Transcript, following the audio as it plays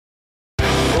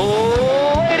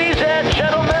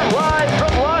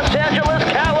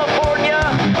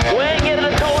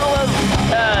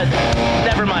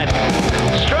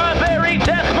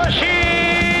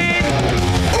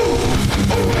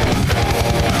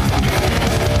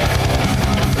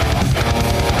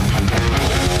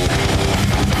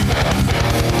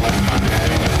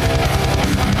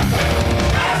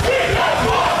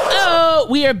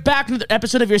are back with another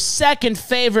episode of your second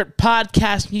favorite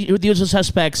podcast with the usual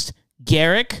suspects,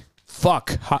 Garrick.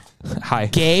 Fuck. Hi.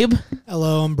 Gabe.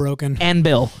 Hello, I'm broken. And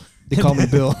Bill. They call me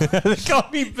Bill. They call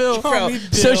me Bill. Bro,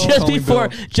 so just before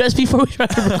we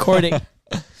started recording,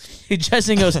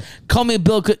 Justin goes, "Call me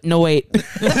Bill." No, wait.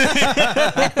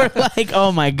 We're like,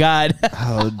 oh my god.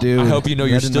 Oh, dude. I hope you know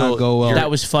you're still. Go well. That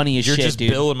was funny as You're shit, just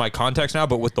dude. Bill in my contacts now,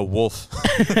 but with the wolf.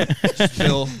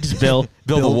 Bill. Just Bill.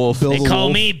 Bill the wolf. Bill They the call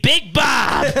wolf. me Big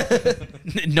Bob.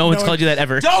 No one's called you that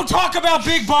ever. Don't talk about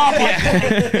Big Bob.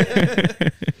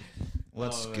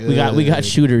 What's good? We got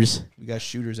shooters. We got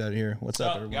shooters out here. What's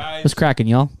up, everyone? guys? What's cracking,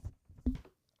 y'all?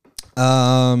 Nice.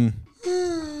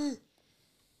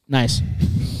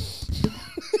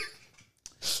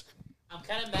 I'm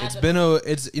kind of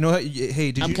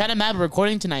mad. I'm kind of mad we're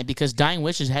recording tonight because Dying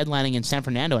Wish is headlining in San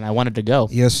Fernando, and I wanted to go.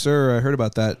 Yes, sir. I heard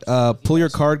about that. Pull Your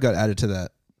Card got added to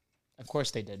that. Of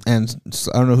course they did. And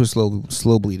I don't know who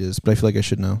Slow Bleed is, but I feel like I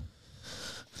should know.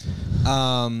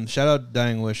 Shout out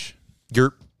Dying Wish.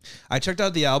 I checked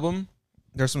out the album.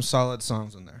 There's some solid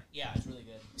songs in there. Yeah, it's really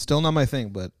good. Still not my thing,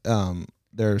 but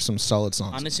there are some solid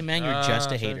songs. Honestly, man, you're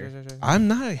just a hater. I'm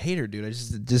not a hater, dude. I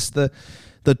just the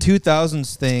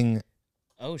 2000s thing.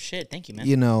 Oh shit! Thank you, man.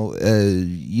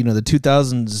 The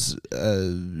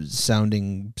 2000s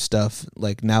sounding stuff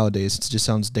like nowadays it just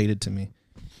sounds dated to me.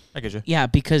 I get you. Yeah,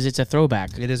 because it's a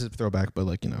throwback. It is a throwback, but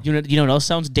You know what else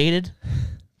sounds dated?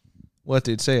 What,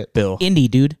 dude? Say it. Bill. Indie,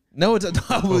 dude. No, it's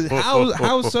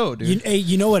how so, dude?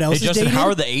 You know what else Hey, is Justin, dated? how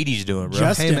are the 80s doing, bro?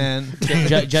 Justin. Hey, man.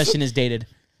 Justin is dated.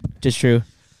 Just true.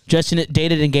 Justin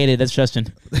dated and gated. That's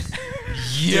Justin.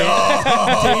 Yo.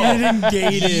 Dated and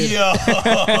gated.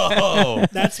 Yo.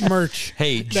 That's merch.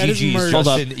 Hey, That is GG's, merch. Hold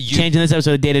up. Justin. Changing this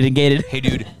episode to dated and gated. Hey,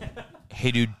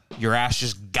 dude. Your ass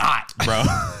just got, bro.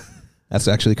 That's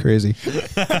actually crazy.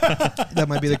 That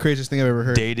might be the craziest thing I've ever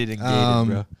heard. Dated and gated,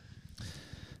 bro.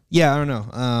 Yeah, I don't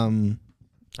know.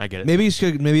 I get it. Maybe it's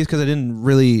because I didn't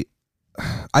really.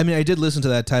 I mean, I did listen to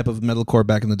that type of metalcore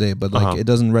back in the day, but it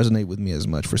doesn't resonate with me as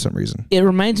much for some reason. It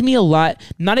reminds me a lot.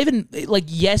 Not even like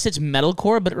yes, it's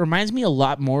metalcore, but it reminds me a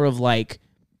lot more of like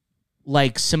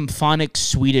symphonic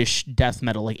Swedish death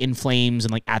metal, like In Flames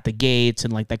and like At the Gates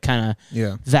and like that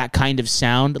kind of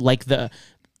sound, like the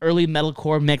early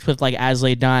metalcore mixed with like As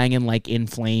Lay Dying and like In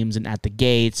Flames and At the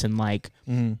Gates and like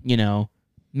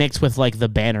mixed with like the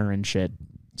Banner and shit.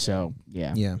 So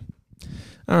yeah.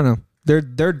 I don't know.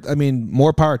 They're. I mean,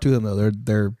 more power to them though.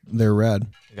 They're rad.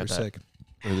 They're sick.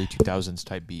 Early 2000s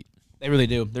type beat. They really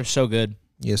do. They're so good.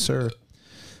 Yes, sir.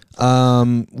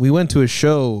 We went to a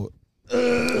show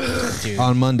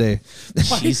on Monday.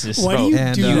 Jesus, Why bro. do you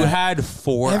And, do You that? had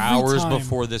 4 Every hours time.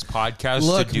 before this podcast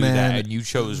Look, to do man, that, and you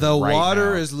chose the right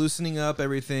water now. is loosening up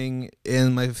everything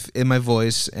in my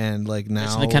voice, and like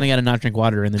now I kind of got to not drink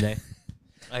water in the day.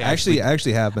 I actually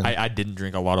have been. I didn't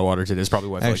drink a lot of water today. That's probably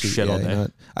why I feel like shit all you day. know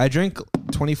what? I drank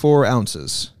 24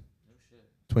 ounces.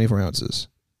 24 ounces.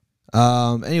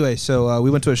 Anyway, so we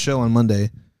went to a show on Monday.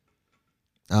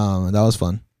 That was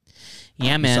fun.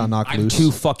 Yeah, We saw man. Knock I'm Loose.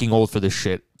 too fucking old for this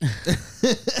shit.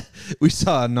 We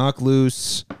saw Knock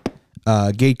Loose,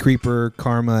 Gate Creeper,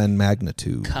 Karma, and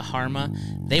Magnitude. Karma.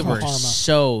 They were Karma.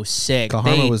 so sick. Karma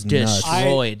They was nuts.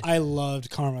 destroyed. I loved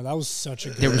Karma. That was such a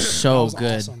good. They were so that was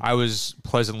good. awesome. I was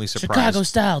pleasantly surprised. Chicago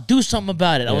style. Do something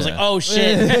about it. I was Yeah. like, oh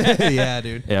shit. Yeah,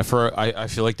 dude. Yeah, I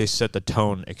feel like they set the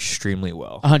tone extremely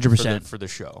well. 100%. for the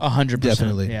show. 100%.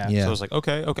 Definitely. Yeah. Yeah. So I was like,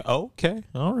 okay, all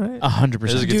right. 100%. It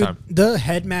was a good Dude, time. the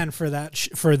headman for that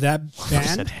I band.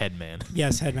 said Headman.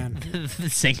 Yes, headman. The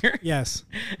singer? Yes,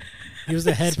 he was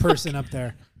the head person up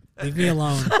there. Leave me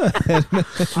alone.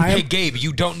 Hey, Gabe,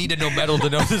 you don't need to know metal to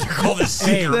know that they're called a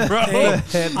singer, bro. My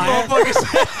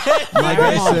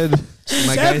guy said.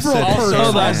 My guy Several said.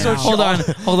 persons. Hold on.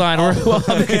 Now. Hold on. We're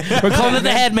calling it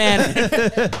the Headman.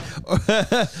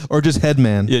 Or just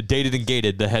Headman. Yeah, Dated and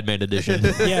Gated, the Headman edition.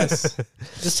 Yes,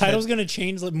 this title's gonna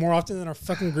change more often than our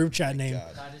fucking group chat name.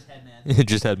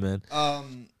 Just Headman.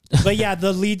 But yeah,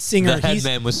 the lead singer, The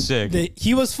Headman was sick.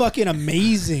 he was fucking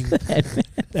amazing. The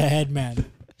headman.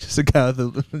 Just a guy with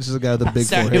the big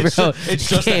Sorry, forehead. bro. It's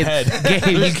just the Gabe, head.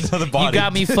 Gabe, It's not the you body.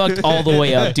 got me fucked all the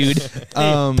way up, dude.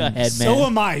 The Headman. So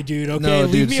am I, dude. Okay, No,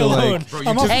 leave dude, me so, like- alone. Bro, you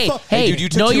I'm took- off Hey, fu- hey, dude, you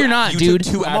took no, two- you're not, you dude.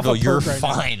 Took 2 I'm off a Advil. You're perk right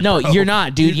now. fine. No, bro. you're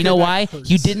not, dude. You know Dude, why? that hurts.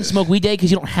 You didn't smoke weed day because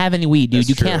you don't have any weed, dude. That's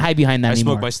You true. can't hide behind that I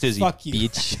anymore. smoked my stizzy, Fuck you.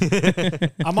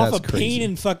 bitch. I'm off a That's crazy. pain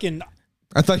and fucking.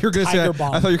 I thought you were gonna say. Tiger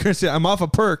bomb. I thought you were gonna say I'm off a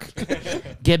perk.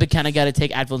 Gibba kind of got to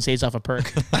take Advil and Stays off a perk.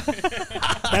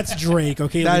 That's Drake.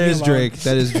 Okay, That leave me is alone. Drake.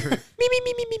 That is Drake.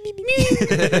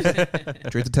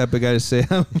 Drake, the type of guy to say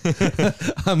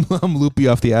I'm loopy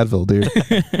off the Advil, dude.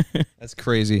 That's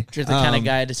crazy. You're the kind of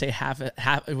guy to say half.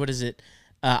 What is it?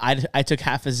 I took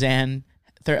half a Xan.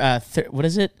 What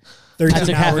is it? 13 I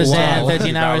took half a hours. Xan. Wow.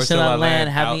 13 hours till I land.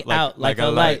 Have me out like a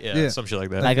light. Yeah, Yeah. some shit like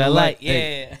that. Like a light.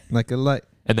 Yeah. Like a light.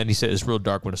 And then he said, "It's real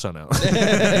dark when the sun out."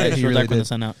 It's He real really dark when the did.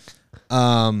 sun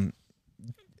out.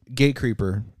 Gate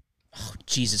creeper.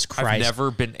 Jesus Christ.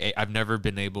 I've never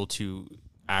been able to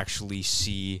actually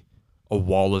see a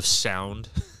wall of sound.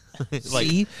 Like,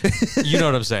 See? you know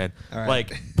what I'm saying? All right.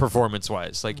 Like performance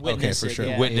wise, like Witness for it, sure.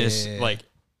 yeah. witness, Yeah. like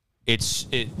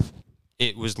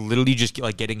it was literally just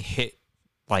like getting hit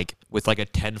like with like a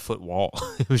 10-foot wall.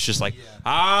 It was just like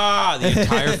the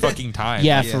entire fucking time.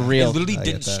 Yeah, Yeah. for It real. literally I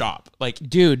didn't get that. stop. Like,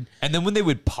 Dude, and then when they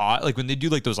would pause, like when they do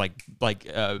like those like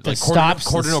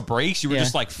stops, cordonal breaks, you were yeah.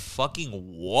 just like fucking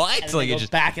what? And like they it go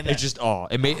just back in it there. just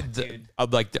it made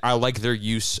I like their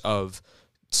use of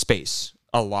space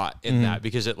a lot in that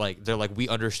because it like they're like we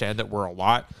understand that we're a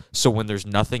lot, so when there's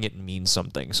nothing it means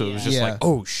something. So it was just Yeah. like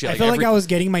oh shit. I felt like I was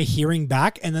getting my hearing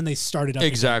back, and then they started up.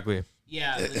 exactly.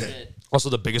 yeah, legit. Also,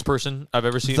 the biggest person I've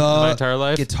ever seen in my entire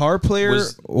life. Guitar player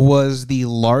was- was the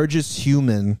largest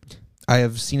human I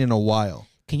have seen in a while.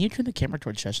 Can you turn the camera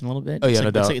towards Justin a little bit? Oh, yeah, it's no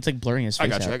like, doubt. It's like blurring his face I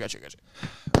got you. out. I got you.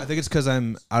 I think it's because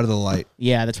I'm out of the light.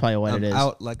 Yeah, that's probably what I'm it is.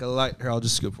 out like a light. Here, I'll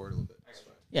just scoop forward a little bit.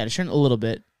 Yeah, just turn it a little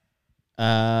bit.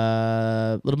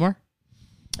 A little more?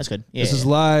 That's good. Yeah. This is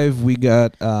live. We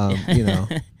got, you know.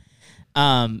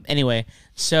 Anyway,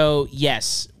 so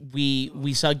yes,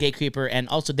 we saw Gate Creeper, and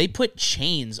also they put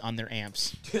chains on their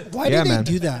amps, Why Yeah, did man.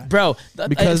 they do that? bro.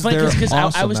 Because it's funny they're because I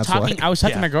awesome, was that's talking, why. I was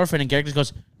talking to Yeah. my girlfriend, and Garrett just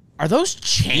goes, "Are those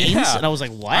chains?" Yeah. And I was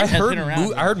like, "What?" I And heard spin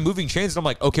around. I heard moving chains, and I'm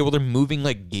like, okay, well they're moving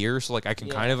like gear, so like I can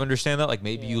kind of understand that. Like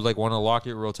maybe you like want to lock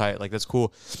it real tight, like that's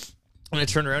cool. And I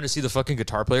turned around to see the fucking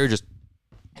guitar player just.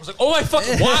 I was like, oh my fuck,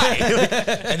 why?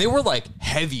 And they were like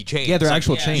heavy chains. Yeah, they're Like,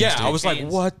 actual chains, Yeah, dude. I was like,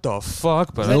 Chains. what the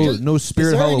fuck? But No, no Spirit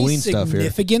is there Halloween any stuff here.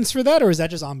 significance for that, or is that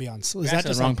just ambiance? Is You're that asking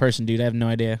just the wrong person, dude. I have no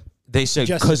idea. they said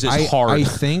Just- because it's I, hard. I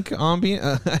think ambient.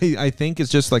 I think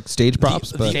it's just like stage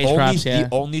props, but Stage props, yeah.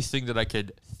 The only thing that I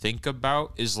could think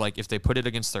about is like if they put it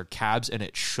against their cabs and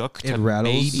it shook. It to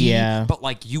rattles. Maybe, Yeah. but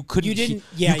like you couldn't. You didn't-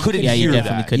 he- yeah, you you couldn't couldn't- Yeah, you hear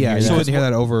definitely that. couldn't yeah, hear you that. couldn't hear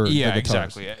that over Yeah, the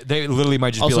guitars. exactly. They literally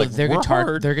might just Also, be like, their "We're guitar,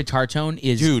 hard." their guitar tone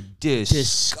is Dude,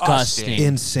 disgusting.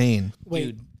 Insane. Wait,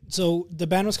 Dude. so the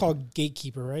band was called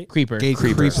Gatekeeper, right? Creeper. Gate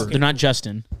Creeper. They're not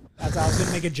Justin. I was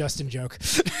gonna make a Justin joke.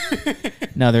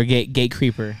 No, they're Gate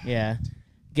Creeper. Yeah,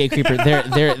 Gate Creeper.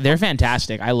 They're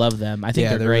fantastic. I love them. I think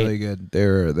Yeah, they're great. really good.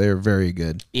 They're very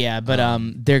good. Yeah, but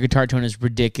their guitar tone is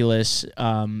ridiculous.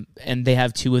 And they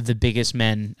have two of the biggest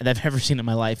men that I've ever seen in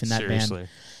my life in that Seriously. band.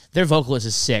 Their vocalist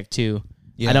is sick too.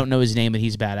 Yeah. I don't know his name, but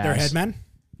he's badass. Their headman.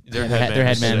 Their Their headman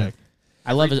is headman. sick.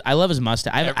 I love his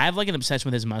mustache. I have like an obsession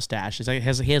with his mustache. It's like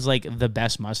he has like the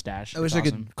best mustache. I wish It's I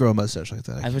awesome. could grow a mustache like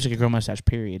that. I wish I could grow a mustache.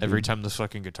 Period. Every dude. time the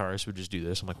fucking guitarist would just do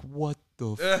this, I'm like, what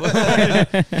the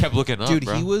fuck? Kept looking up, Dude,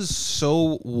 bro. he was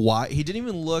so wide. He didn't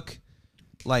even look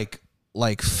like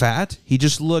fat. He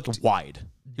just looked wide.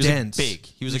 He was dense. like big.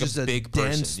 He was like just a big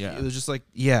dense. person. Yeah. It was just like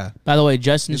By the way,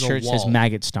 Justin's There's a shirt says wall.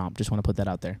 "Maggot Stomp." Just want to put that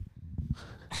out there.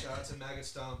 Shout out to Maggot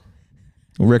Stomp.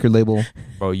 Record label.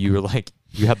 Bro, you were like,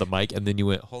 you had the mic, and then you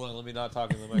went, hold on, let me not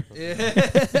talk in the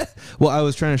microphone. Well, I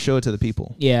was trying to show it to the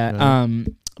people. Yeah. Yeah.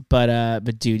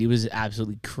 But dude, it was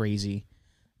absolutely crazy.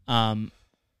 When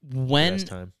Last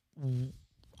time.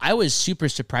 I was super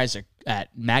surprised at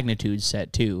Magnitude's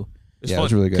set too, It's Yeah, it fun.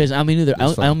 was really good. because I only knew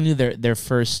was fun. I only knew their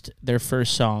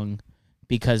first song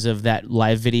because of that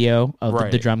live video of the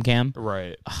Right. drum cam.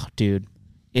 Right. Oh, dude,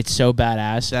 it's so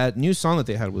badass. That new song that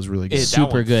they had was really good. That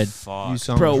Super one, good. fuck. New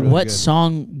song Bro, was really what good.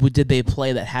 song did they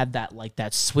play that had that like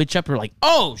that switch up? Or like,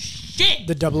 oh shit!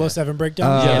 The 007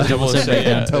 breakdown. Yeah, Yeah, double double yeah,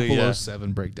 seven. yeah.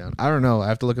 007 breakdown. I don't know. I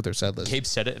have to look at their set list. Gabe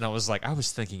said it, and I was like, I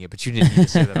was thinking it, but you didn't need to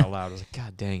say that out loud. I was like,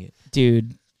 God dang it.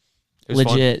 Dude, It was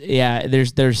fun. legit. Yeah,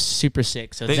 they're super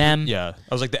sick. So them, Yeah.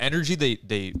 I was like, the energy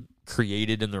they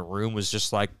created in the room was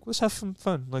just like, let's have some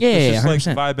fun. Like, Yeah, let's yeah, just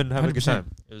 100%. like vibe and have a good 100%.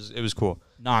 time. It was cool.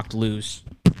 knocked loose.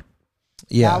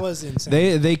 Yeah, That was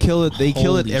insane. they kill it. They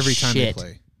kill it Holy every time they shit.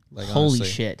 play. Like, Holy honestly.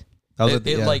 shit! That was It,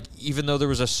 yeah. like, even though there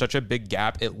was such a big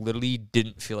gap, it literally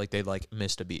didn't feel like they like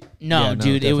missed a beat. No, Yeah, no,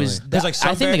 dude, it was. definitely. 'Cause, like, I some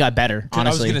think they band- got better. 'Cause I was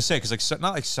Honestly, gonna say because like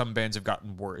not like some bands have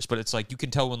gotten worse, but it's like you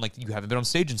can tell when like you haven't been on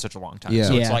stage in such a long time. Yeah.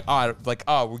 So it's Yeah.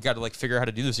 like we got to like figure out how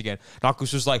to do this again.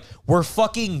 Knuckles was like, "We're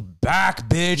fucking back,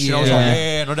 bitch." And I was Yeah. like,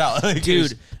 "Yeah, no doubt." Like, it was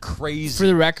Dude, crazy. for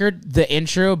the record, the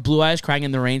intro "Blue Eyes Crying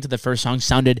in the Rain" to the first song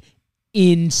sounded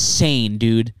insane,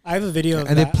 dude. I have a video of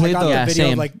And they that. played I got the- the video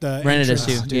same. of like the Rented intro. us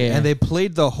too. Dude, Yeah. and they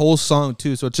played the whole song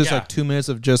too, so it's just Yeah. like 2 minutes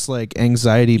of just like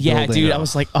anxiety Yeah, building. dude. I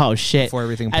was like, oh shit. Before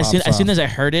everything as pops soon off. as I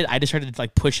heard it, I just started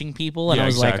like pushing people, and Yeah, I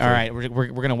was like, exactly. all right,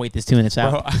 we're gonna wait this 2 minutes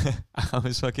out. Bro,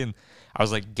 I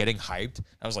was like getting hyped.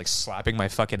 I was like slapping my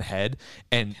fucking head,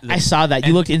 and I saw that.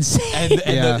 You looked insane.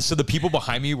 And Yeah. so the people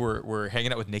behind me were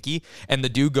hanging out with Nikki, and the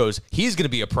dude goes, "He's gonna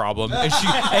be a problem,"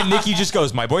 and Nikki just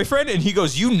goes, "My boyfriend," and he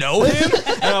goes, "You know him?"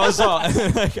 And I was all,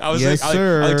 Yes,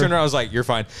 sir. I turned around, I was like, "You're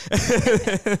fine,"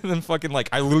 and then fucking like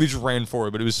I literally just ran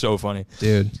forward, but it was so funny.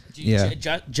 dude. Yeah.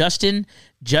 Justin,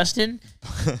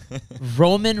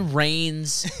 Roman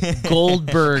Reigns,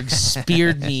 Goldberg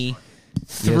speared me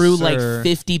through Yes, like sir.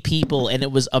 50 people, and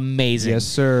it was amazing. Yes,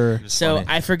 sir. So funny.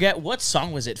 I forget what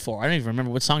song was it for. I don't even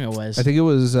remember what song it was. I think it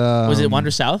was. Was it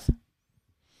Wonder South?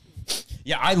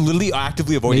 Yeah, I literally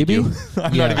actively avoided Maybe? you.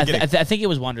 I'm Yeah, not even kidding. I think it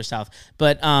was Wander South.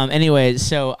 But anyway,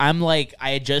 so I'm like, I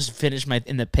had just finished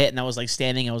in the pit, and I was like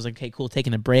standing. I was like, okay, cool,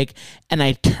 taking a break, and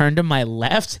I turned to my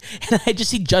left, and I just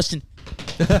see Justin,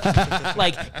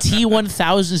 like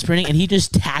T1000 sprinting, and he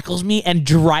just tackles me and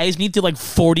drives me through like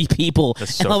 40 people.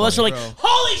 That's and so all of us are funny. like,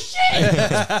 holy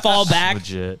shit! Fall back.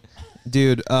 Legit.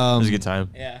 dude. It was a good time.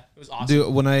 Yeah, it was awesome.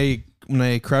 Dude, when I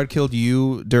crowd killed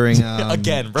you during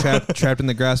Again, bro. trapped in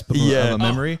the grasp of, Yeah. of a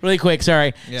memory. Really quick,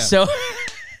 sorry. Yeah. So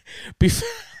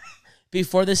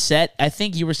before the set, I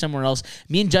think you were somewhere else.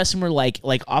 Me and Justin were like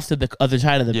off to the other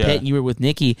side of the Yeah. pit, and you were with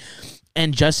Nikki.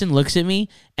 And Justin looks at me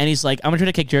and he's like, "I'm gonna try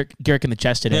to kick Garrick in the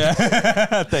chest today."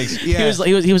 Thanks. He was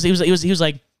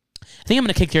like, "I think I'm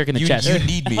gonna kick Garrick in the You chest."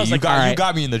 need me. I was You like, got "All you right."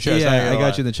 got me in the chest. Yeah, I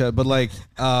got you in the chat. But like,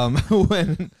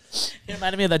 when It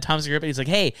reminded me of that Tom Segura. He's like,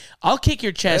 "Hey, I'll kick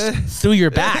your chest through your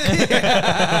back."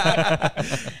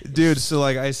 dude, so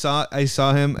like I saw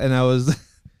him and I was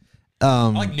I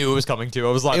like knew it was coming too.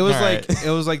 I was like, it was all like right. it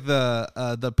was like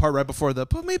the part right before the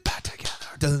put me back together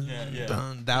dun,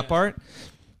 dun, that part.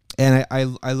 And I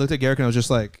looked at Garrick and I was just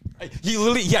like, he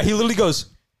literally goes,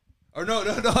 or no,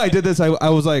 I did this. I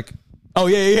was like, oh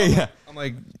yeah. I'm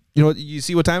like, you know what, you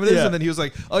see what time it is? Yeah. And then he was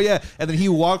like, oh yeah. And then he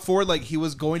walked forward like he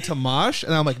was going to mosh.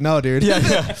 And I'm like, no, dude. Yeah.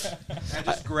 I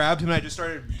just grabbed him and I just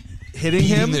started hitting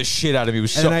Beating him. the shit out of me. It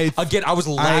was And so I was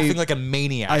laughing like a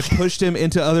maniac. I pushed him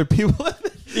into other people.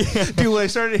 Dude, when I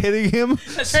started hitting him,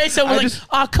 That's right. So we're like,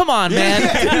 "Oh, come on, man."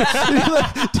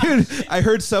 dude, I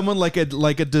heard someone like a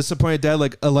disappointed dad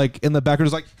like in the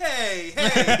background was like, hey.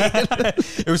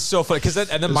 It was so funny because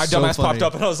then my was so dumbass funny. popped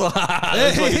up and I was like,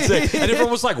 that's fucking sick. And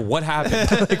everyone was like, what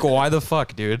happened? Like, why the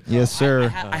fuck, dude? Yes, sir.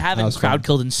 I That haven't was crowd fun.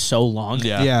 killed in so long.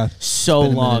 Yeah. So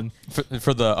been a long.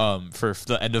 For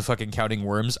the end of fucking counting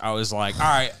worms, I was like, all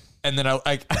right. And then I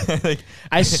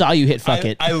I saw you hit fuck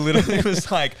it. I literally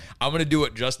was like, I'm gonna do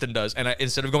what Justin does, and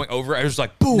instead of going over, I was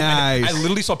like, boom. Nice. And I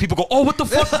literally saw people go, oh, what the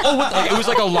fuck? Oh, what? Like, it was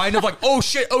like a line of like, oh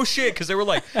shit, because they were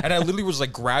like, and I literally was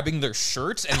like grabbing their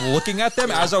shirts and looking at them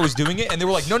as I was doing it, and they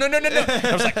were like, no. And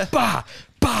I was like, bah,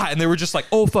 and they were just like,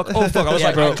 oh fuck. I was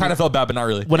like, I kind of felt bad, but not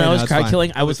really. When Yeah, I no, was it's crowd fine.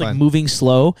 killing, I was It's like fine. moving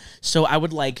slow, so I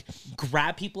would like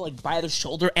grab people like by the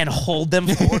shoulder and hold them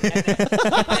forward,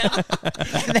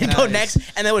 and then go next,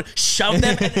 and then would shove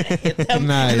them and then hit them.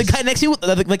 Nice. And the guy next to you,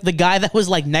 like the guy that was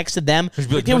like next to them, be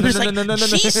like, they were no, just no, like, no, no, no, no.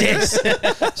 Jesus.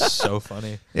 So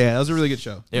funny. Yeah, that was a really good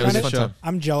show. Yeah, it was a Kinda- fun time.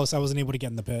 I'm jealous I wasn't able to get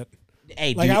in the pit.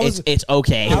 Hey, Like, dude, I was- it's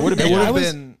okay. I It would I have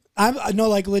was- been. No,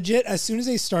 like legit. As soon as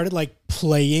they started like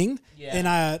playing, and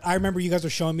I remember you guys were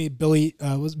showing me Billy.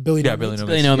 Was Billy? Yeah, No Billy Mates? No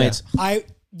Billy No Mates.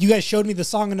 You guys showed me the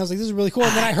song and I was like, this is really cool.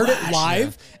 And then I heard it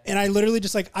live and I literally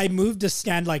just like, I moved to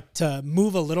stand like to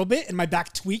move a little bit and my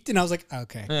back tweaked and I was like,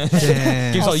 okay. Damn.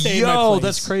 He was I'll like, stay in my yo, place.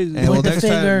 that's crazy. And well, Point the next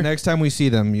finger. next time we see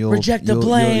them, you'll Reject the you'll-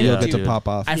 blame. You'll Yeah, get to dude. pop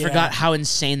off. I Yeah. forgot how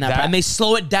insane that, That- part. And they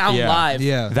slow it down Yeah. live.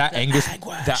 Yeah. That anguish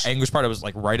anguish. part, I was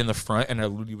like right in the front, and I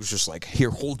literally was just like, "Here,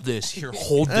 hold this. Here,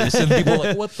 hold this." And people were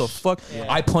like, "What the fuck?"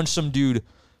 I punched some dude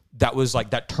that was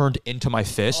like that turned into my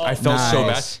fist. I felt so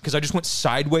bad Nice. because I just went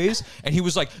sideways, and he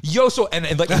was like, "Yo," so and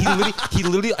like he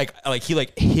literally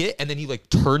like hit, and then he like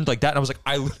turned like that, and I was like,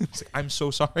 I'm so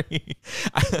sorry.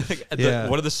 Yeah.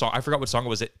 One of the song, I forgot what song it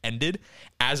was. It ended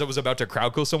as I was about to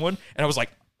crowd kill someone, and I was like,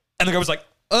 and the guy was like.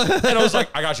 And I was like,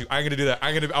 I got you. I'm gonna do that.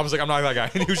 I was like, I'm not that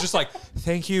guy. And he was just like,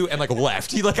 thank you, and like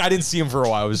left. He like I didn't see him for a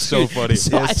while. It was so funny.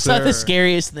 So I Yes, saw the sir.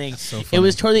 scariest thing. It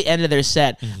was toward the end of their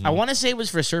set. Mm-hmm. I want to say it was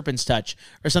for Serpent's Touch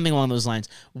or something along those lines,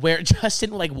 where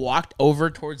Justin like walked over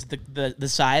towards the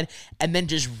side and then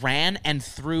just ran and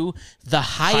threw the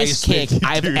highest kick kick,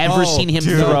 I've dude. ever seen him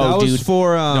Dude, throw, that was dude.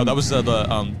 for No, that was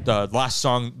the last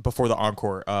song before the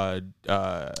encore.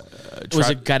 Was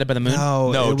it Guided by the Moon?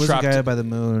 No, it wasn't Trapped- Guided by the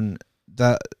Moon.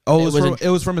 it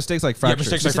was from mistakes like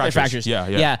fractures. mistakes like fractures.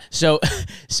 Yeah.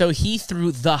 So he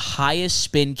threw the highest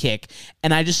spin kick,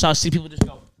 and I just saw people just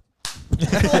go.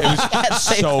 It was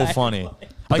so funny.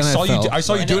 I saw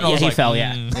you do it. And I was he like, fell.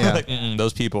 Yeah. Like,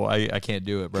 those people, I can't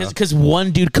do it, bro. Because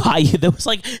one dude caught you. There was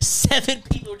like 7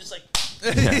 people were just like.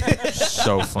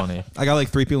 So funny. I got like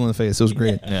 3 people in the face. It was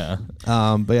great. Yeah.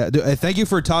 But yeah, dude, thank you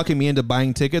for talking me into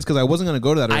buying tickets because I wasn't gonna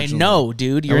go to that originally. I know,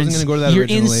 dude. I wasn't gonna go to that You're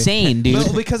originally. insane, dude.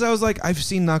 No, because I was like, I've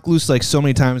seen Knock Loose like so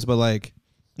many times, but like,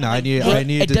 no, I need.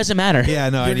 It doesn't matter. Yeah,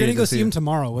 no, You're gonna go see him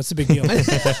tomorrow. What's the big deal?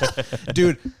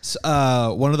 Dude,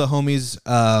 one of the homies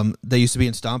that used to be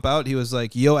in Stomp Out, he was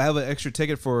like, "Yo, I have an extra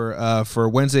ticket for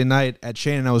Wednesday night at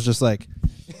Shane," and I was just like,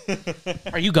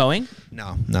 Are you going?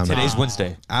 "No, Today's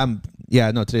Wednesday.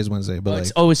 Today's Wednesday, but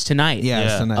like, It's tonight. yeah,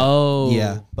 it's tonight. Oh,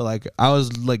 yeah, but like, I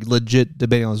was like legit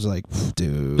debating. I was like,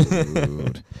 dude,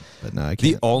 but no, I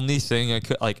The can't. only thing I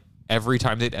could like. Every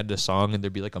time they'd end a song and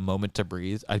there'd be like a moment to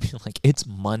breathe, I'd be like, "It's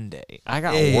Monday. I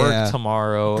got work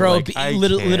tomorrow, bro." Like,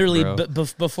 Literally, bro.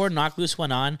 before Knock Loose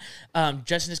went on,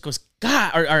 Justin just goes,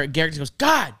 "God," or Garrett just goes,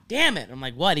 "God damn it!" I'm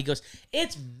like, "What?" He goes,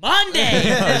 "It's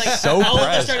Monday." I was so all of us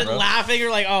pressed, started bro. laughing.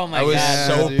 You're like, "Oh my I was god!"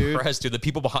 so dude. pressed, dude. The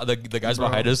people behind the guys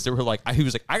behind us, they were like, he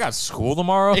was like, "I got school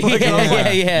tomorrow." Like, Yeah, I was like,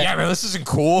 yeah. yeah, man, this isn't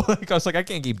cool. Like, I was like, I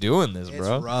can't keep doing this, It's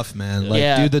bro. rough, man. Like,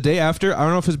 Yeah. dude, the day after, I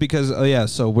don't know if it's because,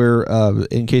 so we're,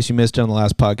 in case you missed it on the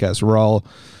last podcast, we're all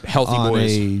Healthy on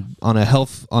boys. on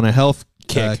a health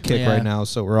kick Yeah. right now.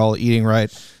 So we're all eating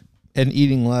right and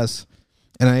eating less.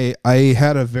 And I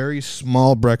had a very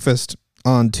small breakfast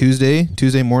on Tuesday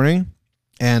morning,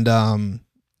 and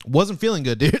wasn't feeling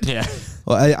good, dude. Yeah.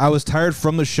 Well, I was tired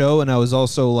from the show, and I was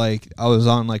also like, I was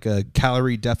on like a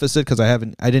calorie deficit because I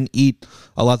didn't eat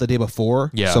a lot the day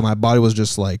before. Yeah. So my body was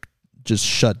just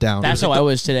shut down. That's how I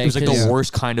was today. It was like 'cause- the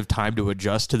worst kind of time to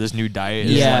adjust to this new diet.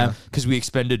 Yeah. Because we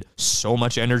expended so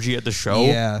much energy at the show.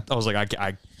 Yeah. I was like,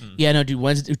 Yeah, no, dude.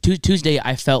 Tuesday,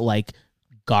 I felt like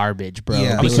garbage, bro.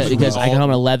 Yeah, because I got home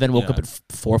at 11, woke Yeah. up at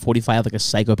 4:45 like a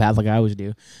psychopath, like I always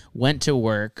do. Went to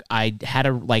work. I had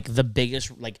the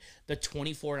biggest, like the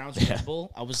 24-ounce Red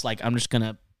Bull. I was like, I'm just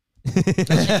gonna.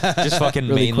 just fucking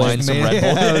Really mainline quick. some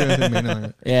Red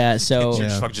Bull. Yeah. So.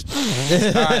 Yeah. All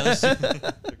right, let's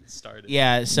start it.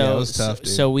 Yeah, so Yeah, it was tough, dude.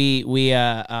 so we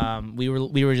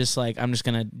were just like, I'm just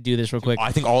gonna do this real quick.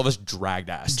 I think all of us dragged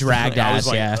ass. Dragged I was ass,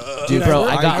 like, yeah. Dude, bro,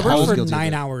 I I got worked home. for Guilty 9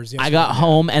 of it. hours. I got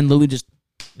home and literally just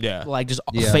Yeah.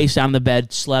 Yeah. face down in the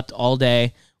bed, slept all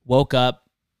day, woke up,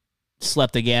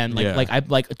 slept again. Yeah.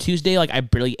 Like Tuesday, like I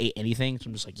barely ate anything. So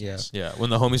I'm just like, Yeah. yes. Yeah. When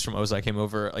the homies from Ozai came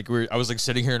over, like I was like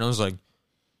sitting here and I was like,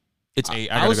 it's 8.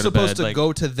 I I gotta was go to supposed bed. to like,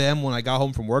 go to them when I got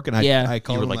home from work, and Yeah. I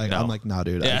called You them were like, like, no. I'm like, nah,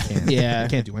 dude, Yeah. I can't. Yeah. I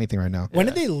can't do anything right now. When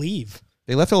did they leave?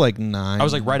 They left at like 9. I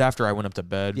was like right after I went up to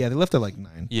bed. Yeah, they left at like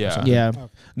 9. Yeah. or something. Yeah.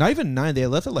 Not even 9. They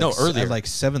left at like No, earlier. at like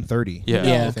 7:30. Yeah.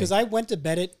 Yeah. No, because I went to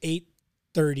bed at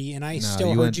 8:30, and I No, still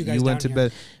you heard went, you guys. went to down here.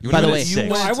 bed. You By went the to way- bed at You 6.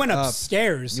 No, I went up.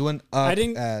 upstairs. You went up I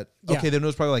didn't. at yeah. okay. Then it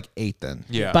was probably like 8 then.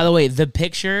 Yeah. By the way, the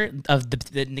picture of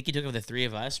that Nikki took of the 3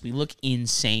 of us, we look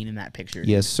insane in that picture.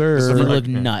 Yes, sir. This is We the look first-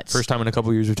 nuts. First time in a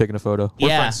couple years we're taking a photo. We're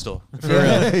Yeah. friends still. For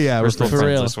real. Yeah, We're still For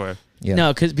friends, real. I swear. Yeah.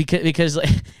 No, because like,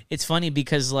 it's funny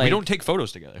because like We don't take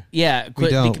photos together. Yeah, We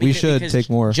don't. We should because take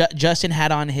more. Justin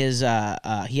had on his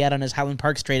Highland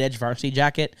Park straight edge varsity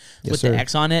jacket Yes, with sir. the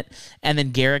X on it, and then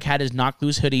Garrick had his Knock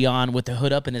Loose hoodie on with the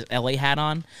hood up and his LA hat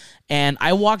on, and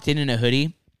I walked in a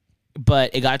hoodie,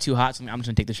 but it got too hot, so I'm just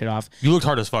gonna take the shit off. You looked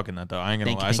hard as fuck in that though. I ain't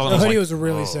gonna Thank lie. you, I saw thank them, The I hoodie was was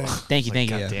really oh. sick. Thank you,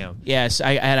 thank you. God damn. Yes,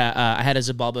 I had a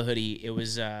Zabalba hoodie. It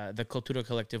was the Cultura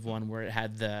Collective one where it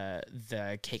had the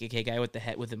KKK guy with the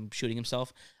head with him shooting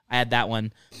himself. I had that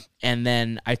one, and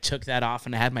then I took that off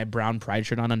and I had my brown Pride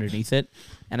shirt on underneath it,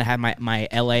 and I had my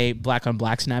LA black on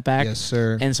black snapback. Yes,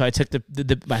 sir. And so I took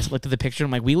I looked at the picture. And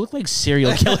I'm like, we look like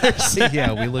serial killers.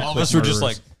 yeah, we looked. All of like us were just murderers.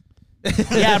 like,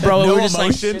 Yeah, bro. No we were just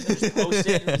emotion. like, just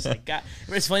posted, and just like, God.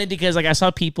 It's funny because like I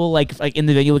saw people like in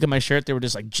the venue look at my shirt. They were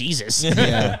just like, Jesus.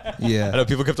 yeah, I yeah. know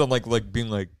people kept on like being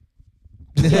like,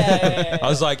 Yeah. I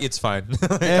was like, it's fine.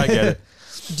 Like, I get it.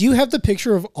 Do you have the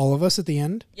picture of all of us at the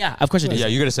end? Yeah, of course I did. Yeah,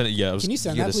 you gotta send it. Yeah, Can you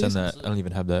send gotta that, send please? that. I don't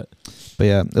even have that. But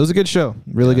yeah, it was a good show.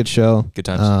 Really good show. Good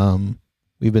times.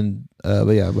 We've been, but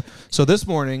yeah. So this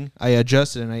morning I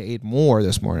adjusted and I ate more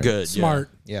this morning. Good. Smart.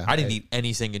 Yeah. I didn't eat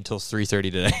anything until 3:30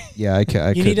 today. Yeah, I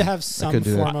can. You need to have some couldn't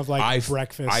do that. form of like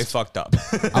breakfast. I fucked up.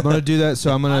 I'm gonna do that.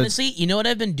 So I'm gonna. Honestly, you know what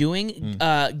I've been doing?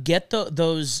 Get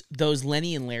those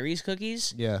Lenny and Larry's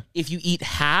cookies. Yeah. If you eat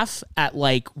half at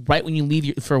like right when you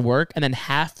leave for work, and then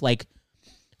half like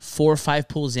 4 or 5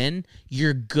 pulls in,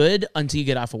 you're good until you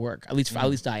get off of work. At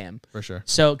least I am. For sure.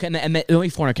 So and they're only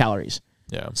 400 calories.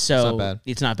 Yeah. So bad.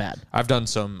 it's not bad. I've done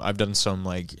some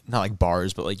like not like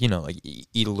bars, but like like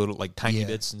eat a little like tiny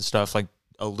bits and stuff like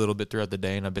a little bit throughout the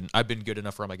day, and I've been good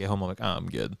enough where I'm like at home I'm like I'm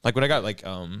good. Like when I got like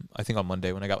I think on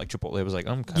Monday when I got like Chipotle, I was like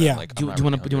I'm kind of like Do you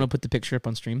want to put the picture up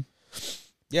on stream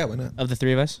Yeah, why not? of the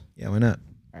three of us? Yeah, why not?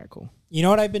 All right, cool. You know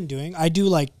what I've been doing? I'll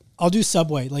do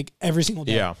Subway like every single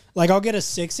day. Yeah. Like I'll get a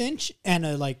 6-inch and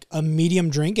a medium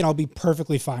drink, and I'll be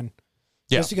perfectly fine.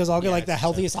 Yeah. Just because I'll get like the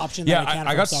healthiest option that I can.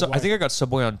 I from got Subway. I think I got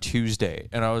Subway on Tuesday,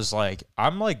 and I was like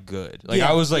I'm like good. Like Yeah.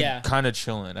 I was like Yeah. kind of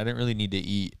chilling. I didn't really need to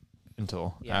eat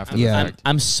until after Yeah. the fact.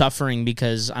 I'm suffering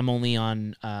because I'm only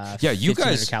on Yeah, you 1,500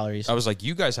 guys. calories. I was like,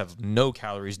 you guys have no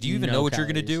calories. Do you even No know what you're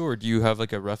gonna calories. do, or do you have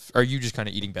like a rough? Are you just kind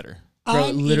of eating better? Bro,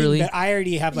 I'm literally- eating, but I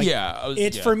already have like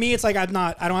it's yeah. for me. It's like I don't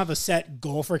have a set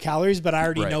goal for calories, but I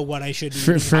already Right. know what I should be.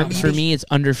 for eating, how for much. me, it's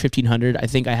under 1,500. I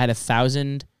think I had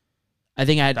 1,000. I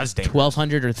think I had That's dangerous.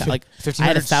 1,200 or like I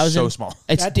had 1,500 's 1,000. so small.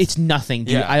 It's nothing,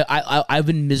 dude. Yeah. I've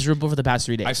been miserable for the past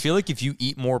 3 days. I feel like if you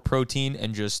eat more protein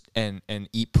and just and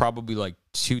eat probably like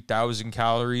 2,000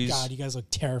 calories, God, you guys look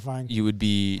terrifying. you'd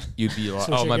be a lot.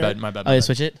 Switch Oh it, my Garrett? bad, my bad. oh, my yeah, bad.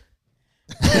 switch it.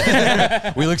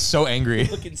 We look so angry.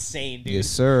 Look insane, dude. Yes,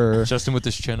 sir. Justin with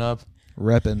his chin up,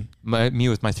 Reppin'. me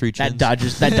with my 3 chins. That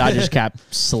Dodgers cap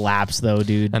slaps though,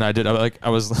 dude. And I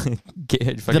was like,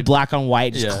 The black on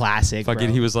white, just Yeah. classic. fucking.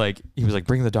 Bro. He was like,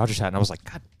 bring the Dodgers hat, and I was like,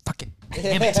 God, fucking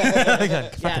damn it.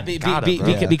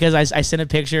 Yeah, because I sent a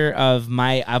picture of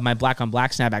my black on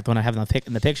black snapback, the one I have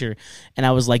in the picture, and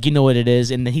I was like, you know what it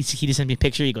is, and then he just sent me a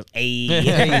picture. He goes, "Hey,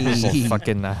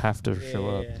 fucking, I have to show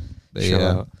up. But Show yeah.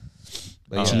 out.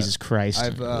 But yeah. Jesus Christ."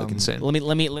 I've Look insane. let me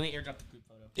airdrop the group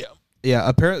photo. Yeah. Yeah,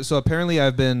 apparently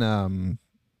I've been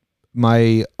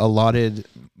my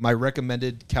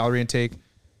recommended calorie intake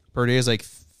per day is like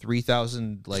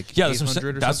 3,000 like Yeah,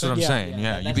 800 or that's what something. I'm Yeah, saying.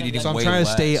 yeah, Yeah, you've been eating So I'm way trying to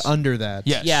less. stay under that.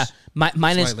 Yes. Yeah,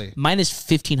 mine is Slightly.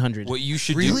 1,500. What you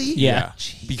should Really? do, Yeah.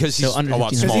 because So he's under a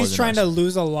lot 1500. smaller Because he's than trying us. to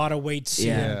lose a lot of weight soon.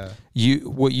 Yeah.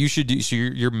 What you should do. So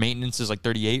your maintenance is like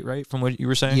 38, right? From what you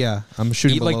were saying. Yeah, I'm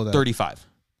shooting Eat below like that. 35.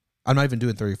 I'm not even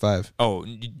doing 35. Oh,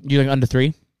 You're like under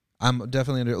 3, I'm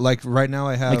definitely under. Like right now,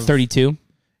 I have like 32.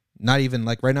 Not even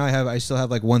like right now. I still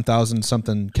have like 1,000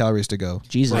 something calories to go.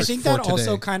 Jesus. I think for that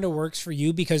also today. kind of works for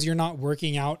you because you're not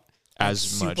working out as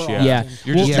super much. often. Yeah. Yeah,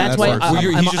 You're well, just- that's that why works. I'm, Well,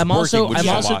 I'm, he's just I'm also working,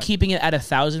 which is a lot. keeping it at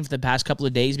 1,000 for the past couple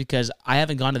of days because I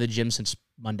haven't gone to the gym since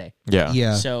Monday. Yeah.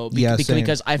 Yeah. So yeah, same.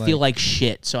 because I feel like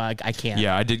shit, so I can't.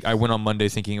 Yeah, I did. I went on Monday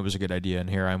thinking it was a good idea, and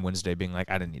here I'm Wednesday being like,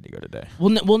 I didn't need to go today. Well,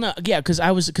 no, yeah, because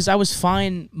I was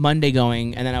fine Monday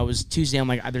going, and then I was Tuesday. I'm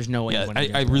like, there's no way. Yeah, I'm going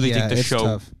to I really Yeah, think the it's show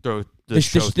tough. throw The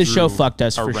show threw fucked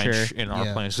us a for wrench sure. in our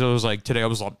Yeah. plans. So it was like today I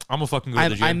was like, I'm gonna fucking go to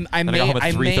the gym. I And may got home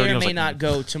at or 3:30 and I was may like, not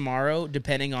go tomorrow,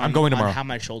 depending on, I'm going on tomorrow. how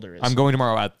my shoulder is. I'm going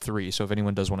tomorrow at 3. So if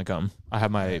anyone does want to come, I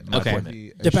have my Okay.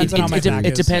 appointment. Depends on how my back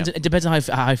it is. depends. It depends on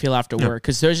how I feel after work.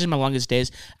 Because Thursdays are my longest days.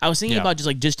 I was thinking Yeah. about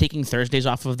just taking Thursdays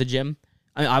off of the gym.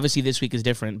 I mean, obviously this week is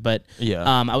different, but Yeah.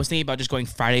 I was thinking about just going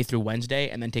Friday through Wednesday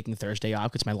and then taking Thursday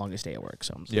off. 'Cause it's my longest day at work.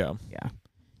 So I'm just like, Yeah.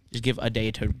 just give a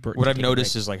day to. What I've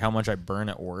noticed is like how much I burn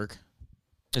at work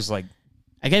is like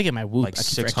I gotta get my Whoop. like I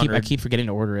 600 keep forgetting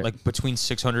to order it. like between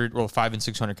 5 and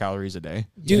 600 calories a day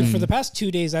Dude, for the past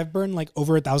 2 days, I've burned like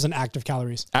over 1,000 active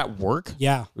calories. at work.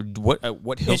 Yeah. What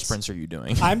hill It's- sprints are you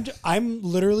doing? I'm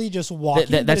literally just walking.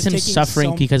 but that's it's him taking suffering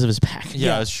so- because of his back.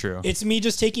 Yeah, that's true. It's me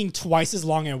just taking twice as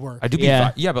long at work. I do be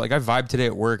Yeah. yeah, but like I vibed today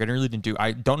at work. I really didn't do.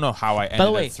 I don't know how I ended By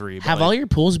the way, at 3. But have like, all your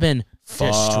pools been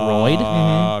destroyed?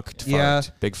 fucked, Yeah.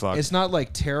 fucked, big fuck. It's not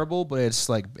like terrible, but it's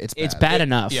like it's It's bad. bad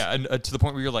enough. Yeah, and to the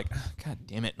point where you're like, God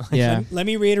damn it. Like, Yeah. Let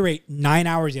me reiterate, 9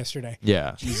 hours yesterday.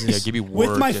 yeah, yeah. Give me With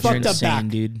work my yesterday. You're fucked up insane, back.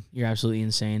 dude. You're absolutely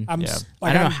insane. I'm Yeah. s- I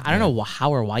like, don't I'm- know. I don't know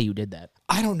how or why you did that.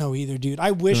 I don't know either, dude.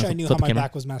 I wish I knew how flip the my camera.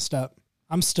 back was messed up.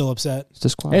 I'm still upset. It's the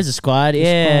squad. There's a squad.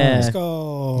 Yeah. Let's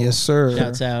go. Yes, sir.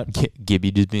 Shouts out.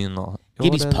 Gibby just being the.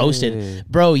 Gibby's posted,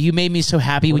 bro. You made me so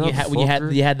happy when What you up,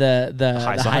 had the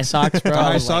High high socks? socks, bro. The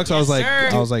high socks. I was like, sir.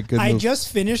 I was like, good I move. just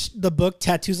finished the book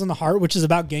Tattoos on the Heart, which is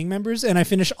about gang members, and I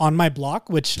finished On My Block,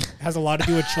 which has a lot to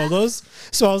do with cholos.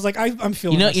 So I was like, I'm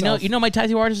feeling myself. You know, my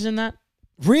tattoo artist is in that.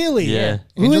 Really? Yeah.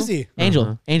 Who is he?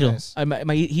 Angel. Nice.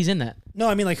 He's in that. No,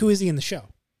 I mean, like, who is he in the show?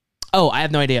 Oh, I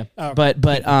have no idea. Oh. But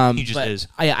He just but is.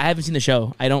 I haven't seen the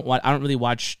show. I don't really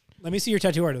watch. Let me see your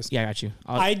tattoo artist. Yeah, I got you.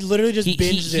 I literally just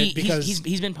binged it because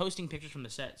he's been posting pictures from the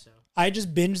set. So I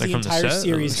just binged Like the from the entire set?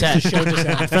 series Set. because the show just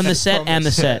ended. from the set and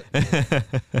the set.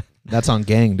 That's on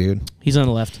gang, dude. He's on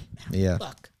the left. Yeah,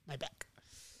 Fuck my back.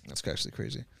 that's actually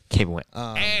crazy. Cable went.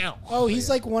 Oh, he's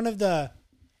like one of the.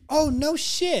 Oh no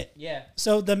shit. Yeah.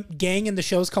 So the gang in the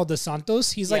show is called the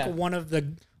Santos. He's like Yeah. one of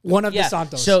the Yeah.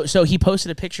 Santos. So he posted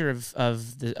a picture of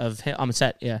him on the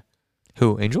set. Yeah.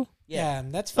 Who? Angel? Yeah,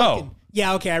 that's fucking.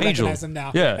 Yeah, okay, I Angel. recognize him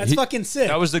now. Yeah, that's fucking sick.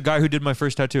 That was the guy who did my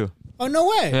first tattoo. Oh no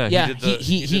way. Yeah,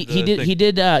 he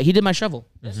did my shovel.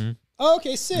 Oh,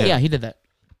 okay, sick. Yeah, he did that.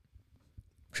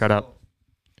 Shout out.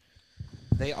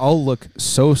 They all look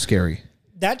so scary.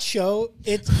 That show,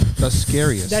 it's The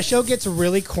scariest. that show gets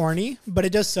really corny, but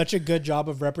it does such a good job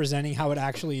of representing how it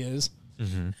actually is.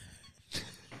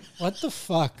 What the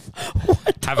fuck?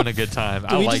 Having a good time.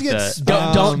 I we like just get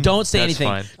that. Don't say that's anything.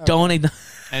 fine. Don't.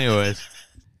 Anyways,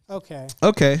 Okay.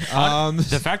 Okay.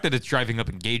 the fact that it's driving up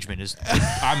engagement is.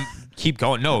 I'm keep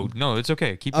going. No, it's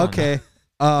okay. Keep going. Okay.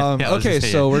 let's Okay. just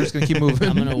say So it. we're just gonna keep moving.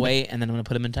 I'm gonna wait, and then I'm gonna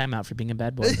put him in timeout for being a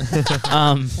bad boy.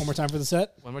 One more time for the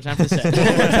set. One more time for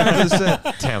the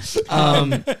set. Damn.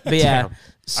 But yeah, Damn.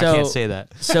 so I can't say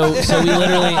that. So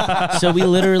we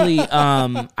literally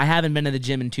I haven't been to the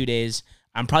gym in 2 days.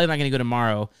 I'm probably not gonna go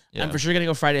tomorrow. Yeah. I'm for sure gonna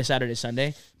go Friday, Saturday,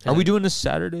 Sunday. Are we doing this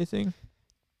Saturday thing?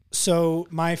 So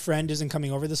my friend isn't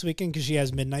coming over this weekend because she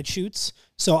has midnight shoots.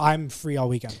 So I'm free all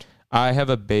weekend. I have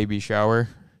a baby shower,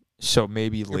 so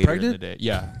maybe later in pregnant? the day.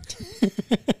 Yeah.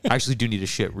 I actually do need a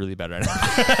shit really bad right now.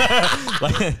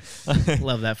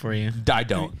 Love that for you. I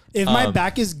don't. If my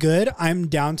back is good, I'm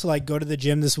down to like go to the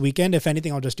gym this weekend. If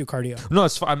anything, I'll just do cardio. No,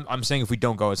 it's fine. I'm saying if we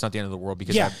don't go, it's not the end of the world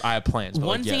because Yeah. I have plans. but,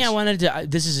 One like, thing yes. I wanted to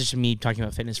this is just me talking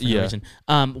about fitness for no Yeah. reason.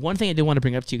 One thing I did want to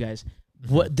bring up to you guys.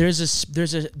 What there's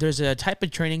a type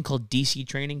of training called DC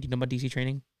training. Do you know about DC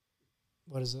training?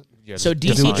 What is it? Yeah, So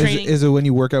just DC define. training- Is it when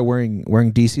you work out wearing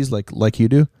DCs like you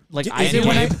do? Like Is I it do.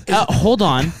 when Hold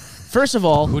on. First of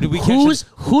all, Who did we catch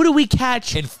who do we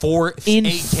catch in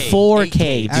 8K,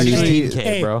 4K, dude? Actually, 18K,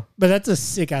 Hey, bro. but that's a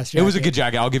sick ass jacket. It was a good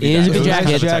jacket. I'll give you It that. is a good was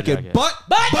jacket. nice jacket, but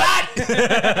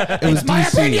it was my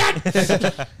DC. opinion.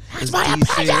 That's my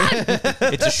opinion.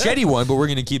 It's a shitty one, but we're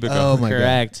gonna keep it going. Oh my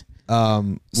Correct.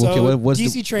 god. So Okay, what's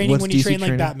DC the, training what's when you DC train like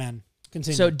training? Batman.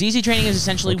 Continue. So DC training is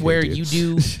essentially Okay, where dude. you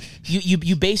do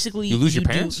you basically You lose your do-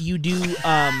 parents? You do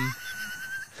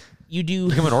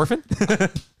Become an orphan?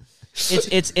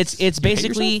 it's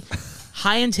basically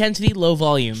high intensity, low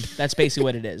volume. That's basically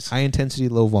what it is. High intensity,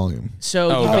 low volume. So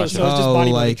Oh, you- gotcha. so it's just Oh,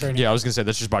 bodybuilding like- training. Yeah, I was gonna say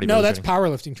that's just bodybuilding. No, that's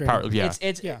training. powerlifting training. Power.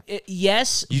 Yeah,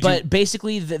 yes, You but do-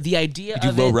 basically the idea you do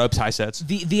of low it, reps, high sets.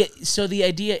 the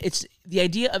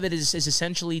idea of it is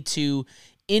essentially to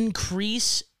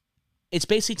increase. It's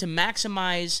basically to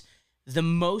maximize the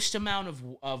most amount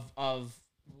of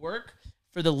work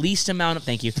for the least amount of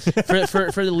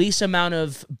for the least amount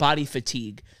of body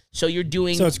fatigue. So you're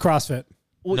doing So it's CrossFit.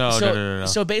 No. So I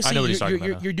know basically, what he's talking about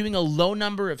now. you're doing a low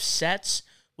number of sets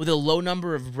with a low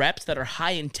number of reps that are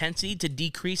high intensity to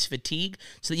decrease fatigue,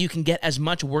 so that you can get as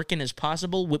much work in as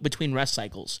possible between rest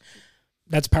cycles.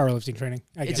 That's powerlifting training.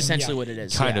 I It's get it. essentially Yeah. what it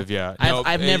is. Kind of, yeah.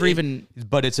 I've never even.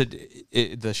 But it's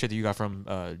the shit that you got from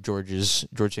George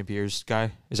St. Pierre's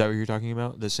guy. Is that what you're talking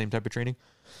about? The same type of training?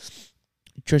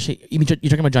 You're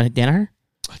talking about John Danaher?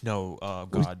 No,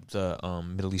 God, the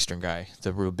Middle Eastern guy,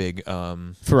 the real big.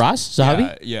 Firas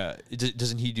Zahabi? Yeah.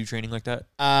 Doesn't he do training like that?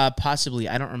 Possibly.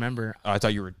 I don't remember. I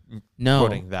thought you were No.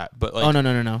 quoting that, but like, Oh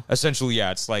no. essentially,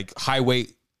 yeah, it's like high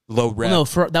weight, low rep. No,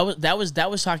 that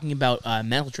was talking about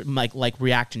mental like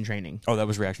reaction training. Oh, that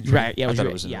was reaction training. Right. Yeah. I thought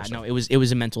It was in there, so- it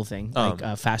was a mental thing,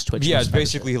 like fast twitch. Yeah, it's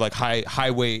basically like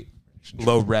high weight,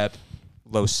 low rep,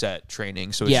 low set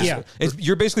training. So it's Yeah. just, it's,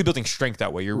 you're basically building strength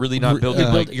that way. You're really not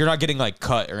building like you're not getting like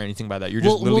cut or anything by that. You're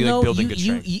just literally like building good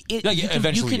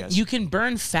strength. You can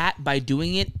burn fat by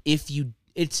doing it if you.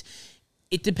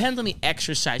 It depends on the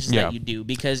exercises Yeah. that you do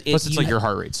because Plus, it's like your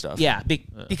heart rate stuff. Yeah,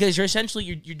 because you're essentially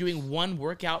you're doing one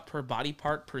workout per body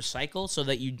part per cycle, so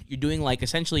that you're doing like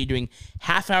essentially you're doing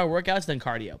half-hour workouts then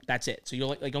cardio. That's it. So you're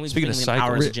like only Speaking spending of an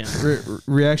hour at cycles- the gym.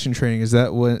 Reaction training, is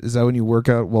that when you work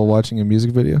out while watching a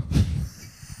music video?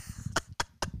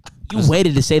 You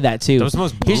waited to say that too. That was the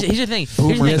most here's the thing. Here's the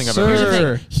boomer thing. thing I've ever Here's the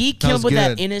heard. thing. He That came was up with that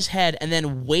good. in his head and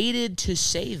then waited to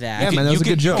say that. Yeah, man, that was a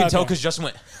good joke. You can tell Okay. because Justin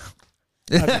went.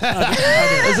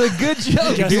 It's a good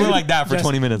joke. Justin- You were like that for Justin-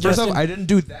 20 minutes. First Justin- off, I didn't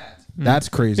do that. That's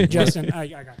crazy. Justin, I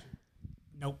got you.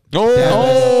 Nope.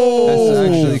 That's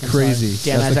actually I'm crazy.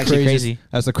 Damn, that's the actually craziest- crazy.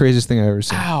 That's the craziest thing I've ever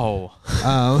seen. Ow.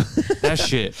 That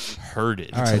shit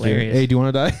hurted. All right, dude. hilarious. Hey, do you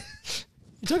want to die?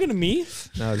 You talking to me?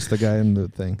 No, just the guy in the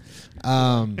thing.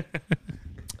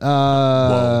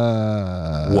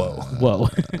 Whoa.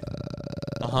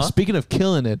 Uh-huh. Speaking of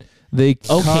killing it, they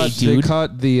dude.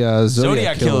 caught the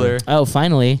Zodiac killer. Oh,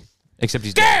 finally. Except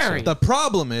he's dead. The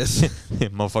problem is So.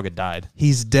 Motherfucker died.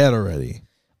 he's dead already.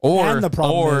 And the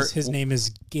problem is his name is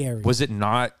Gary. Was it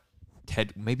not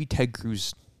Ted? Maybe Ted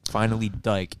Cruz finally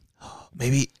like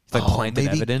Maybe planted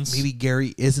evidence. Maybe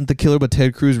Gary isn't the killer, but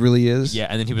Ted Cruz really is. Yeah,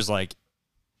 and then he was like,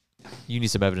 You need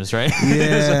some evidence, right?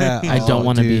 Yeah. I don't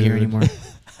want to be here dude. anymore.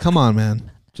 Come on,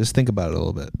 man. Just think about it a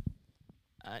little bit.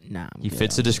 Nah, He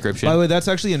fits the description. By the way, that's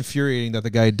actually infuriating that the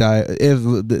guy died. If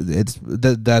it's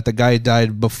that the guy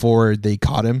died before they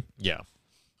caught him. Yeah.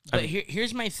 But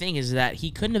here's my thing: is that he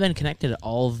couldn't have been connected to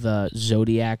all of the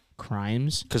Zodiac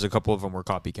crimes. Because a couple of them were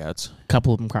copycats. A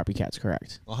couple of them copycats,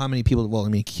 correct? Well, how many people? Well, I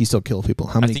mean, he still killed people.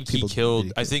 How many I think he people? killed.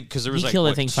 did I think because there was He like killed, I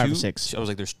what, think, 5 or two? 6. I was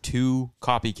like, there's 2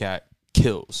 copycat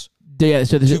kills. Yeah,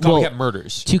 so there's 2 copycat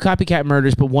murders. 2 copycat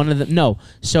murders, but one of them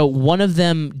So one of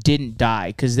them didn't die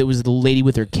because it was the lady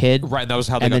with her kid. Right, and that was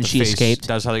how they And got then the she face. escaped.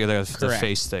 That was how they got the Correct.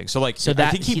 face thing. So like, So I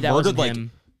that think he that murdered wasn't like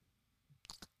him.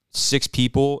 6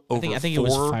 people over I think 4. it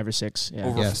was 5 or 6. Yeah.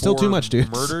 Over Yeah, still too 4 much,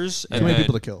 dude. Murders. Too and many then-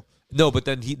 people to kill. No, but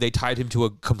then they tied him to a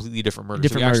completely different murder.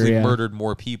 Different so he murder, actually yeah. murdered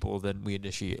more people than we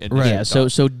initiated. Right. Yeah.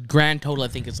 So grand total, I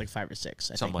think it's like 5 or 6.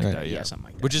 I Something think. like that. Yeah. something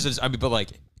like that. Which is, I mean, but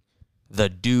like, the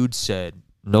dude said,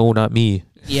 "No, not me."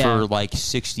 Yeah. For like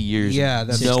 60 years. Yeah,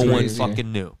 that's no one crazy. fucking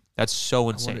knew. That's so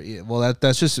I insane. wonder- yeah, well,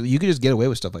 that's just you could just get away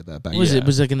with stuff like that back. was then. it?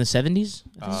 Was it like in the 70s?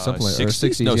 Something like- or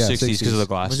 60s? 60s, No, yeah, 60s because of the 60s.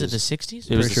 glasses. Was it the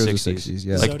 60s? It was Pretty sure the it was the 60s. 60s,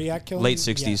 yeah. Like Zodiac killing? late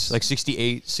 60s, Yes. like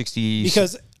 68, 60s.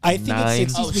 Because I think Nine.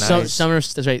 it's 60s Oh, because Summer.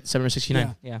 That's right. Summer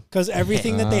 '69. Yeah. because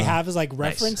everything that they have is like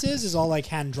references is all like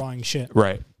hand drawing shit.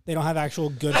 Right. They don't have actual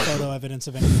good photo evidence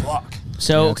of anything.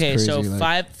 So Yeah, it's okay, so crazy,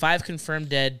 like- five confirmed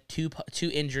dead, two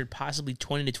injured, possibly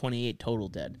 20 to 28 total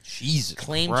dead. Jesus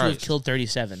Claimed to have Christ. killed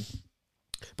 37.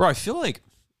 Bro, I feel like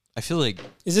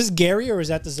Is this Gary or is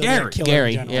that the Zodiac Gary. killer? Gary,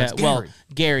 in general? yeah. It's Well, Gary.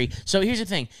 Gary. So here's the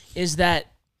thing: is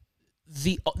that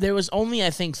there was only I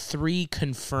think 3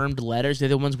 confirmed letters. The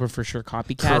other ones were for sure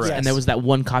copycats, Correct. and there was that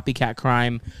one copycat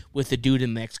crime with the dude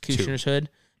in the executioner's hood.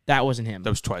 That wasn't him. that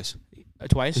was twice.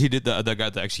 Twice. He did the guy,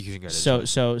 the execution guy. did So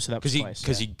twice. that was twice.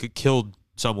 because yeah. he killed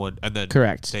someone and then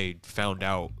Correct. they found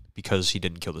out because he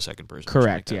didn't kill the second person.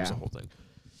 Correct, That was yeah. the whole thing.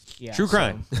 Yeah, True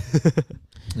crime.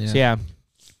 Yeah. So yeah,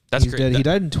 That's He's crazy. dead. He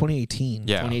died in 2018.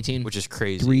 Yeah, 2018. which is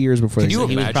crazy. 3 years before. Can they you said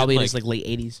he it. was imagine, probably in like- his like late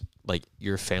 80s. Like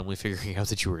your family figuring out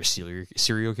that you were a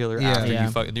serial killer Yeah. after Yeah.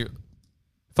 you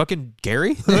fucking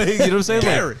Gary. Like, you know what I'm saying?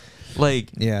 Gary. Like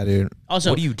Yeah, dude.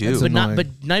 Also, what do you do? That's But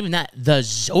annoying. not even that. The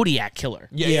Zodiac killer.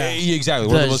 yeah, exactly.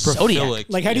 The One of the most Zodiac. prolific.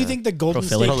 Like, how do you think the Golden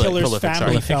State Prolific. Killer's Prolific,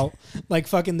 family sorry. felt? Like,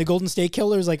 fucking the Golden State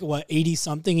Killer is like, what, 80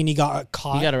 something and he got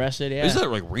caught? He got arrested. Yeah. Is that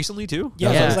like recently too?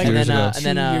 Yeah, Yeah, it was like and then 2 years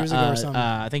years ago or something.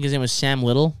 I think his name was Sam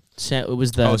Little. It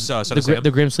was the Son of Sam?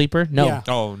 the Grim Sleeper. No, Yeah.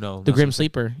 Oh no, the Grim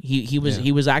Sleeper. He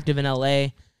was active in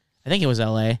L.A. I think it was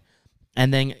L.A.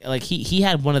 And then like he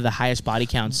had one of the highest body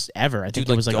counts ever. I think Dude, it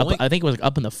like, was like going- up, I think it was like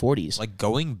up in the 40s. Like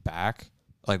going back,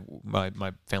 like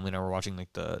my family and I were watching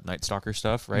like the Night Stalker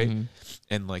stuff, right? Mm-hmm.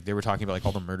 And like they were talking about like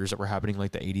all the murders that were happening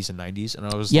like the 80s and 90s, and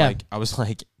I was Yeah. like,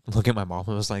 look at my mom,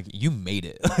 and I was like, you made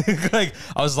it. Like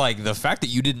I was like, the fact that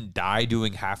you didn't die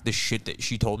doing half the shit that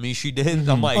she told me she did.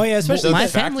 I'm like, Oh, yeah, especially the my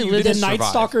fact family that you lived didn't the Night survive.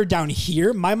 Stalker down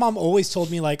here, my mom always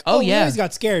told me like, Oh, we yeah. always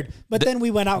got scared, but then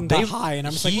we went out and got high, and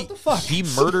I'm just like, what the fuck?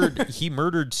 He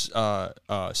murdered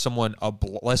someone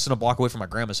less than a block away from my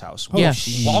grandma's house. Yeah.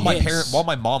 while Shit.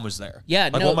 my mom was there. Yeah,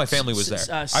 like no, while my family was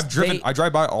there. I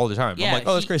drive by all the time. Yeah, I'm like,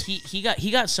 oh, that's crazy.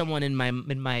 He got someone in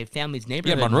my family's Yeah,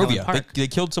 neighborhood. in Monrovia. Highland Park. They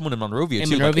killed someone in Monrovia In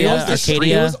too. Monrovia, like, it was the street,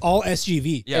 Arcadia. it was all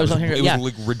SGV. yeah, it was all here- yeah.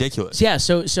 like ridiculous. So, yeah,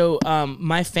 so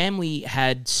my family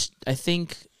had I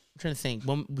think I'm trying to think.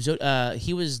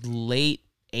 He was late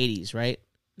 80s, right?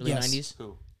 Early Yes. 90s,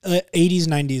 80s,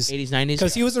 90s. 80s, 90s.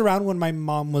 Because he was around when my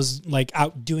mom was like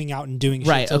out doing shit.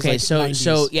 Right. So it was, Okay. like,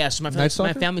 So 90s. so my Night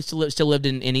Stalker? family still lived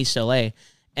in East LA,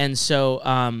 and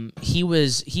so he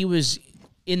was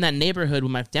in that neighborhood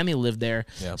when my family lived there.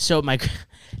 Yeah. So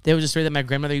there was a story that my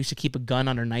grandmother used to keep a gun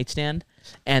on her nightstand,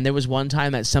 and there was one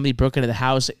time that somebody broke into the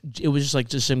house. It was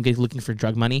just some guy looking for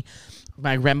drug money.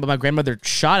 My grandmother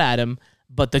shot at him,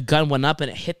 but the gun went up and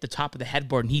it hit the top of the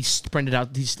headboard, and he sprinted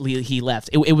out. He left.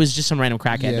 It was just some random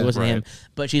crackhead. Yeah, it wasn't right. him.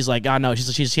 But she's like, oh no,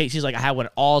 she's like, I had one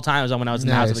at all times when I was in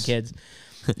the house with the kids.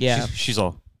 Yeah. She's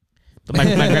all.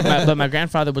 But my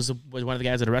grandfather was one of the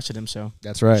guys that arrested him. So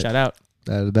That's right. shout out,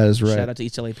 That is right. shout out to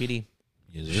East LA PD.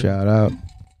 Shout out.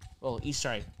 Well, East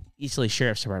LA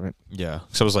Sheriff's Department. Yeah.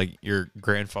 So it was like your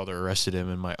grandfather arrested him,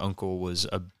 and my uncle was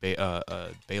a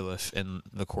bailiff in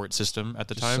the court system at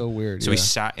the time. So weird. So yeah. he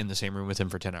sat in the same room with him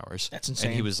for 10 hours. That's insane.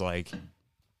 And he was like,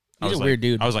 He's a weird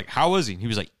dude. I was like, how was he? And he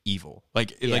was like, evil.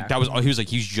 Like, Yeah. like that was all. He was like,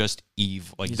 he's just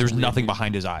evil. Like, He's a there's weird nothing dude.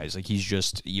 behind his eyes. Like, he's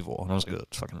just evil. And I was like,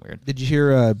 that's fucking weird. Did you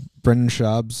hear Brendan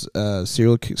Schaub's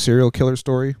serial killer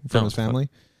story from No, his family?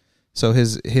 So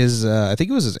his I think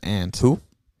it was his aunt. Who?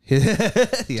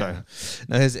 Yeah.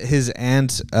 No, his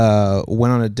aunt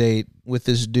went on a date with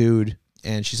this dude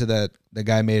and she said that the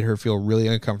guy made her feel really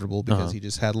uncomfortable because he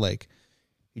just had like,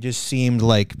 he just seemed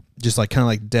like kind of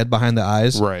like dead behind the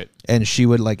eyes, Right. And she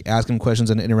would like ask him questions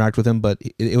and interact with him, but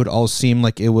it would all seem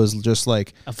like it was just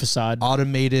like A facade.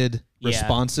 automated Yeah.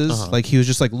 responses. Like he was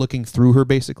just like looking through her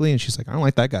basically, and she's like, I don't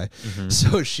like that guy.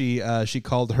 So she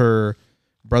called her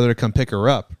brother to come pick her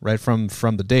up right from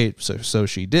the date. So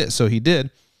he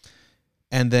did.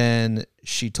 And then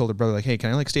she told her brother, like, hey,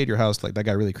 can I like stay at your house? Like that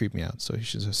guy really creeped me out. So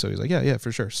he's like, yeah,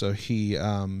 for sure. So he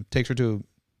takes her to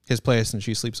his place and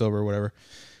she sleeps over or whatever.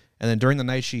 And then during the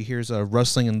night she hears a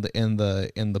rustling in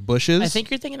the bushes. I think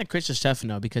you're thinking of Chris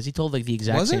DiStefano because he told like the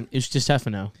exact Was same. it? It was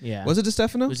DiStefano. Yeah. Was it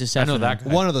DiStefano? It was DiStefano. I know that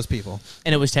guy. One of those people.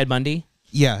 And it was Ted Bundy.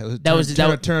 Yeah, turned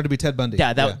out to be Ted Bundy.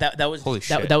 Yeah, that was Holy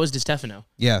shit. that was DiStefano.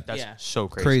 Yeah, That's Yeah. so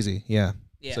crazy. crazy. Yeah.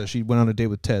 Yeah. So she went on a date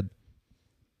with Ted.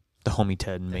 The homie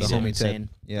Ted made The it. homie insane. Ted.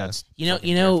 Yeah. That's You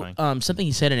fucking know, terrifying. something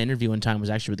he said in an interview one time was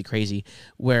actually really crazy,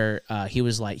 where he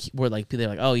was like, they're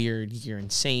like, oh, you're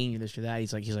insane, you're this or that.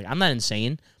 He's like, I'm not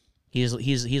insane. He's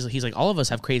like, all of us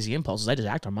have crazy impulses. I just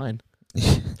act on mine. I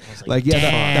was Like, yeah,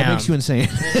 that damn. makes you insane.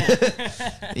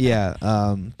 Yeah,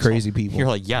 crazy people. You're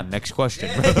like, yeah, next question.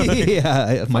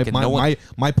 Yeah, Fucking no one-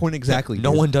 my point exactly.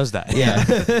 No dude. one does that. Yeah,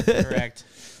 correct.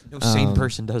 No sane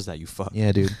person does that, you fuck.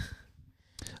 yeah, dude.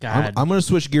 God, I'm gonna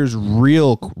switch gears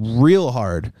real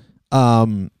hard.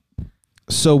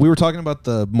 So we were talking about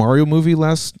the Mario movie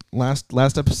last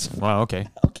episode. Wow, okay.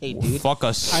 okay, dude. Fuck a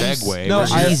segue. No, We're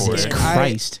here Jesus for it.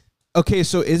 Christ. Okay,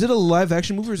 so is it a live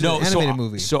action movie or is it an animated so,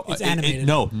 movie? So It's it- animated.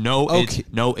 Okay.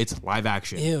 it's live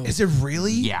action. Ew. Is it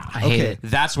really? Yeah, I hate it.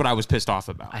 That's what I was pissed off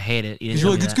about. I hate it. You didn't You're tell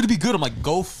like, me it's that. gonna be good. I'm like,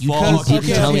 go You fuck. didn't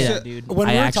Okay, tell me okay. that, dude. When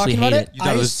I we were actually talking about hate it, You thought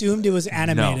I it was- assumed it was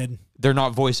animated. No, they're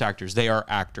not voice actors. They are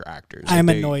actors. I'm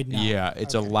Like, annoyed now. Yeah,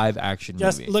 it's a live action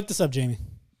Just movie. look this up, Jamie.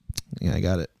 Yeah, I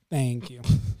got it. Thank you.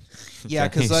 Yeah,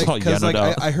 He's because all yelled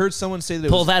out. I heard someone say that it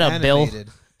Pull was that up, Bill. animated.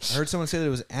 I heard someone say that it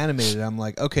was animated. I'm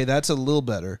like, okay, that's a little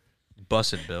better.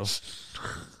 Busted Bill.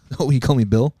 Oh, you call me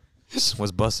Bill?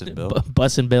 Was busted Bill.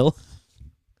 Bussin' Bill.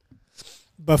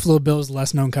 Buffalo Bill's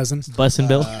less known cousins. Bussin'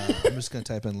 Bill. I'm just gonna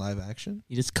type in live action.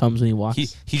 He just comes when he walks.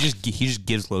 He just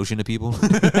gives lotion to people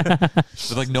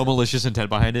with like no malicious intent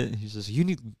behind it. He says, "You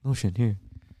need lotion here."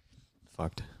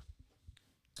 Fucked.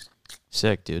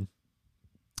 Sick, dude.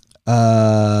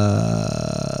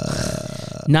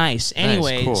 Nice.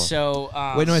 Anyway, cool. so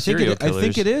Wait, no, I think serial it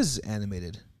killers. is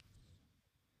animated.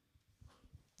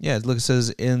 Yeah, look, it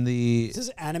says in the This is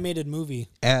an animated movie.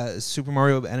 Super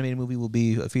Mario animated movie will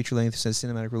be a feature length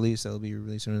cinematic release that will be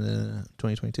released in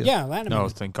 2022. Yeah, animated. No,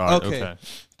 thank God. Okay. Okay.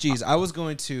 Jeez, I was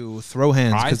going to throw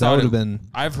hands I because that thought would have it- been.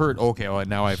 I've heard. Okay, well,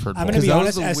 now I've heard. I'm more. going to be that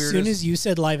was honest, the as soon weirdest- as you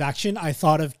said live action, I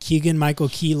thought of Keegan-Michael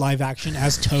Key live action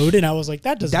as Toad, and I was like,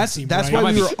 that doesn't seem That's right.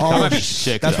 why we were that all. might be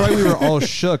sick. That's though. why we were all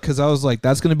shook because I was like,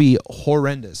 that's going to be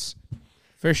horrendous.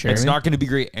 for sure. It's not going to be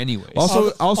great anyways.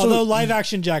 Also, Although live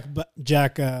action Jack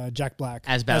Black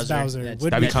As Bowser. That's-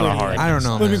 would that'd be kinda pretty- hard. I don't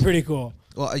know. Would be man. pretty cool.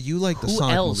 Well, you like the Who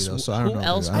Sonic else? movie though, so I don't Who know.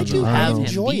 else dude. would I you do have have him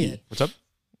enjoy be? it. What's up?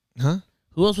 Huh?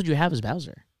 Who else would you have as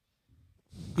Bowser?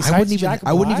 Besides I wouldn't Jack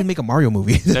I wouldn't Black? even make a Mario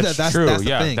movie. That's true, That's the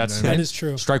yeah, thing, that's- you know what I That mean? is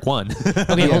true. Strike one.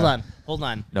 Okay, Yeah. hold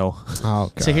on. No.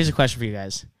 Oh, God. So here's a question for you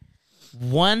guys.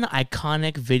 One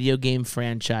iconic video game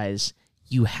franchise,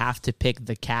 you have to pick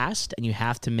the cast and you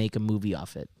have to make a movie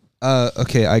off it.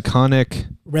 Okay, iconic.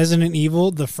 Resident Evil,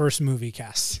 the first movie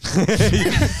cast.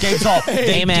 Game's all.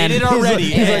 They man. did it already.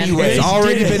 He's like, Anyways. It's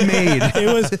already been made.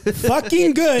 It was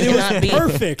fucking good. It Cannot was be-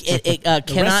 perfect. It the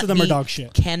cannot rest of them be, are dog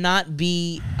shit. Cannot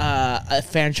be a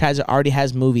franchise that already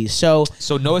has movies. So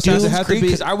So no Does it Assassin's have to Creed be-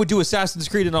 because I would do Assassin's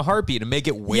Creed in a heartbeat and make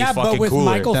it way Yeah, fucking but with cooler.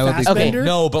 Michael That would be- Fassbender.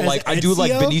 No, but as like I do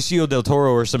like Ezio, Benicio del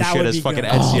Toro or some That shit would as be fucking good.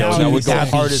 Ezio. Oh, that dude, would go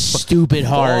that'd be hard as stupid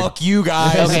hard. Fuck you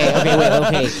guys. Okay, wait,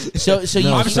 okay. So you.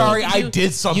 I'm so sorry, you I do-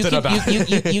 did something you can, about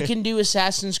it. You can do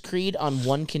Assassin's Creed on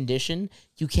one condition: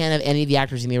 you can't have any of the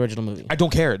actors in the original movie. I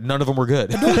don't care. None of them were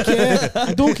good.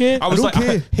 I don't care. I was don't like,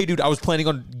 care. hey, dude, I was planning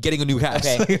on getting a new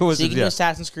cast. Okay, It was, so you can do yeah.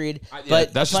 Assassin's Creed, yeah,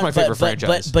 but that's just but- my favorite but-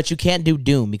 franchise. But you can't do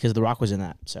Doom because The Rock was in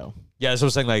that. So Yeah, so I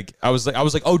was saying like I was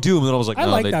like, oh, Doom, and then I was like, I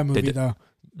no, like they, that they movie did- though.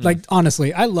 Like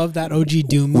honestly, I love that OG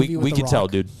Doom movie. We with can The tell,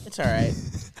 Rock. dude. it's all right.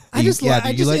 I just, yeah, I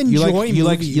dude, just enjoy you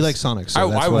movies. like Sonic. So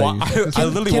that's I why you-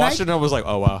 literally Can watched I- it and I was like,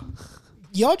 oh wow.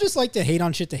 Y'all just like to hate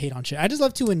on shit. I just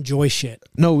love to enjoy shit.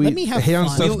 no, we Let me have hate on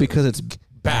fun. stuff because it's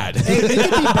Bad. It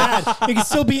can be bad. It can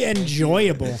still be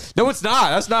enjoyable. No, it's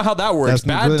not. That's not how that works. That's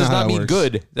Bad really does not how not it mean works.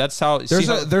 good. That's how.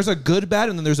 there's a good bad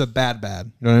and then there's a bad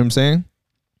bad. You know what I'm saying?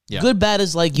 Yeah. Good bad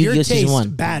is like Your Yu-Gi-Oh taste, season 1.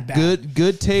 bad. Good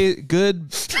good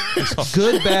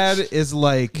bad is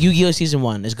like Yu-Gi-Oh season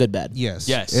 1 is good bad. yes.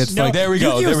 Yes. It's No, like there we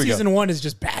go. Yu-Gi-Oh There we go. season 1 is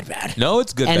just bad. bad. No,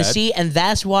 it's good. And bad. see, and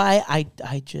that's why I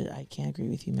can't agree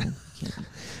with you, man.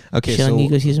 Okay, Shilling so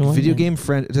Eagle season 1, video man. game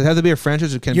does it have to be a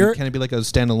franchise, or can it be like a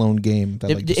standalone game? That,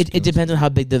 like, just It goes- depends on how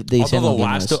big the Although standalone the game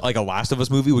last is. like a Last of Us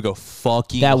movie would go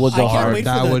fucking. That would go I can't hard. wait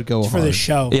That for the, would go for the hard.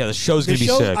 show. Yeah, the show's The gonna be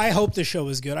show, sick. I hope the show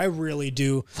is good. I really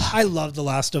do. I love The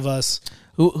Last of Us.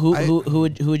 Who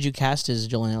would you cast as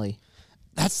Joel and Ellie?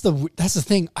 That's the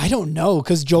thing. I don't know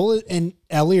because Joel and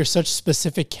Ellie are such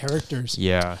specific characters.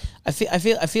 Yeah. I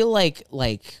feel like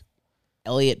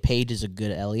Elliot Page is a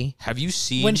good Ellie. Have you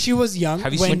seen When she was young,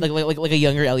 Have you when, seen Like a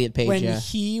younger Elliot Page. when Yeah.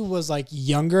 he was like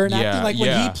younger and Yeah, acting, like when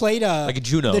yeah. he played Like a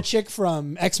Juno. the chick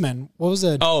from X-Men. What was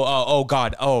it? Oh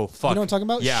God. Oh fuck. You know what I'm talking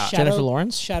about? Yeah. Jennifer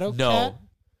Lawrence? Shadow No. Cat?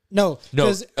 No, No.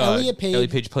 because Elliot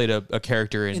Page played a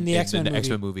character in the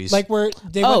X-Men movies. like where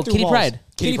they Oh, went through Kitty walls. Pryde.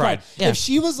 Kitty Pryde. Yeah. If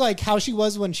she was like how she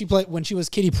was when she was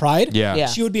Kitty Pryde, yeah. Yeah.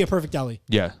 she would be a perfect Ellie.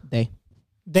 Yeah.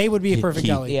 They would be a perfect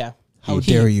he- Ellie. Yeah. How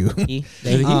dare you? He,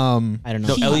 they, I don't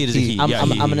know. No, Elliot is a he. I'm Yeah,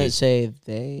 he. gonna say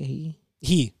they.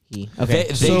 He. Okay.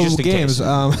 They So just in games. case.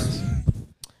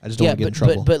 I just don't want to get in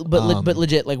trouble. But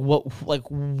legit, like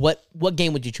what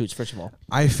game would you choose first of all?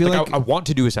 I feel Like, like I want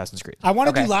to do Assassin's Creed. I want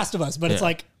to Okay. do Last of Us, but it's Yeah.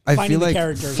 like I finding feel like the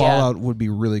characters. Fallout would be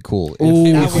really cool.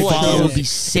 Ooh, That would Fallout be would be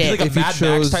sick. sick. Like a Mad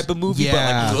Max type of movie, but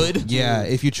like good. Yeah,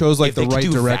 if you chose like If the they could right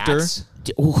do director, VATS.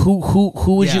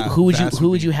 Who would Yeah, that's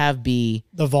would you have be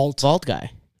The Vault. Vault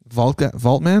guy?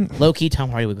 Vault Man. Low key, Tom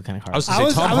Hardy would go kind of hard. I was gonna I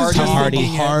say Tom was Hardy. just Hardy.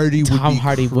 thinking it. Hardy would Tom be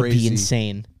Hardy would be crazy.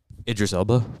 insane. Idris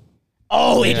Elba.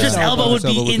 Oh, Idris Yeah. Elba would Idris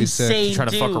Elba be would be sick. insane. Trying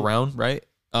to fuck dude. around, right?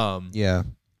 Yeah,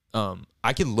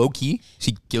 I could low key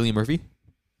see Gillian Murphy.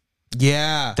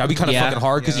 yeah. That'd be kind of Yeah. fucking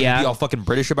hard because Yeah. you'd be all fucking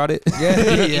British about it.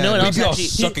 Yeah, You know what We'd else be all actually?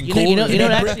 sucking You know cool.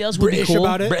 what actually else would be British cool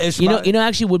about it. British You about know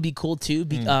actually would be cool too.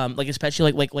 Like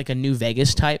especially like a New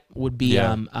Vegas type would be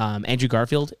Yeah. Andrew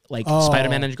Garfield, like Oh.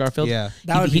 Spider-Man Andrew Garfield. Yeah.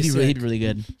 That would he'd be really, sick. really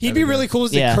good. He'd be really cool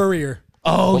as the Yeah. courier.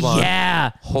 Oh Hold on.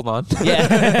 yeah, Hold on.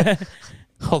 yeah.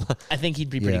 Hold on. I think he'd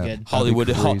be pretty Yeah. good. Hollywood.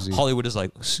 That'd be crazy. Hollywood is like,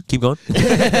 keep going.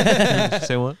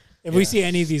 Say what? If we see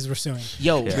any of these, we're suing.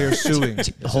 Yo, We're suing.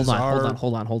 hold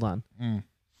on.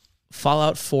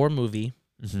 Fallout 4 movie.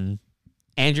 Mm-hmm.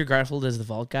 Andrew Garfield as the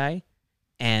Vault guy,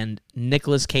 and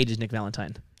Nicolas Cage as Nick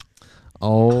Valentine.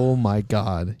 Oh my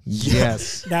God.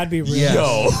 Yes. That'd be really Yes.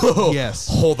 Yo. Yes.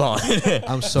 Hold on.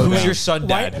 I'm so Who's down. your son,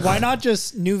 dad? Why not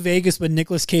just New Vegas, but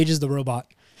Nicolas Cage is the robot?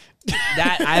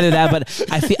 Either that,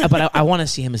 but I want to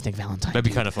see him as Nick Valentine. That'd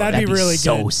be kind of fun. That'd be really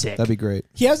so good. sick. That'd be great.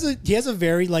 He has a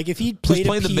very like if he Who's played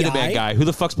playing a the PI, Minuteman guy? Who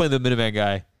the fuck's playing the Minuteman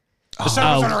guy?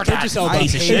 Idris Elba.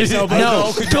 piece of shit. Idris Elba.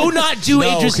 No, do not do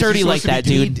No, Idris 'cause dirty he's like supposed that,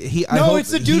 to be dude. I No, hope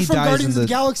it's the he dude from dies Guardians in of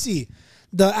the Galaxy.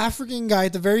 The African guy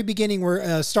at the very beginning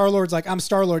where Star-Lord's like, I'm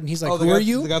Star-Lord, and he's like, Oh, who are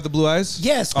you? The guy with the blue eyes?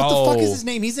 Yes, what the fuck is Oh. his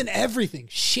name? He's in everything.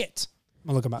 Shit. I'm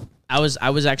gonna look him up. I was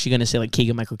actually gonna say like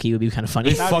Keegan Michael Key would be kind of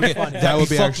funny. Fucking, That would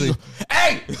be actually.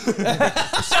 Hey!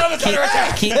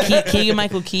 Keegan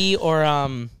Michael Key or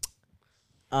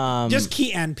Just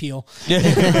Key and Peele.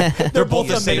 They're both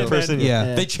the the same Minutemen. person.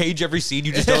 Yeah. They change every scene.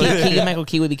 You just don't. Keegan Michael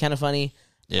Key would be kind of funny.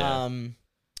 Yeah.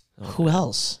 Who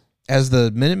else? As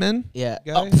the Minutemen? Yeah.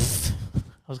 Guy? Oh, pff.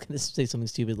 I was gonna say something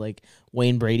stupid like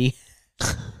Wayne Brady.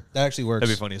 That actually works.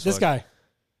 That'd be funny as This fuck. guy.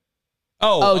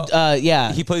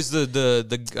 Yeah. He plays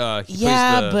the he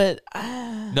Yeah, plays the,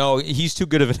 but no, he's too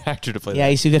good of an actor to play yeah,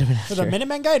 that. he's too good of an For the actor.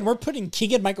 Minutemen guy, and we're putting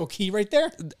Keegan Michael Key right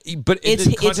there. But in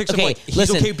the context okay. of like,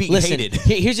 he's okay being hated.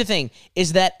 Here's the thing: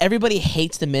 is that everybody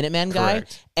hates the Minuteman guy,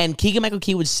 Correct. and Keegan Michael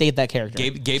Key would save that character.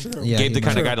 Gabe Yeah, Gabe he the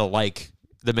kind might. of guy to like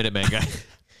the Minuteman guy.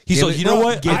 He's Gabe- like, you know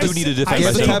what? I do need to defend I Gabe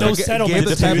the say type myself. those of settlements. Gabe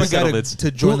the type of guy Settlements.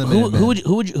 to join the who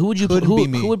Minutemen. would be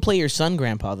me. who would play your son,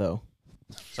 Grandpa though?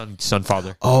 Son,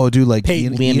 father. Oh, dude, like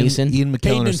Peyton. Liam Neeson? Ian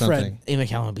Peyton McKellen or and Fred. something. Ian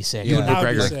McKellen would be sick. Yeah. That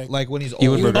would be McGregor. sick. Like when he's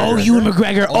Ewan old. McGregor. Oh, Ewan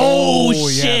McGregor. Oh, yeah,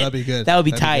 shit. that'd be good. That would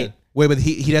be That'd tight. good. Wait, but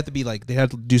he'd have to be like, they'd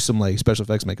have to do some like special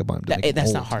effects makeup on him. to make him That's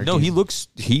old. not hard. No, dude. he looks.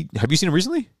 Have you seen him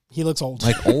recently? He looks old.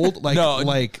 Like old? Like, No.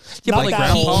 like, Yeah, Not but like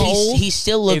that grandpa. old. he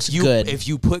still looks if you good. if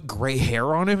you put gray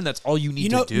hair on him, that's all you need you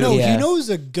know, to do. no, Yeah. you know who's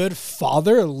a good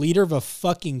father, a leader of a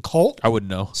fucking cult? I wouldn't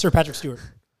know. Sir Patrick Stewart.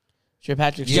 Sure,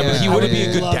 Patrick. Yeah, but he I wouldn't would be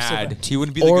a good love dad. Super- He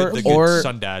wouldn't be Or- the good or-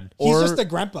 son dad. He's Or- just a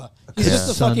grandpa. He's just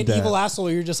a Son fucking dad. evil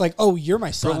asshole. You're just like, oh, you're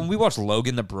my Bro, when son. we watched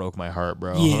Logan, that broke my heart,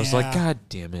 bro. I was like, Yeah. God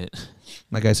damn it.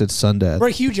 like I said, son dad. Bro,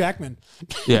 Hugh Jackman.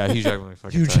 Yeah, Hugh Jackman.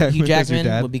 fucking Hugh fat. Jackman. Hugh as your Jackman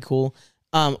dad. would be cool.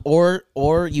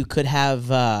 Or you could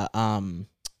have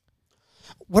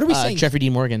What are we saying? Jeffrey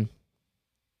Dean Morgan,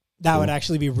 That would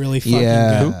actually be really fucking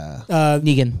Yeah. good.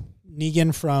 Negan.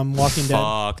 Negan from Walking Dead.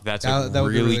 Fuck, that's That a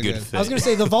would be really really good good. fit. I was gonna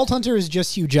say the Vault Hunter is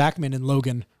just Hugh Jackman and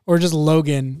Logan, or just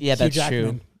Logan. Yeah, Hugh that's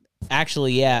Jackman. true.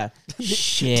 Actually, yeah.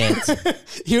 Shit.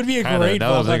 He would be a Kinda, great now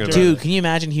I'm Vault thinking Hunter. Dude, can you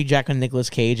imagine Hugh Jackman and Nicolas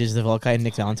Cage as the Volkite and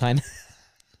Nick Valentine?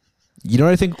 You know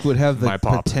what I think would have the My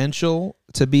pop. potential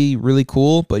to be really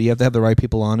cool, but you have to have the right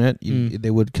people on it. They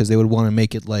would want to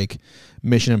make it like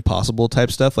Mission Impossible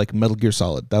type stuff, like Metal Gear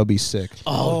Solid. That would be sick.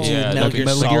 Oh, dude, Yeah, Metal that'd be Gear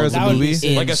Metal Gear Solid. as a That would be movie.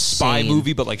 sick. Like a spy Insane.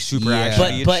 movie, but like super Yeah.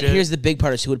 action. But here's the big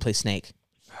part: is who would play Snake?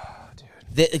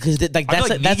 Because like I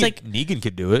feel that's Negan, like Negan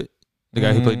could do it. The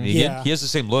guy who played Negan, Yeah. he has the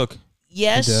same look.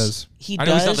 yes, He does. He I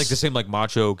know does. he's not like the same like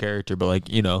macho character, but like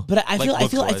you know. But I feel like, I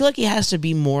feel like he has to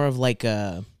be more of like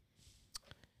a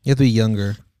You have to be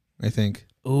younger, I think.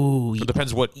 ooh. It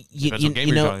depends what depends what game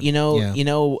you you're know, playing. you know, Yeah.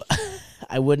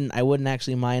 I wouldn't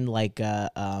actually mind like Chris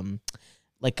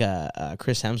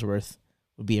Hemsworth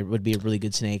would be a really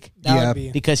good Snake That Yeah. would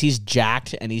be. because he's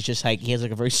jacked and he's just like he has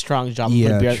like a very strong job. Yeah,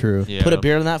 put a beard, true. Yeah. Put a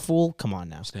beard on that fool. Come on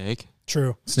now. Snake.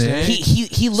 True. Snake.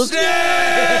 He looks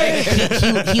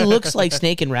he looks like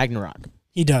Snake in Ragnarok.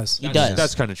 He does. He does.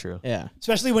 That's kind of true. Yeah.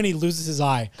 Especially when he loses his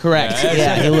eye. Correct.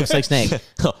 Yeah, he looks like Snake.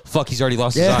 Oh, fuck, he's already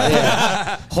lost his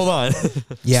eye. Hold on.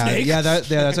 Yeah, Snake.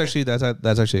 that's actually Yeah. good.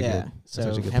 That's actually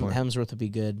a good point. Hemsworth would be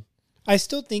good. I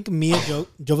still think Mia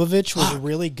Jovovich was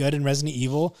really good in Resident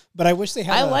Evil, but I wish they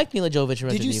had. I like Mila Jovovich in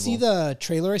Resident Did you Evil. see the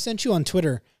trailer I sent you on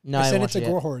Twitter? No, I I sent it watched to it yet.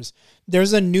 Gore Horrors.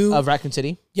 There's a new of Raccoon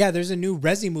City? there's a new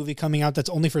Resi movie coming out that's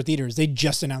only for theaters. They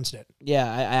just announced it. Yeah,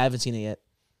 I haven't seen it yet.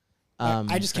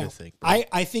 I just can't think,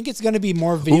 I think it's going to be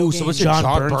more video Ooh, games. so what's John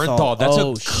Bernthal. That's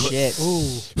oh, a shit.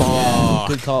 Ooh, Yeah,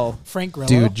 good call. Frank Grillo.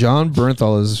 Dude, John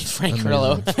Bernthal is Frank amazing.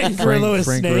 Grillo. Frank Grillo as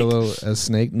Frank Snake. Grillo as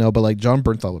Snake. No, but like John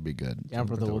Bernthal would be good. John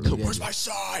Bernthal would be good. Where's my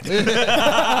sign?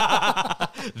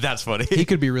 That's funny. He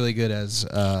could be really good as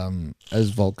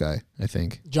Vault guy, I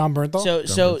think. John Bernthal.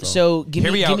 So give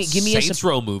Hear me me out. give me a Saints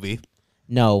Row movie.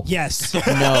 no. yes, No.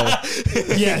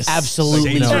 yes,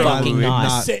 Absolutely Saints Row fucking movie.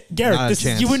 not. Say, Garrett, not a this is,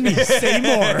 chance. you wouldn't need to say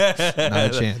more.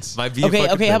 Not a chance. Might be a Okay,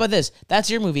 fucking okay, how thing. about this? That's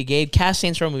your movie, Gabe. Cast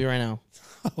Saints Row movie right now.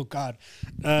 Oh God.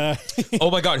 Oh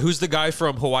my god, who's the guy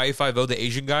from Hawaii Five-O, the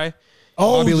Asian guy?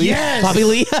 Oh Bobby Lee? yes. Bobby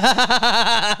Lee.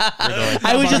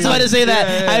 I was just about to say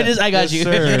that. I got you.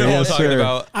 sir. You know what I'm Yes, talking sir.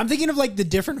 about. I'm thinking of like the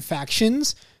different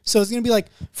factions. So it's gonna be like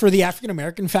for the African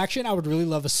American faction, I would really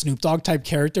love a Snoop Dogg type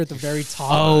character at the very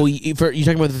top. Oh, you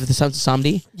talking about the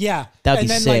Samdi? yeah, That'd and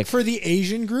be then sick. like for the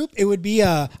Asian group, it would be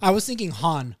I was thinking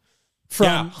Han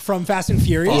from Fast and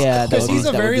Furious. Yeah, that because would he's be-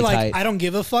 a that would very be like tight. I don't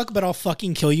give a fuck, but I'll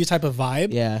fucking kill you type of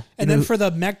vibe. Yeah. and then for the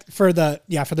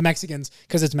Mexicans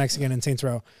because it's Mexican in Saints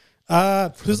Row.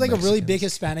 Who's like a really big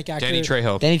Hispanic actor? Danny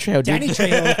Trejo. Danny Trejo. Dude. Danny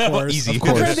Trejo, of course. Easy. I'm Of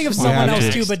trying to course. think of We someone have else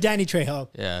to. too, but Danny Trejo.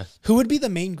 Yeah. Who would be the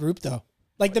main group though?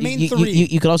 Like the main you, three.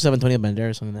 You could also have Antonio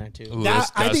Banderas on there too. Ooh,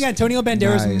 I think Antonio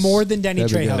Banderas Nice. more than Danny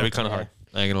That'd be Trejo. good. That'd be kind of hard.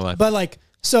 I ain't gonna lie. But like,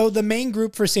 so the main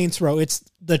group for Saints Row, it's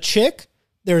the chick,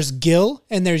 there's Gil,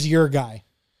 and there's your guy.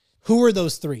 Who are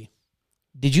those three?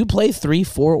 Did you play 3,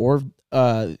 4, or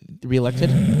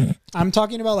reelected? I'm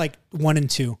talking about like 1 and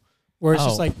 2, where it's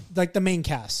just Oh. like the main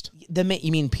cast.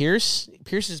 You mean Pierce?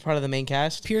 Pierce is part of the main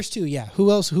cast. Pierce too, yeah. Who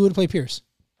else? Who would play Pierce?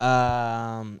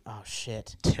 Oh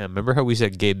shit. Tim, remember how we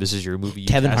said, Gabe, this is your movie? You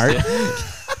Kevin cast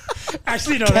Hart. it?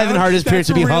 Actually, no. Kevin Hart as Pierce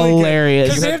would be hilarious.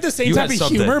 Because You they had- have the same you type had of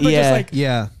something. humor, but Yeah. just like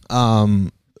Yeah.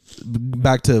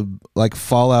 Back to like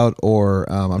Fallout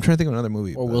or I'm trying to think of another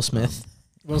movie. Or but, Will Smith.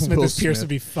 Will Smith Will as Pierce Smith. would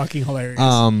be fucking hilarious.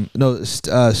 No,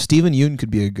 Stephen Yeun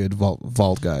could be a good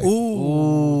vault guy.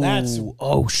 Ooh, that's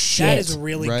Oh shit. that is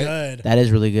really Right? good. That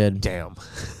is really good. Damn.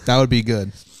 That would be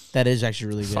good. That is actually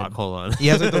really good. Fuck, hold on. He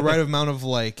has like the right amount of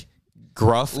like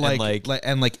Gruff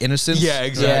and like innocence. yeah,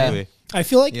 exactly. I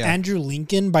feel like Yeah. Andrew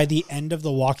Lincoln by the end of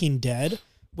The Walking Dead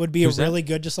would be Who's a that? really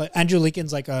good. Just like Andrew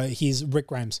Lincoln's like he's Rick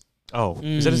Grimes. Oh,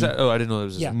 is that? Oh, I didn't know that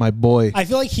was. Yeah. My boy. I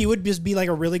feel like he would just be like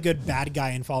a really good bad guy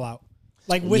in Fallout,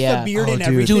 like with Yeah. the beard Oh, and dude.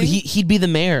 everything. Dude, he'd be the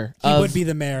mayor. He of- would be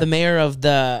the mayor. The mayor of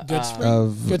the Good Spring.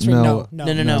 of Good Spring. No.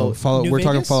 no. Fallout. New We're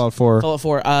talking Vegas? Fallout 4. Fallout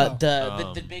 4.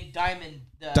 The big diamond.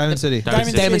 Diamond City.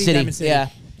 Diamond City. Yeah.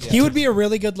 He would be a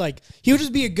really good he would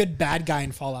just be a good bad guy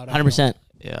in Fallout. I feel. 100%.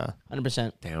 Yeah.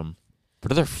 100%. Damn.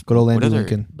 What other? Good old what Andrew other-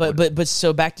 Lincoln. But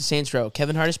so back to Saints Row.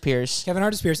 Kevin Hart is Pierce. Kevin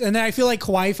Hart is Pierce, and then I feel like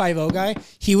Hawaii Five-O guy.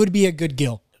 He would be a good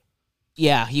Gil.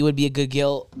 Yeah, he would be a good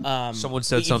Gil. Someone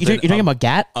said you're something. talking about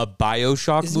Gat? A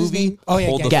Bioshock Is his movie. name- Oh, yeah,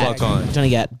 Hold the Gat. fuck Gat. on. You're trying to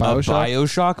get A Bioshock.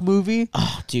 Bioshock movie.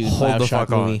 Oh, dude, Hold the Bioshock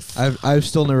fuck on. movie. I've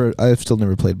still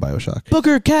never played Bioshock.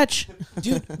 Booker, catch.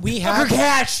 Dude, we have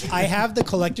I have the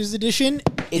collector's edition.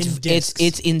 in discs.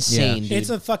 It's insane, Yeah. dude. It's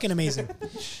a fucking amazing.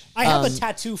 I have a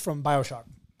tattoo from Bioshock.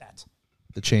 That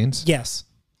The chains. yes.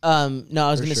 No,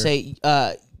 I was gonna sure. say,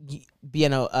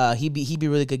 he'd be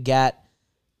really good. Gat.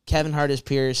 Kevin Hart as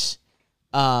Pierce.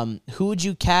 Who would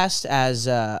you cast as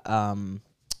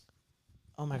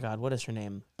Oh my God, what is her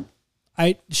name?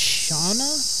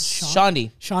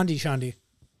 Shandi. Shandi.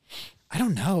 I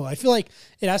don't know. I feel like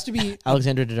it has to be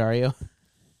Alexandra Daddario.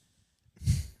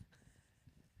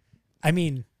 I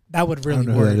mean, that would really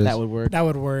know who work. that is. That would work. That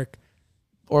would work.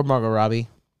 Or Margot Robbie.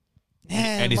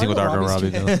 Anything with Margot Robbie,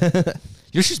 though.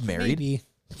 You know she's married? Maybe.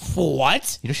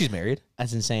 What? You know she's married?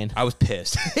 That's insane. I was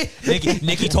pissed.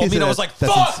 Nikki told me, and I was like,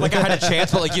 "Fuck!" Like I had a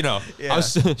chance, but like I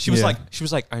was. She was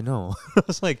like, "I know." I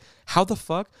was like, "How the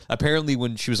fuck?" Apparently,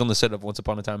 when she was on the set of Once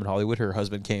Upon a Time in Hollywood, her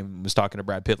husband came and was talking to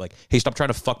Brad Pitt, like, "Hey, stop trying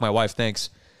to fuck my wife, thanks."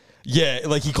 Yeah,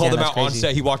 like he called him out on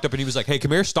set. He walked up and he was like, "Hey, come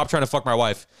here, stop trying to fuck my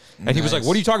wife." And he was like,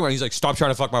 "What are you talking about?" He's like, "Stop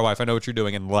trying to fuck my wife. I know what you're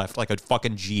doing," and left like a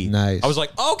fucking G. Nice. I was like,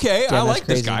 "Okay, I like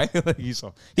this crazy. guy." he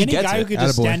Any gets guy who it. could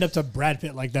just Attaboy. stand up to Brad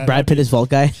Pitt like that. Brad Pitt is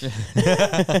Vault guy.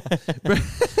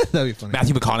 That'd be funny.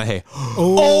 Matthew McConaughey.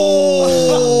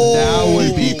 That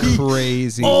would be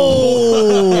crazy.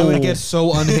 It would get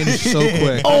so unhinged so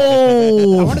quick.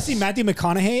 I want to see Matthew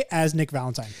McConaughey as Nick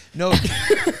Valentine. No,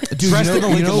 dude, Dressed in a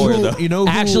Lincoln lawyer, though. you know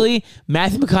who, Actually,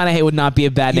 Matthew McConaughey would not be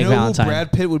a bad you Nick know who Valentine.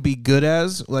 Brad Pitt would be good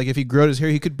as? Like if he grew out his hair,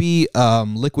 he could be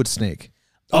Liquid Snake.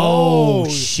 Oh,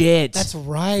 shit. That's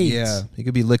right. Yeah, he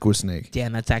could be Liquid Snake.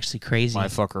 Damn, that's actually crazy. My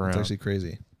fuck It's around. actually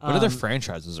crazy. What other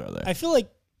franchises are there? I feel like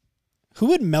who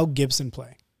would Mel Gibson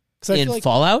play? Because I In feel like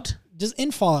Fallout? just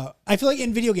in Fallout. I feel like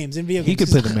in video games. He could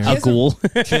play the mayor. A ghoul.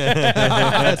 That's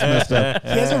messed up. He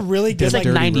has a really good He's like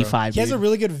like. 95. He has a dude.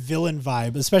 really good villain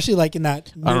vibe, especially like in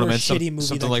that I don't know, newer man. shitty movie.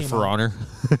 Something that like came For out. Honor.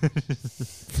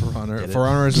 For Honor, For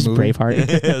Honor as a movie.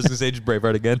 Braveheart. I was gonna say just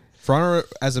Braveheart again. For Honor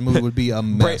as a movie would be a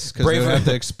mess because they would Braveheart. have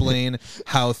to explain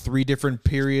how 3 different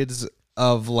periods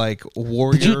of like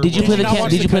warrior. Did you play the not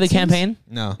watch Did you the play the cutscenes? campaign?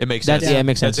 No. It makes That's sense. it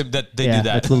makes sense. They yeah, do that.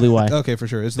 That's literally why. Okay, for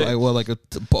sure. It's like like a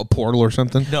portal or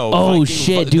something. No. Oh,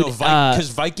 shit, dude, Because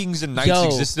Vikings and Knights yo,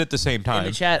 existed at the same In time.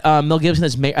 the chat, Mel Gibson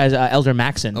as Elder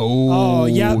Maxon. Oh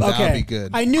yeah, that okay. would be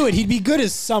good. I knew it. He'd be good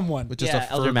as someone. With just Yeah, a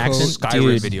fur Elder coat. Maxon. Skyrim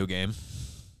Dude. video game.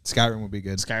 Skyrim would be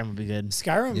good. Skyrim would be good.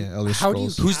 Skyrim. Yeah, Elder How do you?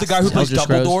 Scrolls. Who's the guy who plays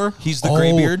Elder Scrolls. Dumbledore? He's the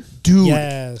graybeard. Dude.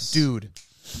 Yes. Dude.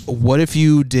 What if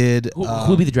you did Who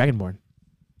would be the Dragonborn?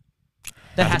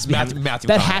 That has to be Matthew that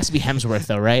McConaughey. has to be Hemsworth,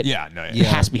 though, right? Yeah, no. It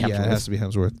has to be Yeah, Hemsworth. it has to be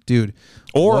Hemsworth. Dude.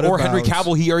 Or What Henry about-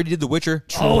 Cavill. He already did The Witcher.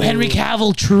 Oh, Henry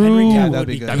Cavill, true. Henry Cavill that'd would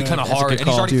be be good. That'd be kind of That's a hard. good And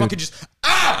he's call. already Dude. fucking just.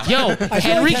 Yo, feel Henry like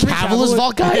Henry Cavill is Cavill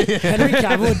Vault guy. Henry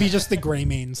Cavill would be just the gray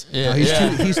mains. No, he's too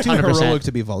 100%. heroic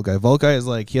to be Vault Guy. Vault Guy is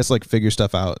like he has to like figure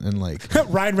stuff out and like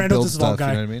Ryan build Reynolds is stuff. Vault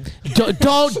guy. You know what I mean?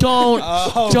 Don't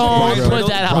Ryan put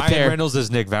that out Ryan there. Reynolds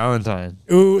is Nick Valentine.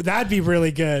 Ooh, that'd be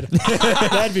really good.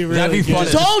 That'd be really That'd be good.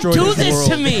 fun. Don't Destroyed do his this to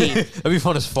world. me. That'd be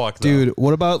fun as fuck, though. Dude,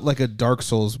 what about like a Dark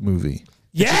Souls movie?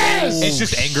 Yes. It's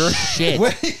just anger.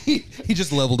 Shit. He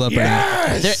just leveled up. There,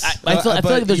 I feel But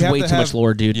like there's you have way to too much have-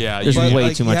 lore, dude. Yeah, there's you- way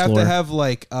like, too you much have lore. to have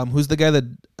like who's the guy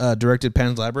that directed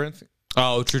Pan's Labyrinth?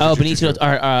 Oh, true. Oh, true, Benicio true.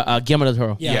 or Guillermo del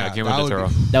Toro. Yeah. Yeah, Guillermo that del would Toro.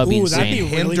 be- That would be Ooh, that'd insane.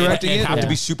 be Him really directing good. It'd have Yeah. to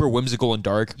be super whimsical and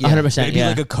dark. 100%. It'd be Yeah.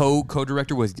 like a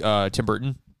co-director with Tim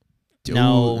Burton.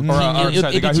 No. Dude. Or, He- I'm it- sorry, the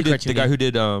it'd guy be who too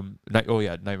did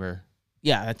Nightmare.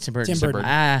 Yeah, that's Tim Burton. Tim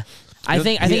Burton. I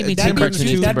think it'd be That'd Tim be Burton. too-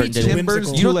 Tim that'd be Burton too did it. Tim Burton's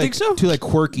whimsical. You too don't like think so? too like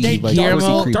quirky. They- like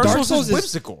Guillermo- quirky, Dark creepy. Souls is is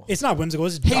whimsical. It's not whimsical.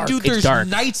 It's Hey, dark. dude, It's there's dark.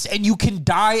 knights and you can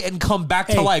die and come back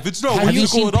to Hey, life. It's not have you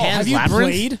whimsical seen at all. Pan's Have you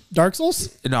Labyrinth? played Dark Souls?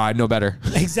 No, I know better.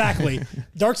 Exactly.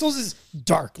 Dark Souls is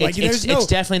dark. Like It's- there's no, it's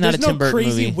definitely not there's a Tim no Burton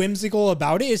crazy movie. whimsical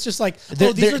about it. It's just like There-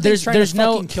 oh, these are there's- things trying there's to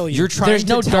no- fucking kill you. You're trying There's to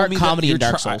no tell dark me comedy that in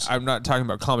Dark Souls. I'm not talking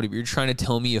about comedy, but you're trying to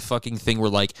tell me a fucking thing where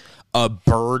like a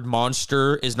bird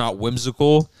monster is not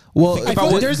whimsical. Well, Think I about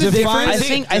feel what- there's a define-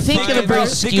 difference. I think you have a very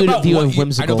Think skewed about view what of you- I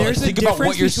whimsical. know, There's a think about difference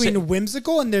what you're between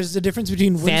whimsical and there's a difference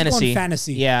between whimsical Fantasy. and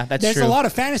fantasy. Yeah, that's there's true. a lot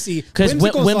of fantasy Because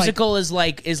Whimsical's whimsical is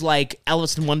like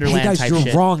Alice in Wonderland Hey guys, type you're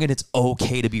shit. wrong, and it's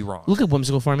okay to be wrong. Look at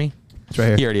whimsical for me. It's right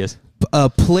here. Here it is.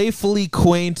 Playfully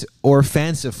quaint or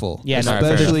fanciful. Yeah, no,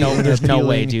 especially there's in no an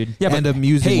way, appealing dude. Yeah, but and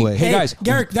amusing hey, way. hey, guys.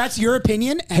 Garrick, that's your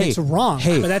opinion and Hey, it's wrong.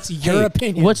 hey, but that's your hey,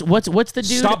 opinion. What's the dude?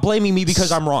 Stop blaming me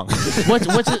because I'm wrong.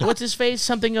 What's his face?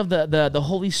 Something of the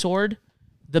holy sword,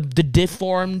 the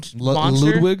deformed monster.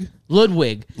 Ludwig?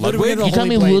 Ludwig. Ludwig of the You telling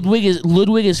me Holy Blade.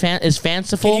 Ludwig is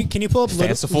fanciful? Can you pull up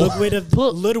Fanciful? Ludwig of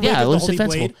Ludwig yeah, of the let's Holy say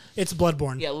fanciful. Blade? It's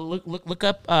Bloodborne. Yeah, look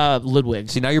up Ludwig.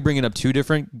 See, now you're bringing up two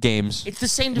different games. It's the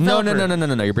same No, developer.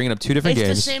 no. You're bringing up two different It's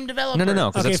games. the same developer. No,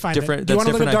 because Okay, that's fine. different. Do you That's want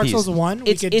to look at different Dark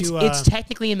IPs. Souls 1? It's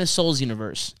technically in the Souls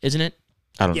universe, isn't it?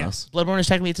 I don't Yes. Bloodborne is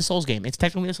technically it's a Souls game. It's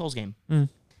technically a Souls game.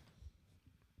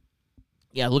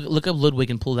 Yeah, look up Ludwig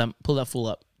and pull that fool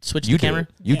up. Switch know. You the do camera. it.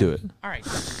 You do it. All right.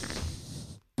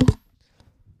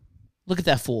 Look at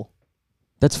that fool.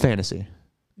 That's fantasy.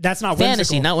 That's not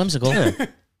Fantasy, whimsical. not whimsical.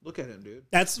 Look at him, dude.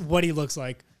 That's what he looks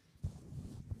like.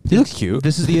 He looks cute.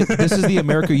 This is the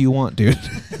America you want, dude.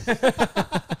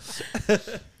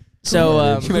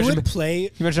 So Who would play? You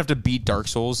imagine have to beat Dark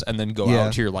Souls and then go Yeah.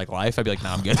 out to your like life. I'd be like,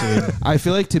 nah, I'm good. I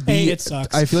feel like to be Hey, it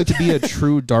sucks. I feel like to be a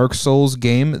true Dark Souls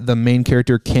game, the main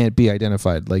character can't be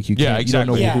identified. Like you Yeah, can't you don't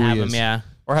know exactly. who have he him, is. yeah.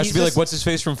 Or it has He's to be like, just- what's his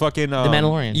face from fucking The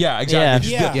Mandalorian. Yeah,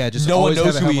 exactly. Yeah. Just no one always have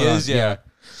knows a who he helmet is. on. Yeah.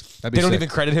 That'd be They don't sick. even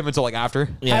credit him until like after.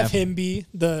 Yeah. Have him be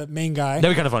the main guy.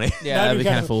 That'd be kind of funny. Yeah, that'd be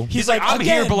kind of cool. He's Like, I'm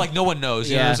here, again. but like no one knows.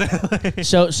 You Yeah. know what I'm saying?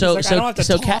 So like, I don't have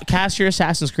to talk. cast your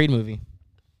Assassin's Creed movie.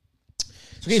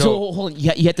 Okay, so So- hold on. You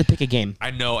have to pick a game.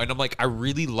 I know, and I'm like, I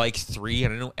really like 3,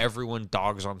 and I know everyone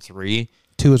dogs on 3.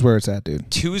 2 is where it's at, dude.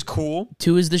 2 is cool.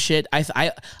 2 is the shit. I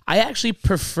actually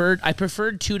preferred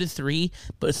 2 to 3,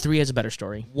 but 3 has a better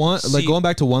story. One like See- going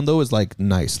back to 1 though is like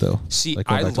nice though. See, like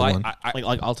going I back to like 1.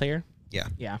 Like Altair. Yeah.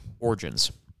 Yeah.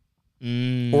 Origins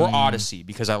Mm. or Odyssey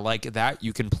because I like that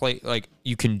you can play like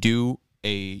you can do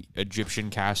a Egyptian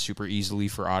cast super easily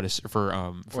for Odyssey for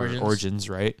Origins,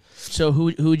 right? So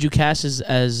who would you cast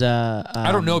as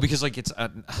I don't know because like it's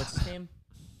what's his name?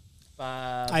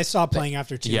 I stopped playing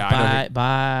after 2. Yeah, I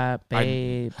know.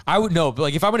 Babe. I would know, but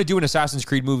like if I'm gonna do an Assassin's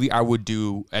Creed movie, I would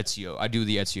do Ezio. I do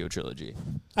the Ezio trilogy.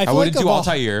 I feel wouldn't like do a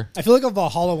Altair. I feel like a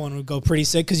Valhalla one would go pretty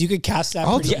sick because you could cast that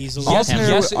pretty easily.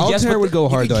 Altair would go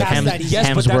hard could though. I cast think. that easy. Yes,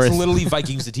 but that's Hemsworth. literally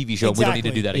Vikings the TV show. We don't need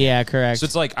to do that again. Yeah, correct. So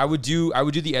it's like I would do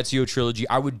the Ezio trilogy.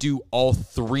 I would do all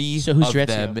 3 So who's of your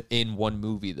them Ezio? in one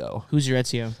movie though. Who's your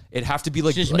Ezio? It'd have to be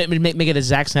like, Just make it a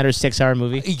Zack Snyder 6-hour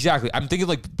movie. exactly. I'm thinking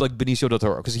like Benicio del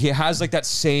Toro because he has like that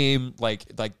same like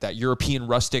that European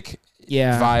rustic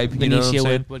Yeah, vibe. You know what I'm Benicio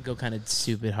saying? would go kind of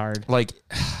stupid hard. Like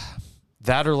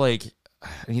that or like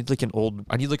I need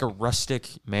like a rustic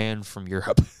man from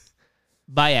Europe.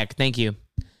 Bayek, thank you.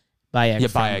 Bayek. Yeah,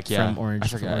 from, Bayek, yeah. From Orange. I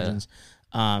From forgot, yeah. Origins.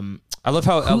 I love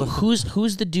how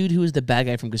Who's the dude who is the bad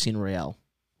guy from Casino Royale?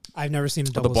 I've never seen a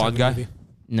the double blonde guy. movie.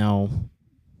 No.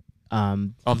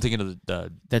 I'm thinking of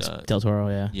the That's Del Toro,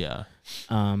 yeah. yeah.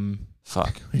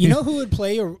 Fuck. You know who would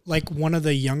play like one of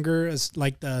the younger,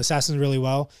 like the assassins really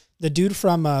well? The dude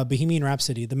from Bohemian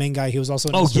Rhapsody, the main guy. He was also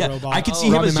in Oh Mr. yeah, Robot. I could see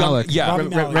him Rami as young. Malek. Yeah, Rami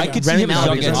Malek. I could see Rami him as young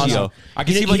Malek is Ezio. awesome. I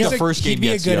could see him like he's the a- first he'd game be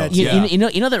a good Ezio. Ezio. Yeah.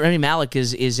 You know that Rami Malek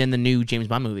is in the new James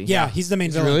Bond movie. Yeah, he's the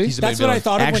main villain. really? He's the That's main what I villain.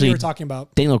 thought of when Actually- you were talking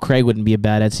about. Daniel Craig wouldn't be a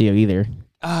bad Ezio either.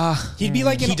 He'd be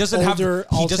like an He doesn't older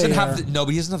have. He doesn't have. Altair. No,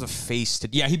 but he doesn't have the face to.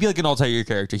 Yeah, he'd be like an Altair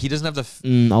character. He doesn't have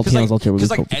the. Altair would be Because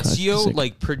like cool.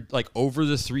 Ezio, like over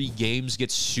the 3 games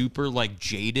gets super like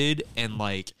jaded and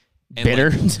like. And Bitter?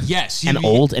 like, yes, And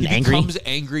old and he angry? becomes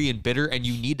angry and bitter, and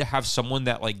you need to have someone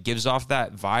that like gives off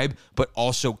that vibe, but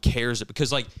also cares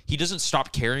because like he doesn't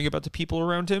stop caring about the people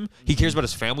around him. He cares about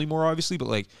his family more, obviously, but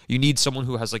like you need someone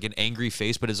who has like an angry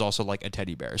face, but is also like a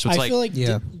teddy bear. So it's I feel like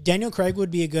Yeah. Daniel Craig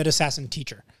would be a good assassin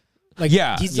teacher. Like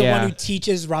Yeah. he's the Yeah. one who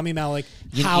teaches Rami Malek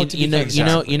how to be know,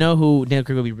 good. you know who Daniel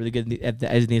Craig would be really good at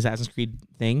as the Assassin's Creed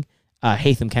thing?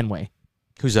 Hatham Kenway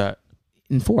who's that?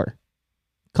 in 4.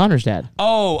 Connor's dad.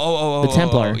 Oh, The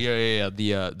Templar. Yeah.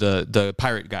 The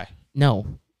pirate guy. No.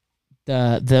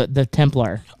 The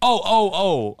Templar in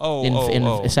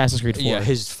Oh. Assassin's Creed 4. Yeah,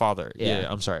 his father. Yeah.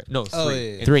 Yeah, I'm sorry. No, 3. Oh, yeah,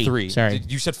 yeah. In 3, 3. sorry.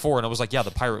 You said 4, and I was like, yeah,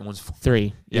 the pirate one's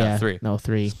 3. Yeah, 3. No,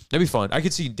 3. That'd be fun. I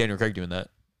could see Daniel Craig doing that.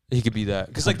 He could be that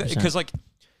because 100%.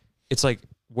 it's like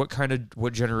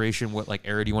what generation, what like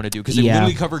era do you want to do? Because they Yeah.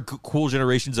 literally cover cool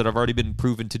generations that have already been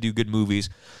proven to do good movies,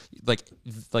 like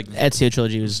Ezio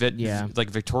trilogy was like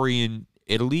Victorian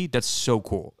Italy. That's so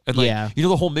cool. And like Yeah. you know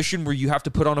the whole mission where you have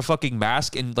to put on a fucking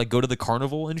mask and like go to the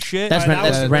carnival and shit. That's That was-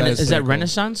 is that pretty cool.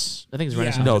 Renaissance? I think it's Yeah.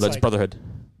 Renaissance. no, it's that's like- Brotherhood.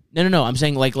 No. I'm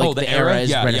saying like the era is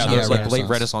yeah, Renaissance. yeah, that's like Renaissance. late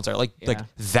Renaissance era. Like Yeah.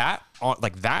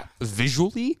 that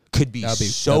visually could be That'd be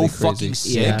so crazy. fucking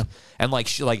sick. Yeah. And like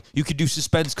you could do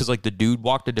suspense because like the dude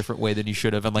walked a different way than he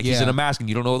should have, and like he's Yeah. in a mask and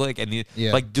you don't know like and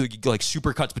Yeah. like do like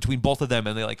super cuts between both of them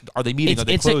and they like are they meeting? Are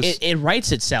they close? It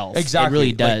writes itself. Exactly. It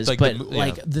really Like- does. like but the-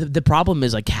 like yeah. the problem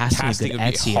is like casting Casting a would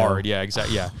good be Ezio. hard. Yeah,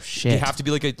 exactly. Yeah, shit. You have to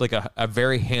be like a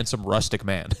very handsome rustic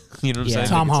man. You know what I'm Yeah. saying?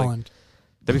 Tom Like, it's like- Holland.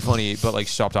 that'd be funny, but like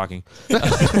stop talking.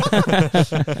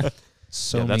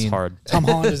 So Yeah, that's mean. hard. Tom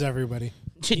Holland is everybody.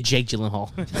 Shit, Jake Gyllenhaal.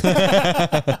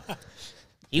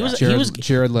 he was.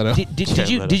 Jared Leto.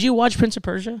 Did you watch Prince of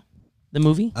Persia, the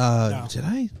movie? No. Did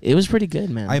I? It was pretty good,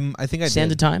 man. I think I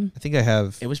Sands did. of Time. I think I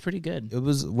have. It was pretty good. It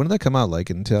was when did that come out? Like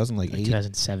in 2008. Like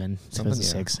 2007, Something,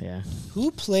 2006. Yeah.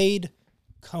 Who played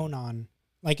Conan?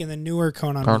 Like in the newer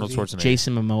Conan Arnold movie? Schwarzenegger.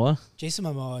 Jason Momoa. Jason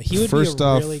Momoa. He would First be a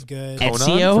off- really good.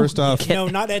 Ezio. First off- No,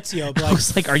 not Ezio. But I like,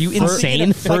 was like, are you I'm thinking insane?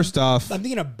 of- First off, I'm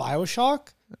thinking of Bioshock.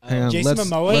 hang on, Jason let's-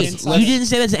 Momoa let's- inside- You didn't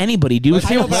say that to anybody, dude.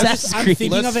 I know, but Assassin's I'm Creed.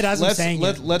 thinking of it as I'm saying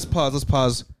it. Let's pause. Let's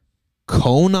pause.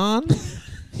 Conan.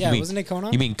 Yeah, mean- wasn't it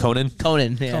Conan? You mean Conan?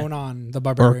 Conan. Yeah. Conan the Or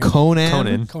Barbarian.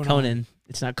 Conan. Conan.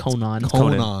 It's not Conan.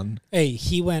 Conan. Hey,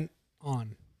 he went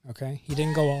on. Okay, he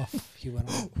didn't go off. He went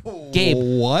on. Gabe.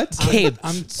 What? Gabe.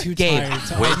 I'm too Gabe. tired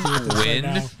to argue with this right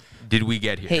When now. did we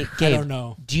get here? Hey, I Gabe. don't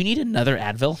know. Do you need another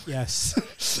Advil? Yes.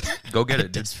 Go get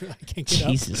it, dude. Desperately, I can't get up.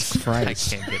 Jesus I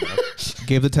Christ. can't get up.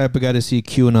 Gabe the type of guy to see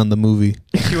QAnon the movie.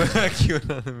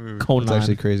 QAnon the movie. Conan. It's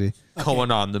actually crazy.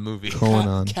 Conan the movie.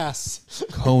 Conan. Cass.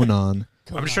 Conan.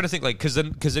 I'm just trying to think, like, because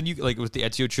then you like with the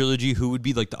Ezio trilogy, who would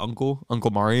be like the Uncle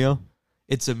Mario?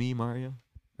 It's a me, Mario.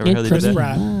 Remember how they did Chris that?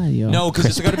 Pratt. No, because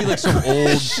it's got to be like some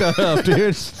old. Shut up,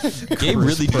 dude. Gabe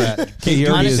really did. He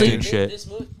already is Honestly, doing shit.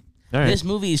 All right. This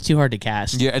movie is too hard to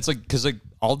cast. Yeah, it's like because like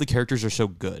all the characters are so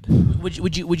good.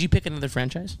 Would you pick another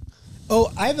franchise?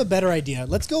 Oh, I have a better idea.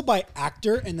 Let's go by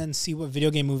actor and then see what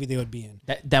video game movie they would be in.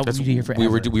 That would be here forever.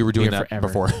 We were doing Here that forever.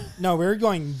 before. No, we were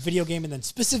going video game and then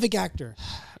specific actor.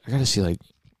 I gotta see like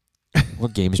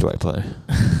what games do I play?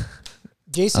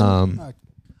 Jason.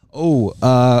 Well,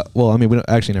 I mean, we don't,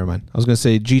 actually, never mind. I was going to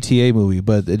say GTA movie,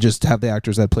 but it just have the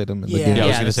actors that played them in the Yeah. game. Yeah, I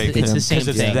was Yeah, gonna say it's the same 'cause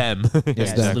it's thing. them. Yeah, Yes, it's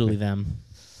exactly. literally them.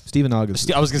 Stephen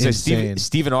August. I was gonna say insane.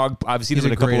 Stephen Ogg. I've seen He's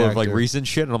him in a a couple great of like actor. recent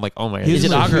shit, and I'm like, oh my god, Is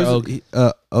it Og or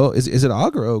Og? Is it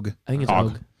Og or Og? I think it's Og.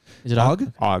 Og. Is it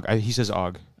Og? Og. He says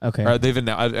Og. Okay. They've been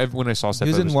when I saw stuff.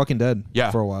 He was it in Walking Dead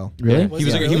Yeah. for a while. Really? He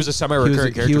was Yeah. he was a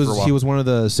semi-recurring character he was, for a while. he was one of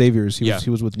the saviors. He Yeah.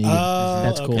 was with Negan.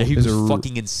 That's cool. Yeah, he He's was a-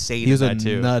 fucking insane. he was in a that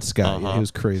too. nuts guy. Uh-huh. He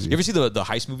was crazy. You ever see the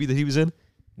heist movie that he was in?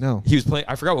 No. He was playing.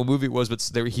 I forgot what movie it was, but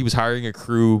he was hiring a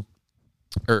crew,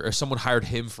 or someone hired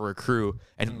him for a crew,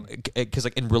 and because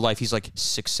like in real life he's like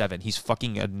 6'7", he's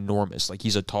fucking enormous, like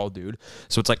he's a tall dude.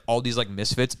 So it's like all these like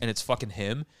misfits, and it's fucking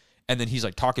him. And then he's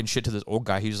like talking shit to this old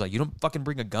guy. He's like, "You don't fucking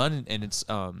bring a gun," and it's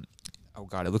oh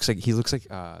god, he looks like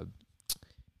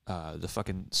the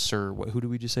fucking Sir. Who do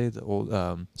we just say the old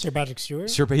Sir Patrick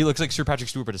Stewart. He looks like Sir Patrick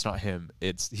Stewart, but it's not him.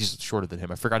 He's shorter than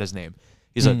him. I forgot his name.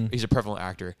 He's a prevalent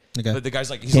actor. Okay. But the guy's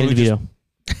like Danny DeVito.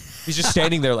 he's just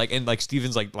standing there like, and like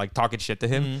Steven's like talking shit to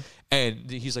him, and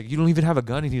he's like, "You don't even have a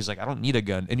gun," and he's like, "I don't need a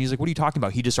gun," and he's like, "What are you talking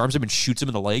about?" He disarms him and shoots him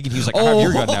in the leg, and he's like, "I have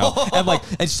your gun now,"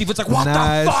 and Steven's like, "What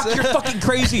Nice. the fuck? You're fucking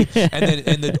crazy!"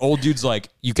 and the old dude's like,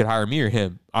 "You could hire me or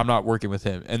him. I'm not working with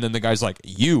him." And then the guy's like,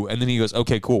 "You," and then he goes,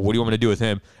 "Okay, cool. What do you want me to do with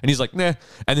him?" And he's like, "Nah,"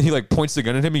 and then he like points the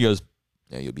gun at him. He goes,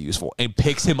 "Yeah, you'll be useful," and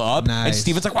picks him up. And Nice.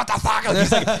 Steven's like, "What the fuck?" Like,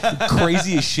 he's like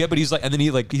crazy as shit, but he's like, and then he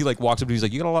like walks up and he's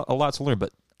like, "You got a lot to learn,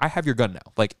 but I have your gun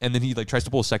now." Like, and then he like tries to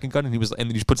pull a second gun, and and then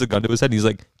he just puts the gun to his head, and he's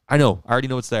like, "I know, I already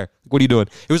know it's there. Like, what are you doing?"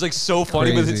 It was like so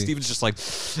funny, but then Crazy. Steven's just like,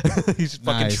 he's just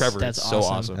fucking Nice. Trevor. That's It's so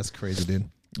awesome. awesome. That's crazy, dude.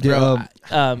 Bro,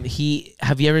 Yeah,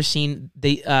 have you ever seen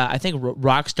I think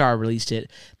Rockstar released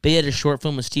it. They had a short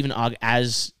film with Stephen Ogg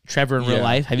as Trevor in real Yeah.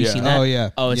 life. Have you Yeah. seen that? Oh, yeah.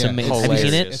 Oh, it's Yeah. amazing. Have you seen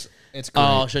it? Hilarious. it's great. Oh,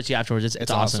 I'll show it to you afterwards.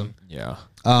 It's awesome. Yeah.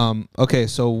 Okay,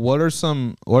 so what are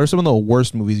some of the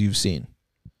worst movies you've seen?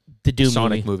 The Doom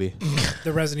Sonic movie. movie.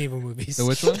 The Resident Evil movies. The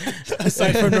which one?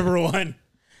 Aside from number one.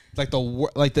 Like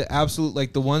the absolute,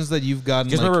 like the ones that you've gotten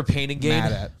You guys like, remember Pain and Gain?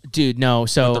 mad at. Dude, no.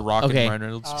 So The Rock okay. and Ryan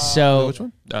Reynolds. So Which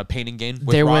one? Pain and Gain. With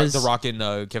There was- The Rock and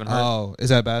Kevin Hart. Oh, is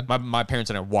that bad? My parents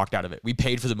and I walked out of it. We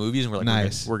paid for the movies and we're like,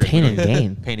 Nice. we're good. Pain We're and good.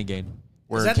 Gain. Pain and Gain.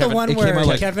 Where Is that Kevin- the one it came where out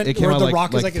like- Kevin, it came where out The like- Rock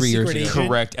is like like a 3 years secret ago. agent?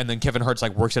 Correct, and then Kevin Hart's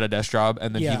like works at a desk job,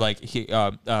 and then Yeah.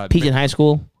 he peaked in high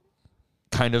school,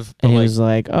 kind of. and he like, was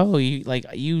like, "Oh,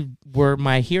 you were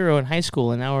my hero in high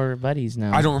school, and now we're buddies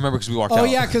now." I don't remember because we walked Oh out.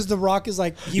 yeah, because The Rock is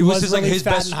like he It was was just, like, really his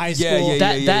fat best- in high yeah, school.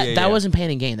 yeah. That wasn't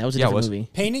Pain and Gain. That was a Yeah, it different was. movie.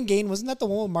 Pain and Gain, wasn't that the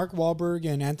one with Mark Wahlberg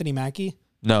and Anthony Mackie?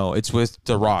 No, it's with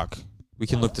The Rock. We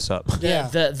can look this up. Yeah.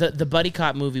 The buddy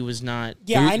cop movie was not.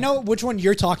 Yeah, I know which one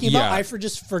you're talking about. Yeah. I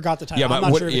just forgot the title. Yeah, I'm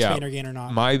not sure if it's Pain or Gain or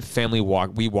not. My family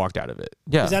walked out of it.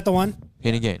 Yeah, Is that the one?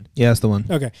 Pain and Gain? Yeah, that's the one.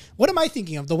 Okay. What am I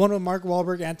thinking of? The one with Mark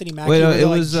Wahlberg, Anthony Mackie? Wait, no, where they're, it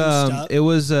like, was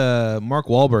juiced up? Mark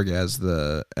Wahlberg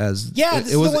as Yeah, it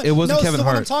this is was the one. it wasn't no, this Kevin is the one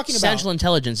I'm Hart. talking about. Central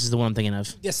Intelligence is the one I'm thinking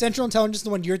of. Yeah, Central Intelligence is the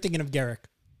one you're thinking of, Garrick.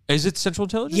 Is it Central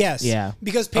Intelligence? Yes. Yeah.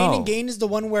 Because Pain Oh. and Gain is the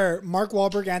one where Mark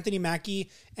Wahlberg, Anthony Mackie,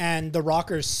 and The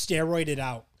Rock are steroided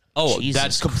out. Oh, Jesus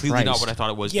that's completely not Christ. what I thought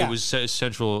it was. Yeah. It was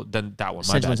Central. Then that one.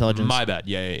 My Central bad. Intelligence. My bad.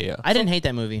 Yeah. I didn't hate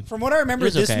that movie. From what I remember, It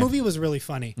was this okay. movie was really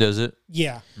funny. Does it?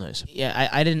 Yeah. Nice. Yeah,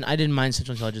 I didn't mind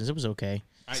Central Intelligence. It was okay.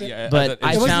 Yeah, But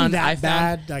I It wasn't found- that I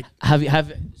found- bad.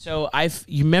 Like,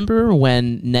 You remember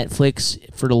when Netflix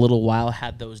for a little while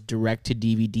had those direct to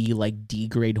DVD like D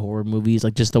grade horror movies,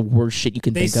 like just the worst shit you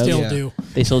can they think of? still Yeah. do.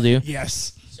 They still do.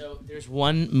 Yes. So there's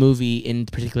one movie in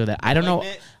particular that I don't know.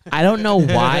 I don't know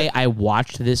why I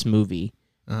watched this movie,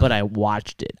 but I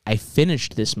watched it. I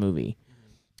finished this movie.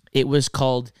 It was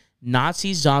called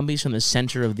Nazi Zombies from the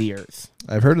Center of the Earth.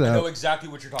 I've heard of I know that. exactly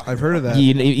what you're talking about. I've heard of that.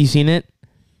 You seen it?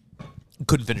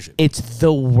 Couldn't finish it. It's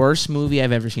the worst movie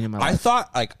I've ever seen in my life. I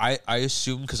thought, like, I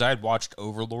assumed because I had watched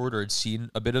Overlord or had seen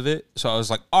a bit of it, so I was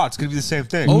like, oh, it's gonna be the same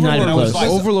thing. Not even And I was close.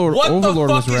 like, Overlord what Overlord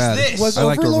the was fuck rad. is this? Was I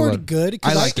liked Overlord Overlord. good? I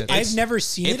Because liked it. I've never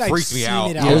seen it it. I've freaked me seen out.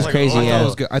 it Yeah, out. it was like, crazy. oh, I thought Yeah, it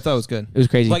was good. I thought it was good. it was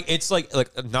crazy. Like it's like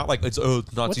not like it's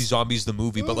Nazi zombies the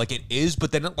movie, but like it is,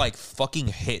 but then it like fucking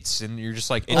hits, and you're just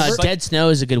like it's just like, Dead Snow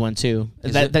is a good one too.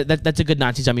 That's a good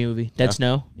Nazi zombie movie. Dead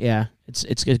Snow, yeah, it's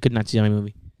a good Nazi zombie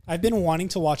movie. I've been wanting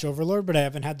to watch Overlord, but I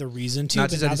haven't had the reason to.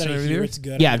 Nazis But now had that you I seen hear it? it's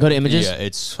good, Yeah, go to Images. yeah,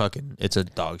 it's a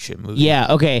dog shit movie.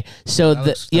 Yeah. Okay. So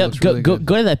looks really go good.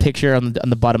 to that picture on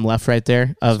the bottom left right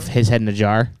there of his head in a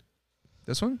jar.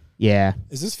 This one? Yeah.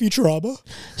 Is this Futurama?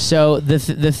 So the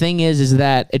thing is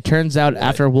that it turns out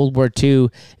after World War II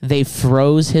they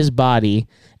froze his body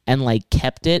and like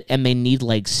kept it, and they need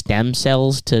like stem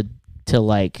cells to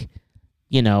like,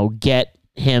 you know, get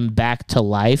him back to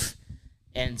life,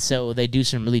 and so they do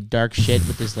some really dark shit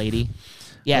with this lady.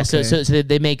 Yeah. Okay. So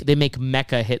they make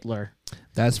Mecha Hitler.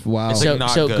 That's wow. It's like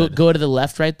not Go, good. go to the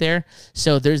left right there.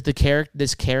 So there's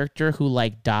this character who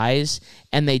like dies,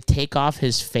 and they take off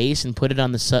his face and put it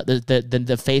on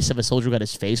the face of a soldier who got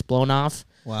his face blown off.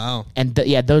 Wow. And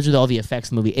those are all the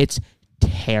effects in the movie. It's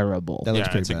terrible. That looks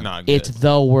Yeah, pretty it's like bad. not good. It's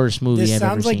the worst movie This I've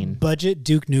ever sounds like seen. budget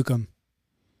Duke Nukem.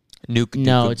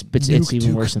 No, it's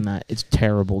even worse than that. It's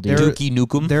terrible, dude. There- Dookie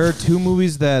Nukem. There are two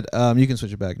movies that you can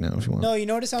switch it back now if you want. No, you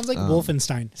know what it sounds like?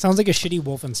 Wolfenstein. Sounds like a shitty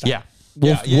Wolfenstein. Yeah.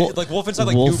 Wolf- yeah, Wolf- like Wolfenstein,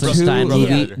 like Wolfenstein New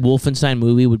movie. Brother. Wolfenstein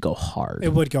movie would go hard.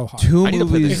 It would go hard. Two I need to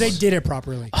play movies. If they did it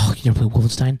properly. Oh, you never played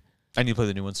Wolfenstein? I need to play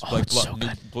the new ones. Oh, it's so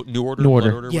New Order. New Blood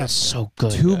Order. Order. Yes. So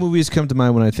good. Two movies come to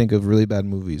mind when I think of really bad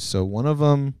movies. So one of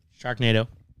them, Sharknado.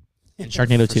 And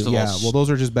Sharknado 2. First of all, yeah. Well, those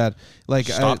are just bad. Like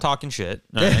Stop talking shit.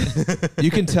 All right.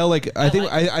 you can tell. Like I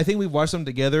think we've watched them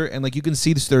together, and like you can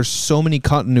see there's so many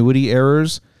continuity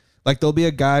errors. Like there'll be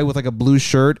a guy with like a blue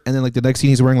shirt, and then like the next scene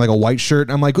he's wearing like a white shirt.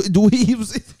 And I'm like, do we?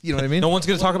 You know what I mean? No one's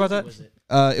gonna talk about that.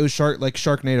 It was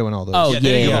Sharknado and all those. Oh, Yeah, they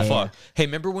didn't yeah, give a yeah. fuck. Hey,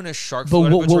 remember when a shark But flew out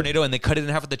of a what- tornado and they cut it in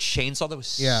half with the chainsaw? That was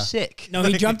sick. No,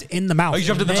 he jumped in the mouth. Oh, he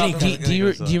jumped in the Many mouth. times. Do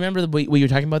you remember what you were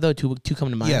talking about though? Two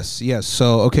come to mind. Yes.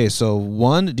 So okay. So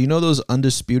one, do you know those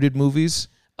Undisputed movies?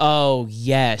 Oh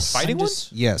yes. Fighting ones?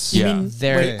 Yes. You Yeah. mean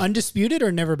They're- wait, Undisputed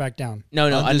or Never Back Down? No,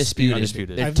 Undisputed.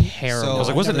 Undisputed. They're I've- terrible. So- I was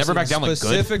like, wasn't I've Never never Back Down like good?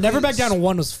 Specifically- Never Back Down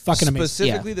 1 was fucking amazing.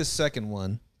 Specifically, the second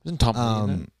one. Wasn't Tom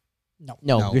Brady in that? No.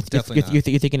 no, No, you're definitely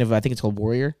you're thinking of I think it's called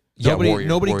Warrior. Yeah, Nobody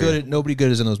Warrior.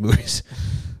 good is in those movies.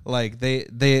 Like they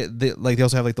like they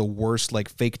also have like the worst like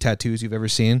fake tattoos you've ever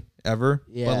seen ever.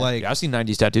 Yeah. But like Yeah, I've seen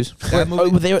 '90s tattoos. that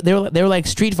movie, Oh, they were like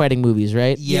street fighting movies,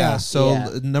 right? yeah. So Yeah.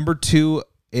 number 2,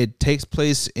 it takes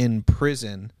place in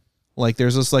prison. Like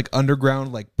there's this like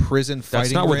underground like prison fighting.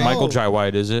 That's not with ring. Michael Jai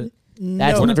White, is it?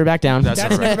 That's No, Never Back Down. That's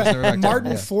That's Never Never Back Back Down. Down.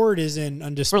 Martin Yeah. Ford is in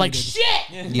Undisputed. We're like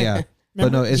shit. Yeah.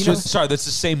 But no, it's you know- just Sorry, that's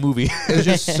the same movie. it was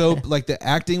just so like the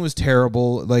acting was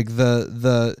terrible. Like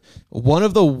the one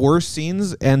of the worst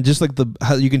scenes, and just like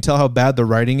how you can tell how bad the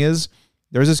writing is.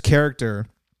 There's this character,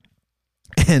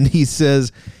 and he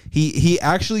says he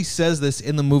actually says this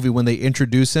in the movie when they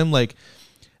introduce him. Like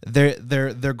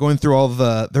they're going through all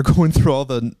the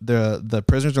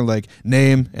prisoners are like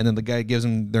name, and then the guy gives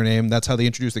them their name. That's how they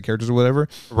introduce the characters or whatever.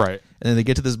 Right. And then they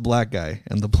get to this black guy,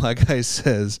 and the black guy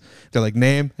says, they're like,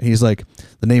 name? And he's like,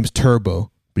 the name's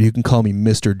Turbo, but you can call me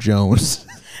Mr. Jones.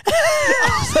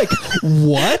 I was like,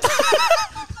 what?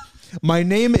 My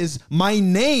name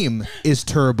is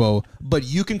Turbo, but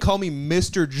you can call me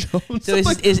Mr. Jones. So I'm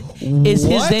like, is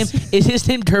what? his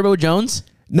name Turbo Jones?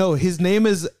 No, his name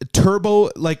is Turbo.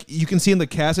 Like you can see in the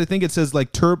cast, I think it says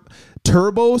like Turbo /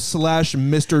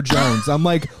 Mr. Jones. I'm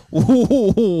like,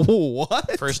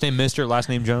 what? First name Mr., last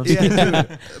name Jones.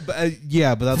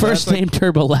 Yeah, but that's First like, name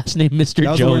Turbo, last name Mr.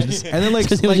 that was the worst. Jones. And then like,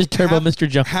 His name was just Turbo Mr.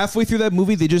 Jones. Halfway through that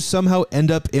movie, they just somehow end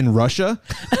up in Russia,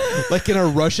 like in a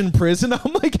Russian prison.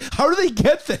 I'm like, how do they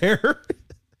get there?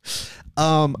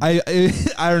 I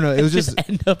don't know. It was just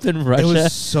end up in Russia.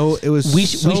 it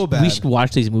was so bad. We should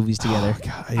watch these movies together. Oh,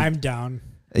 God, I'm down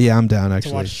yeah, I'm down to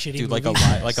actually. watch shitty Dude, like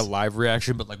movies. a live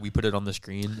reaction, but like we put it on the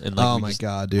screen and like Oh we my just-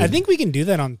 God, dude! I think we can do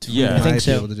that on Twitch. Yeah. I I think might be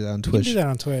so. able to do that on We can Twitch. do that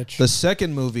on Twitch. The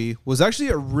second movie was actually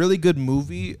a really good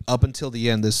movie up until the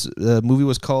end. This movie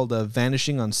was called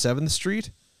Vanishing on 7th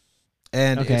Street,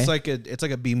 and Okay. it's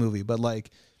like a B movie, but like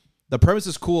the premise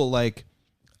is cool. Like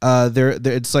there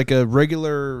it's like a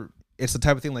regular. It's the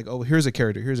type of thing like, oh, here's a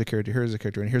character,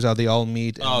 and here's how they all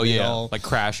meet. And Oh they yeah, all, like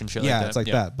Crash and shit. yeah, like that. it's like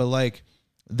that. But like,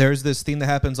 there's this thing that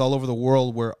happens all over the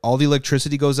world where all the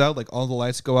electricity goes out, like all the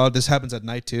lights go out. This happens at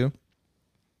night too,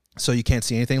 so you can't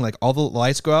see anything. Like all the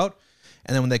lights go out,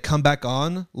 and then when they come back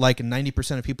on, like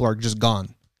 90% of people are just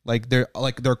gone. Like their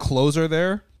clothes are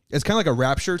there, It's kind of like a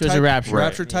Rapture So it's type, a Rapture.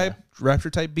 Rapture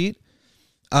type beat.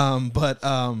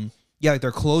 Yeah, like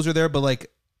their clothes are there, but like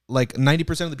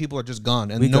 90% of the people are just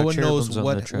gone, and We no got one knows cherubims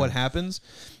on the track. what happens.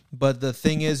 But the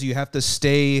thing is, you have to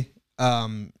stay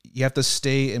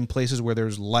in places where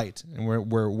there's light and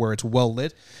where it's well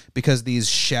lit, because these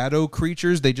shadow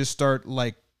creatures, they just start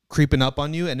like creeping up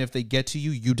on you, and if they get to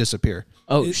you, you disappear.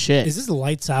 Oh shit! Is this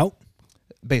Lights Out?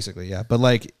 Basically, yeah. But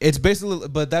like it's basically,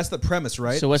 but that's the premise,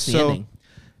 right? So what's the ending?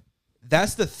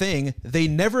 That's the thing. They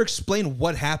never explain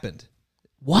what happened.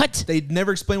 What? They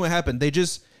never explain what happened. They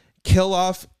just kill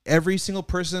off every single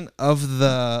person of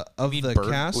the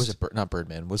cast. Was it not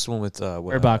Birdman? What's the one with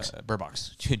Bird Box. Bird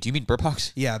Box. Do you mean Bird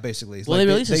Box? Yeah, basically. It's Well, they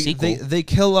released a sequel. They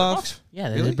kill off. Yeah,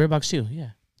 they Really? did Bird Box 2. Yeah.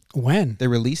 When? They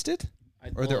released it,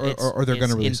 or they're going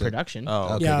to release in it. production.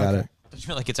 Oh, Okay, Yeah, got okay. it. I just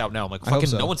feel like it's out now. I'm like, I hope fucking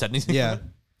so. no one said anything. Yeah,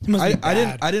 It must be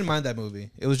I bad. didn't mind that movie.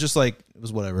 It was just like it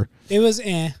was whatever. It was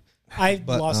I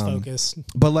But, lost focus.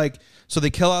 But like, so they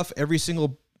kill off every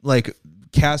single like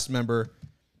cast member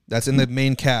that's in the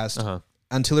main cast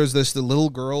until there's the little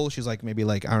girl. She's like maybe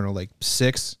like I don't know, like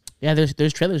 6. Yeah,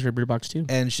 there's trailers for Bird Box 2.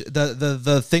 And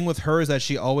the thing with her is that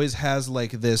she always has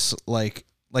like this like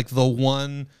the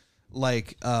one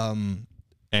like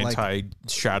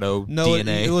Anti-shadow no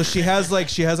DNA. well she has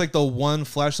like the one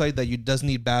flashlight that doesn't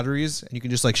need batteries, and you can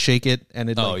just like shake it and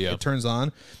it it turns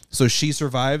on. So she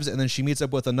survives, and then she meets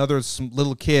up with another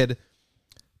little kid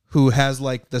who has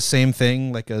like the same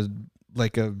thing, like a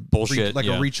Bullshit, a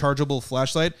rechargeable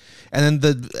flashlight, and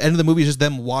then the end of the movie is just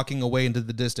them walking away into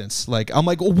the distance. Like I'm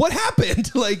like, well, what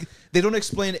happened? Like they don't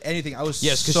explain anything. I was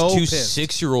Yes, because so two pissed.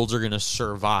 6-year-olds are gonna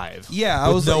survive. Yeah, I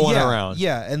with was no like, one yeah, around.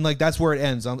 Yeah, and like that's where it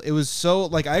ends. It was so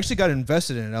like I actually got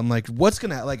invested in it. I'm like, what's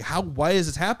gonna like how? Why is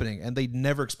this happening? And they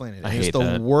never explain it. I It's hate the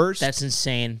that. worst. That's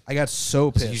insane. I got so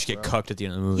So pissed. you just get bro. cucked at the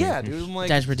end of the movie. Yeah, dude. I'm like,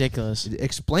 That's ridiculous.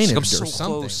 explain it I'm or so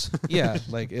something. close. Yeah,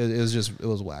 like it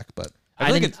was whack. But I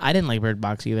like didn't like Bird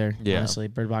Box either. Yeah. Honestly,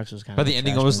 Bird Box was kind By of. the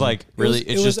ending, I was like, really,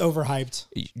 it it's was just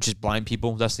overhyped. blind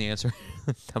people. That's the answer.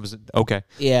 That was okay.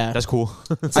 yeah, That's cool.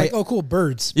 It's like, oh, cool,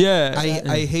 birds. Yeah,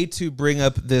 I hate to bring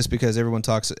up this because everyone's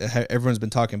been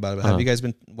talking about it. But have you guys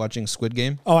been watching Squid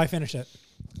Game? Oh, I finished it.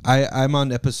 I'm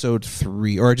on episode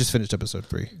 3, or I just finished episode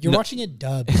 3. You're watching it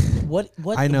dubbed. what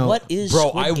I know. What is bro.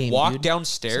 Squid I Game, walked dude?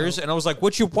 downstairs and I was like,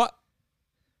 what?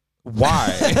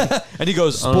 Why? And he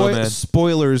goes, oh man,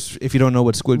 Spoilers if you don't know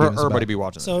what Squid Game is everybody about. be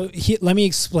watching. So let me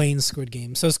explain Squid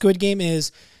Game. So Squid Game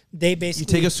is they You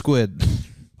basically take a squid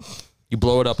You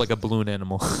blow it up like a balloon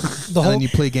animal. the and whole then you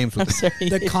play games with it. Sorry,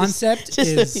 the concept just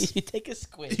is you take a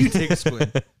squid. You take a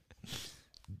squid.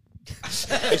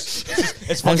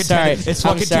 It's I'm fucking sorry. It's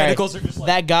I'm fucking sorry. tentacles are just like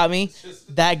That got me.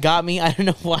 That got me. I don't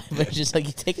know why, but it's just like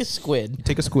you take a squid.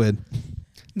 Take a squid.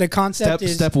 the concept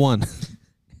is Step 1.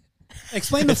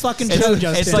 explain the fucking show,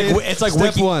 Justin. it's like Step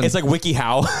wiki, 1. It's like wiki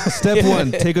how. Step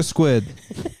 1, take a squid.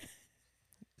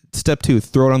 Step 2,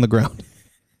 throw it on the ground.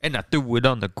 And I threw it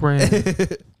on the ground.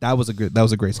 That was a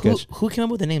great Who, sketch. who came up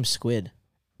with the name Squid?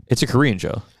 It's a Korean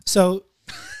show. So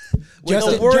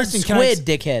The word Justin, can I- Squid,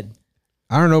 dickhead.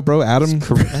 I don't know, bro. Adam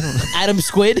Adam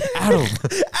Squid. Adam.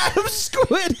 Adam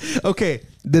Squid. Okay,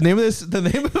 the name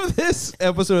of this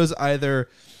episode is either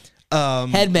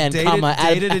Headman, dated, comma,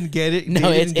 Adam- dated and get it. No,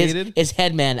 dated and gated. it's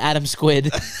Headman. Adam Squid.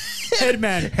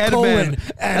 Headman, Headman.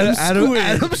 Adam Squid.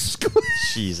 Adam Squid.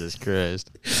 Jesus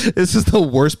Christ. This is the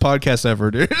worst podcast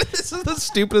ever, dude. This is the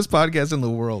stupidest podcast in the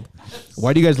world.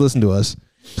 Why do you guys listen to us?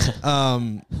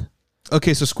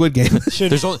 Okay, so Squid Game.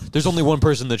 There's only one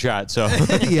person in the chat, so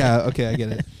Yeah, okay, I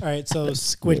get it. All right, so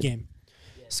Squid Game.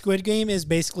 Squid Game is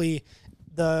basically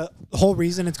the whole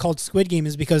reason it's called Squid Game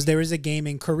is because there is a game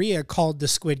in Korea called the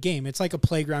Squid Game. It's like a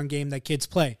playground game that kids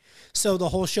play. So the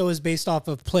whole show is based off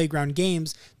of playground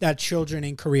games that children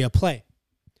in Korea play.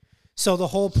 So the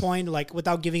whole point, like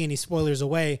without giving any spoilers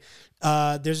away,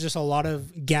 there's just a lot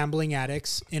of gambling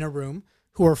addicts in a room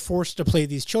who are forced to play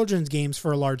these children's games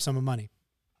for a large sum of money.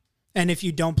 And if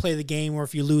you don't play the game or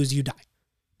if you lose, you die.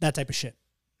 That type of shit.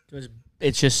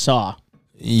 It's just Saw.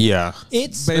 yeah.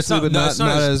 It's Basically, but it's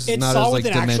not as it's not Saw as like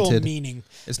with an actual demented. meaning.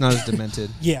 It's not as demented.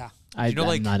 Yeah. I'm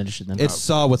like, not interested in that. It's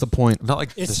Saw with a point. Not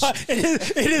like It's this-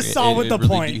 it is Saw with the really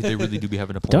point. they really do be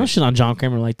having a point. Don't shit on John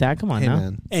Kramer like that. Come on Hey now.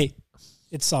 man, Hey,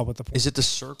 it's Saw with the point. Is it the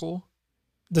circle?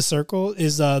 The Circle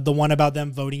is the one about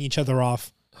them voting each other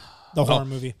off. The horror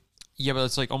movie. Yeah, but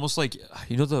it's like almost like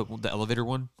the elevator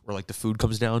one where like the food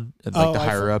comes down and like Oh, the I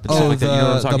higher up and oh, stuff like that. You know what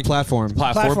I'm the talking? platform.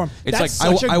 Platform. It's That's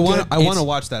like such a I want good- to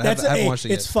watch that. I That's haven't watched it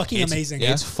yet. It's fucking amazing.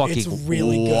 It's fucking It's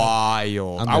really good.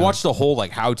 wild. I'm I down. watched the whole like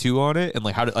how to on it and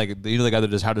like how to like the guy that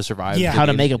does how to survive. Yeah. How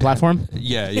to make a platform?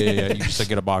 Yeah. You just like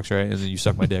get a box right and then you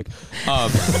suck my dick.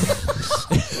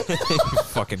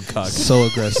 fucking cuck. So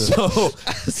aggressive.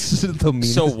 The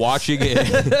meanest. So watching it,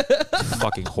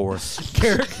 fucking whore.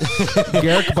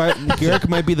 Garrick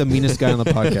might be the meanest guy on the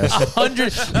podcast.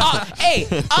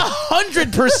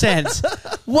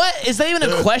 100%. What is that even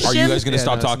a question? Are you guys gonna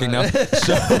stop talking now?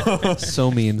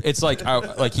 So mean. It's like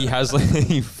he has like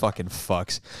he fucking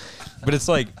fucks, but it's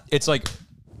like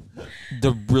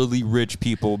the really rich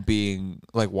people being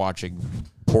like watching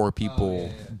poor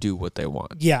people do what they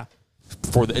want. Yeah.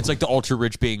 It's like the ultra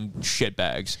rich being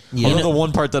shitbags. Yeah. Although the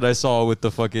one part that I saw with the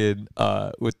fucking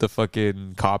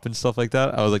cop and stuff like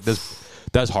that, I was like,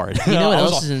 that's hard. You know what I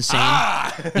was else is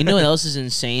insane? You know what else is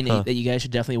insane that you guys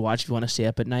should definitely watch if you want to stay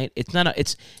up at night? It's not a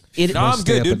I'm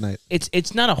good, dude. At night.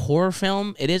 It's not a horror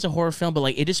film. It is a horror film, but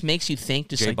like it just makes you think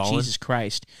just Jay like Ballin? Jesus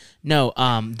Christ. No,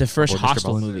 the first Or Mr.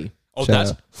 Hostel Ballin? movie. Oh, Shut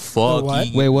that's up.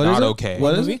 fucking Wait, what is not it? okay.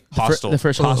 What is movie? it? Hostel. The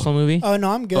first Hostel movie. Oh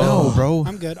no, I'm good. No, bro.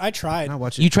 I'm good. I tried. I'm not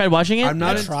watching. You tried watching it? I'm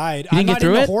not. I tried. You didn't I'm get not through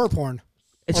into it? horror porn.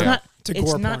 It's Yeah. not. To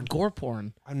It's gore not porn. gore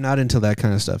porn. I'm not into that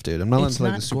kind of stuff, dude. I'm not It's into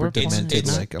like not the super gore porn. demented.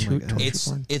 It's like, I'm too- like, oh.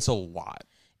 too- It's a lot.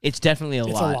 It's definitely a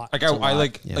It's lot. a lot. Like It's a I lot.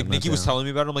 like Yeah, like I'm Nikki not was down. telling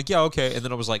me about it. I'm like, yeah, okay, and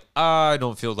then I was like, I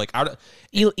don't feel like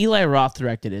Eli Roth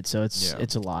directed it, so it's Yeah.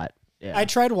 it's a lot. Yeah. I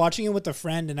tried watching it with a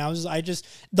friend, and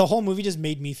the whole movie just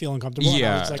made me feel uncomfortable. And I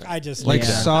Yeah. was like, like Yeah.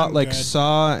 Saw, I'm like good.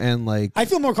 Saw, and like I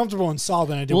feel more comfortable in Saw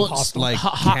than I do Well, with Hostel. like Ho-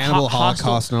 Cannibal Hostel-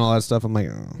 Holocaust and all that stuff. I'm like,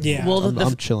 oh. yeah. well,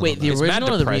 I'm chilling Wait, on the that. It's mad original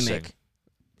or the depressing. remake?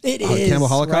 it Oh, is Cannibal right?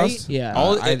 Holocaust? Yeah.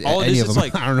 all I- it any is of is them.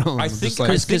 like I don't know. I I'm think just like-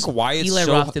 I think why it's Eli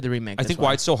so Roth did the remake. I that's think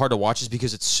why it's so hard to watch is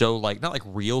because it's so like not like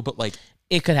real, but like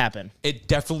it could happen. it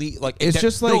definitely like It's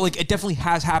just like- it definitely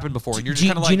has happened before, and you're just Do,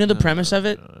 kind of do like you know the premise of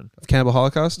it? Cannibal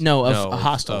Holocaust. No, of no, a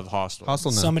Hostel. of Hostel.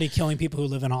 Hostel. No. Somebody killing people who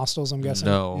live in hostels. I'm guessing.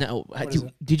 No, No, is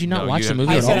it? did you not No, watch you the haven't-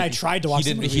 movie I at said all? I tried to watch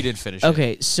the movie. He didn't finish. It.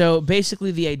 Okay, so basically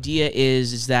the idea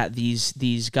is that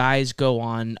these guys go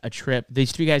on a trip.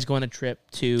 These three guys go on a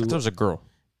trip to That was a girl.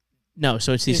 no.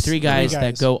 So it's these It's three three guys that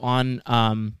guys. go on.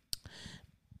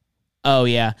 Oh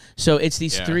yeah. So it's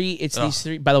these Yeah. three. It's Ugh. these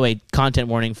three. By the way, content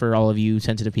warning for all of you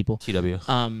sensitive people. TW.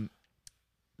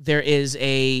 There is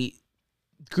a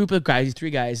group of guys, three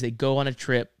guys. They go on a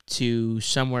trip to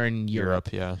somewhere in Europe,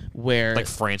 yeah, where like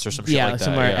France or some shit yeah, like that.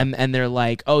 somewhere, yeah. and they're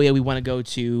like, oh yeah, we want to go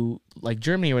to like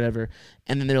Germany or whatever,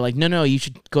 and then they're like, no, you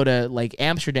should go to like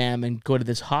Amsterdam and go to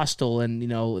this hostel, and you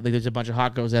know, like there's a bunch of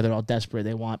hot girls there. They're all desperate.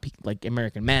 They want like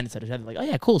American men, etc. Like, oh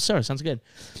yeah, cool, sir, sounds good.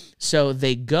 So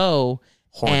they go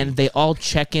Horny. and they all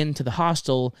check into the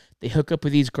hostel. They hook up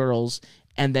with these girls,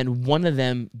 and then one of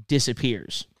them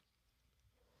disappears.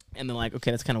 And they're like,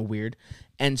 okay, that's kind of weird.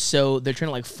 And so they're trying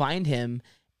to like find him,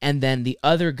 and then the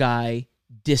other guy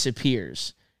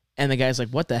disappears. And the guy's like,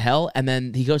 what the hell? And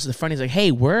then he goes to the front. He's like,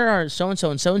 hey, where are so-and-so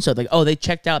and so-and-so? Like, oh, they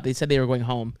checked out. They said they were going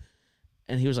home.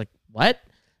 And he was like, what?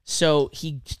 So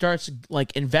he starts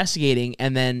like investigating,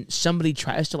 and then somebody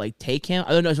tries to like take him.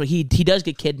 I don't know. So he does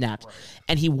get kidnapped,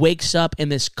 and he wakes up in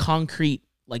this concrete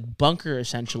like bunker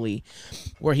essentially,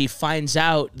 where he finds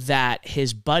out that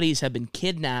his buddies have been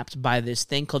kidnapped by this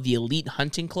thing called the Elite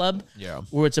Hunting Club. Yeah.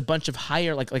 Where it's a bunch of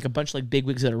like a bunch of like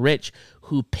bigwigs that are rich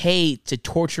who pay to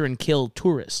torture and kill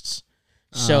tourists.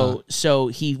 So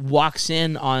he walks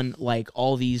in on like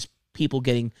all these people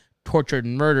getting tortured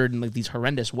and murdered in like these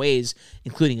horrendous ways,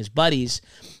 including his buddies,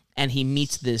 and he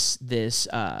meets this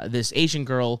Asian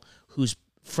girl whose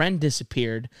friend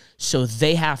disappeared, so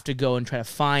they have to go and try to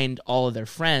find all of their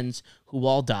friends who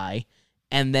all die,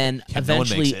 and then Yeah, no one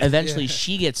makes it. eventually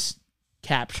she gets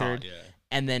captured, yeah.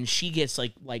 and then she gets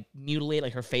like mutilated,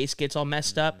 like her face gets all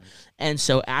messed up, and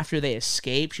so after they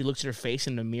escape, she looks at her face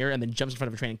in the mirror and then jumps in front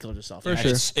of a train and kills herself. For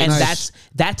sure. It's And Nice.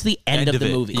 that's the end of the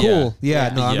it. movie. Yeah. Cool. Yeah.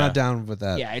 Yeah. No, I'm Yeah. not down with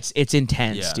that. Yeah, it's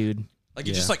intense, Yeah. dude. Like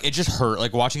it just hurt.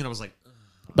 Like watching it, I was like,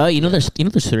 But there's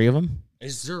three of them.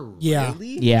 is there Yeah.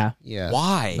 really? Yeah. Yeah.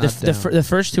 Why? Not The down.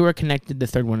 first two are connected. The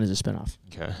third one is a spinoff.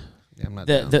 Okay. Yeah, I'm not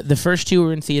down. The first two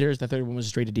were in theaters. The third one was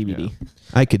straight to DVD.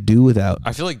 I could do without.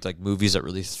 I feel like movies that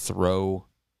really throw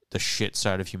the shit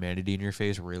side of humanity in your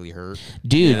face really hurt.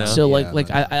 Dude, You know? so Yeah,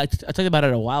 I talked about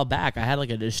it a while back. I had like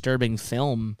a disturbing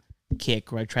film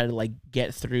kick where I tried to like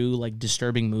get through like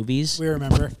disturbing movies. We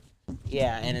remember.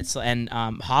 Yeah, and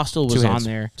Hostel was on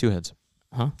there. 2 hands.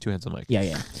 Huh? 2 hands on mic.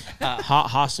 Yeah.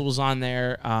 Hostel was on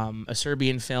there. A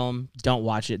Serbian film. Don't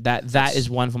watch it. That is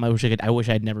one film I wish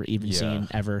I'd never even Yeah. seen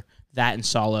ever. That and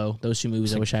Solo. Those two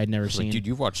movies I wish I had never Like, seen. dude,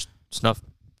 you've watched snuff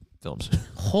films.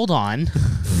 Hold on.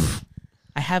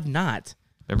 I have not.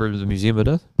 Remember the Museum of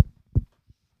Death?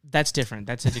 That's different.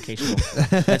 That's educational.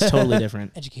 That's totally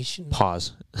different. Education.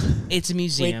 Pause. It's a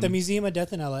museum. Wait, the Museum of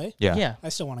Death in L.A. Yeah. Yeah. I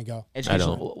still want to go.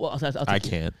 Educational. Well, I'll I take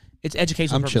you. can't. It's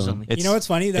educational I'm purposes chilling. only. You know what's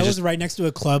funny? That was right next to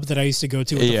a club that I used to go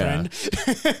to with Yeah. a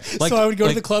friend. Like- so I would go to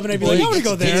like- the club and I'd be like, like, I want to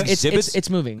go the there. exhibits- It's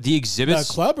moving. The The exhibits.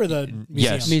 club or the museum?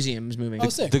 Yes. Museum's moving. Oh,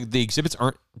 sick. The exhibits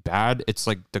aren't bad. It's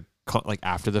like like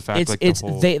after the fact. It's the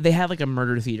whole, they have like a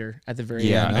murder theater at the very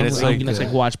Yeah, end. and it's you like- can just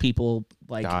like watch people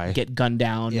like Die. get gunned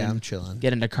down. Yeah, and I'm chilling.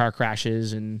 get into car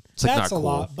crashes and it's like That's not a cool.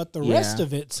 lot, but the Yeah. rest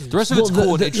of it seems. The rest of it's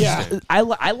cool and the- interesting.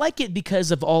 I like it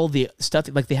because of all the stuff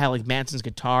like they have like Manson's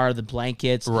guitar, the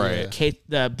blankets, Right.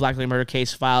 the Black Lake Murder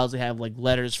case files. They have like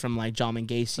letters from like John and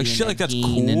Gacy, Like and shit like Ed that's Gein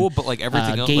cool, and, but like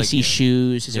everything else. Gacy like,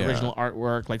 shoes, his Yeah. original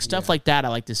artwork, like stuff like that. I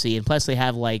like to see, and plus they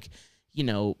have like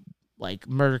like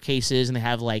murder cases, and they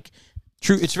have like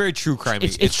True, it's very true crime.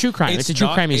 It's true crime. It's a true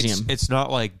crime museum. It's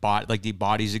not like like the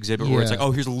bodies exhibit where it's Yeah. like,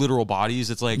 oh, here's literal bodies.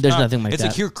 It's like There's nothing like it's that.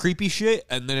 like here creepy shit,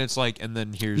 and then it's like, and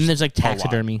then here's and there's like a lot.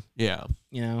 taxidermy. Yeah,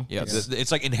 Yeah.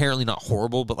 It's like inherently not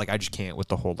horrible, but like I just can't with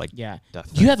the whole like Yeah. death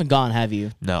You thing. haven't gone, have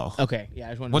you? No. Okay. Yeah. I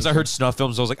just wanted to Once make I sure. heard snuff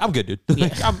films, I was like, I'm good, dude. Yeah.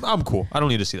 Like, I'm cool. I don't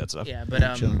need to see that stuff. Yeah,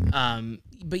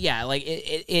 but yeah, like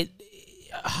it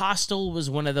Hostel was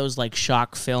one of those like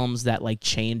shock films that like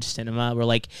changed cinema. Where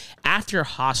like after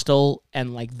Hostel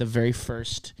and like the very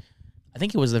first, I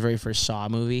think it was the very first Saw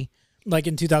movie, Like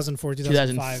in 2004,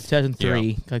 2005. 2003,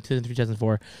 Yeah. like 2003,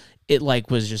 2004. It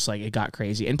like was just like it got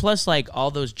crazy, and plus like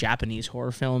all those Japanese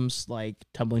horror films like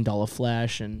Tumbling Doll of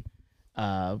Flesh and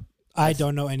I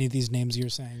don't know any of these names you're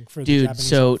saying for Dude, the Japanese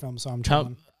so horror film, so I'm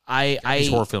chilling. These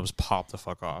horror films pop the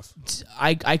fuck off.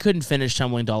 I couldn't finish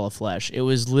Tumbling Doll of Flesh. It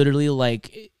was literally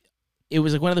like it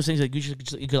was like one of those things like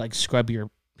you could like scrub your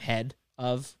head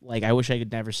of. Like I wish I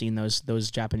could never seen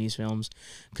those Japanese films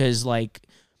because like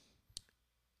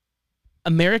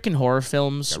American horror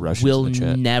films Got Russians will in the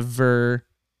chat. never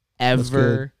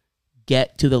ever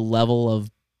get to the level of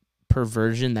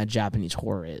perversion that Japanese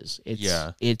horror is.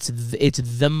 It's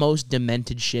the most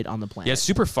demented shit on the planet. Yeah, it's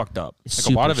super fucked up. It's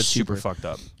Like a lot super, of it's super super- fucked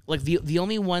up. Like the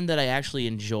only one that I actually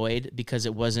enjoyed because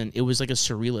it was like a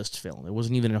surrealist film. It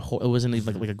wasn't even it wasn't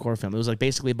even like a gore film. It was like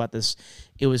basically about this.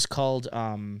 It was called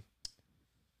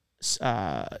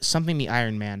something the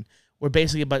Iron Man. Where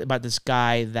basically about this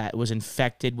guy that was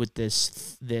infected with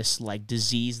this like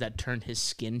disease that turned his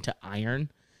skin to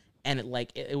iron, and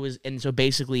it was so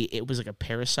basically it was like a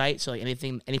parasite. So like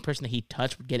any person that he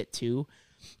touched would get it too.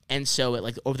 And so it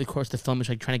like over the course of the film is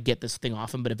like trying to get this thing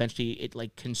off him, but eventually it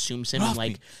like consumes him and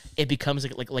like it becomes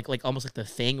like almost like the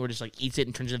Thing, where it just like eats it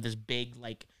and turns into this big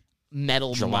like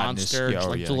metal Gelatinous. monster, Yeah, just,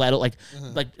 oh, like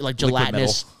yeah. like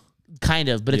gelatinous kind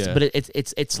of, but Yeah.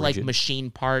 it's like Rigid.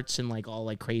 machine parts and like all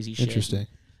like crazy shit. Interesting.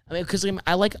 I mean, because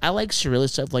I like surrealist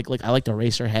stuff. Like I like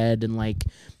Eraserhead and like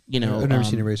I've never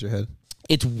seen Eraserhead.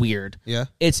 It's weird. Yeah.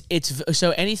 It's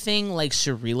so anything like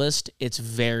surrealist, it's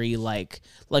very like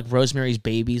Rosemary's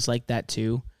Baby's like that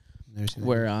too. Never seen that.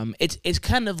 Where it's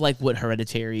kind of like what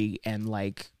Hereditary and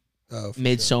like Oh, for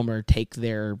Midsommar take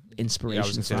their inspiration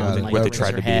gonna say from, that. and, like What they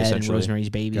tried to be, Eraserhead and essentially. Rosemary's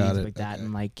Baby Got and it, like that, okay.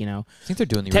 and like I think they're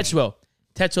doing the original.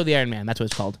 Tetsuo the Iron Man. That's what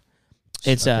it's called.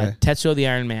 It's Okay. Tetsuo the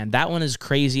Iron Man. That one is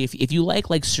crazy. If you like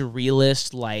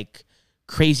surrealist, like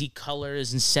crazy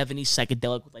colors and 70s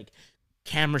psychedelic with like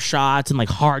camera shots and like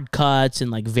hard cuts and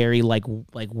like very like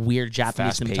weird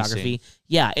Japanese Fast cinematography. pacing.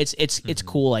 Yeah, it's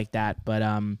cool like that. But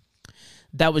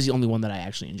that was the only one that I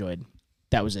actually enjoyed.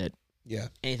 That was it. Yeah.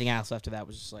 Anything else after that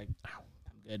was just like, I'm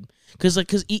good. Because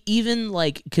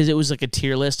it was like a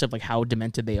tier list of like how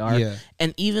demented they are. Yeah.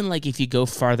 And even like if you go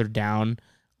farther down,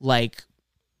 like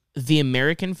the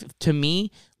American, to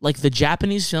me, like the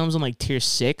Japanese films on like tier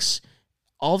 6,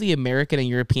 all the American and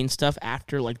European stuff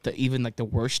after like even the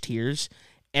worst tiers,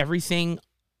 everything,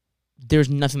 there's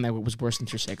nothing that was worse than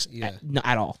tier 6 Yeah.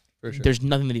 at all. For sure. There's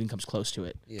nothing that even comes close to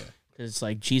it. Yeah. Because it's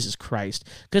like, Jesus Christ.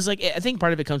 Because like I think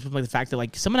part of it comes from like the fact that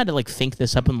like someone had to like think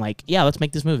this up and like, yeah, let's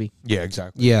make this movie Yeah,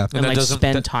 exactly. Yeah. and that like doesn't-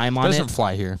 spend that- time That on doesn't it.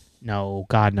 fly here. No,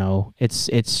 God, no. It's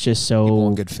just People so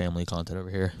want good family content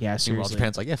over here. yeah, Meanwhile, seriously.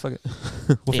 Japan's like, yeah, fuck it.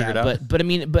 We'll figure it out. But I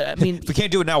mean, if we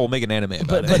can't do it now, we'll make an anime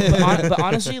about it. Uh, but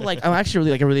honestly, like I'm actually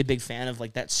really like a really big fan of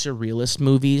like that surrealist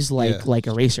movies, like Yeah. like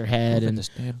Eraserhead and This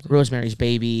damn thing. Rosemary's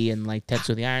Baby and like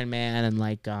Tetsuo the Iron Man and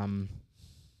like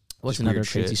what's Just another weird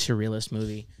crazy shit. surrealist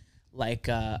movie? Like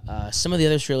some of the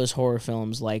other surrealist horror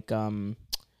films, like oh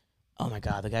my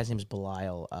God, the guy's name is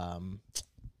Belial.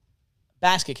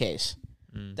 Basket Case.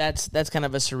 Mm. That's kind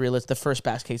of a surrealist. The first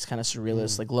Basket Case kind of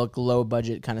surrealist, like low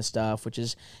budget kind of stuff, which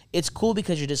is it's cool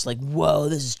because you're just like, whoa,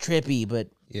 this is trippy, but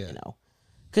Yeah. you know.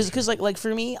 Because like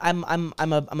for me, I'm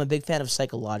a big fan of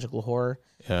psychological horror.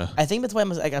 Yeah. I think that's why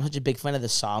I'm such a big fan of the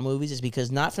Saw movies, is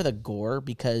because not for the gore,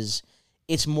 because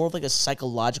it's more of like a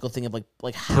psychological thing of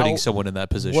like how Putting someone in that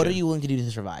position. what are you willing to do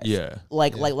to survive? Yeah.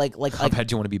 Like How bad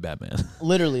do you want to be Batman?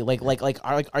 literally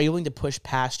are you willing to push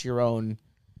past your own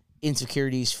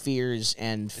insecurities, fears,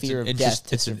 and fear of death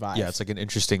to survive? Yeah, it's like an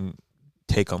interesting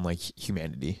take on like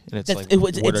humanity, and it's That's, like,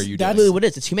 what are you that's doing? really what it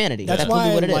is. It's humanity. That's literally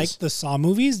why what I it like is. the Saw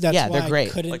movies. That's Yeah, why they're great.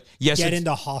 I couldn't Like, yes, get it's-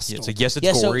 into Hostel. It's like, yes, it's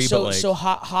Yeah, gory, but like so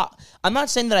I'm not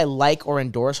saying that I like or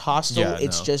endorse Hostel. Yeah,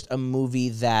 it's no. just a movie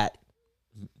that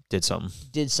did something.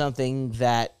 did something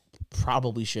that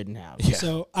probably shouldn't have. Yeah.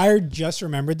 So I just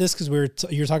remembered this because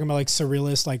you were talking about like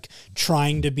surrealist, like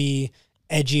trying to be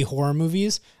edgy horror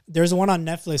movies. There's one on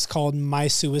Netflix called My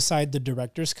Suicide: The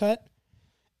Director's Cut.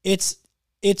 It's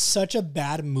such a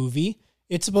bad movie.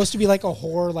 It's supposed to be like a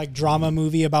horror, like drama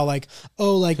movie about like,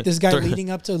 oh, like this guy leading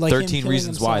up to like him 13 killing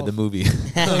Reasons himself. Why, the movie.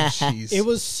 Oh, jeez. It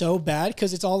was so bad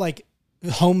because it's all like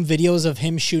home videos of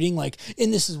him shooting, like,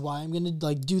 and this is why I'm gonna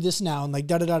like do this now, and like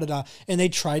da da da da da. And they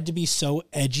tried to be so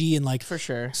edgy and like For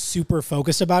sure. super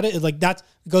focused about it. Like that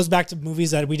goes back to movies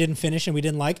that we didn't finish and we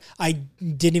didn't like. I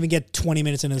didn't even get 20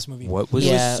 minutes into this movie. What was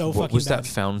Yeah. It was so what fucking was that bad.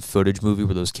 found footage movie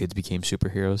where those kids became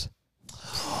superheroes?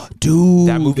 Dude,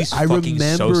 That movie's I fucking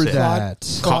so remember sick.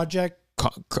 that. Project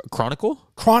Chronicle?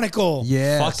 Chronicle.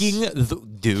 Yes.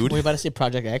 Fucking dude. We're about to say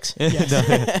Project X.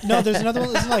 No, there's another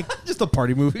one. It's like, Just a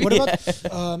party movie. what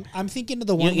about? I'm thinking of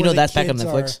the one You where know the that's back on kids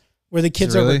Netflix? where the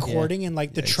kids Really? are recording and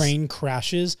like the Yikes. train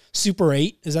crashes. Super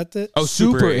 8. Is that the? Oh,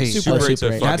 Super 8. Super 8. Eight's a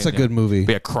That's a fucking- good movie.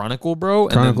 Yeah, Chronicle, bro.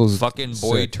 And Chronicle's then fucking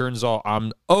boy sick. turns all,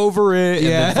 I'm over it.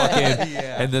 Yeah. And then fucking,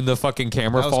 Yeah. and then the fucking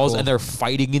camera That was falls cool. and they're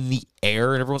fighting in the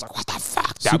air and everyone's like, what the fuck?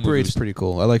 That Super movie 8 is pretty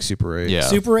cool. I like Super 8. Yeah.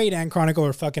 Super 8 and Chronicle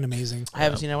are fucking amazing. I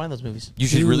haven't seen either one of those movies. You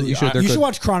should really, you should. They're You should good.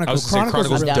 watch I Chronicle. was gonna say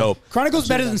Chronicle's down. dope. Chronicle's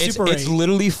better than It's, Super 8. it's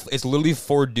literally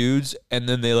 4 dudes and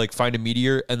then they like find a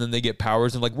meteor and then they get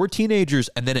powers and like we're teenagers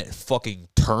and then it fucking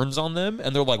turns on them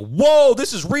and they're like, whoa,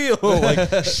 this is real.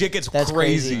 Like shit gets That's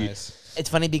crazy. crazy. It's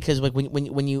funny because like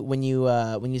when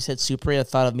you said Super 8, I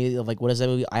thought immediately of like, what is that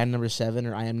movie? I Am Number 7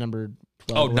 or I Am Number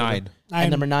 12? Oh, or whatever. 9. I Am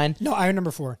Number 9. No, Iron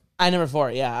Number 4. I Am Number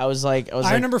 4. Yeah, I was Iron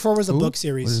like, Number 4 was a Ooh, book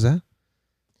series. What is that?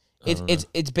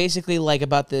 it's basically like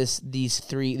about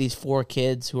these 4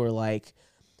 kids who are like,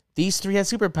 these 3 have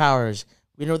superpowers.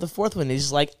 We know the 4th one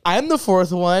is like, I'm the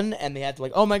 4th one, and they have to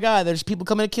like, oh my god, there's people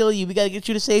coming to kill you. We gotta get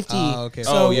you to safety. Okay.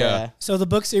 Oh, yeah. So the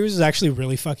book series is actually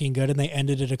really fucking good, and they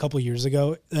ended it a couple years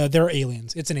ago. They're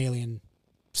aliens. It's an alien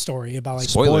story about like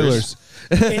Spoilers.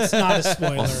 It's not a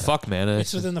spoiler. Oh, fuck, man.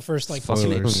 It's within the first like Fucking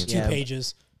two aliens. Yeah.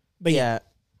 pages. But yeah, yeah.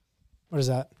 what is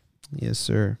that? Yes,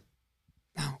 sir.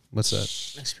 Ow. What's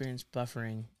that? Experience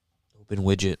buffering. Open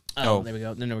widget. Oh, there we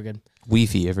go. No, we're good.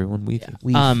 Wi-Fi, everyone.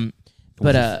 Wi-Fi.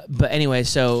 But anyway,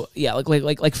 so yeah,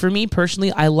 like for me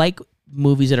personally, I like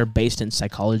movies that are based in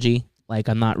psychology. Like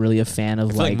I'm not really a fan of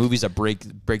I feel like movies that break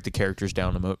the characters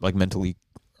down like mentally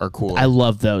are cool. I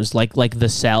love those. Like The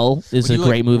Cell is a When you,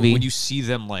 great movie. When you see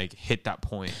them like hit that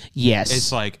point, yes,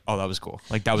 it's like, oh, that was cool.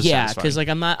 Like that was yeah, satisfying. because like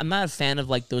I'm not a fan of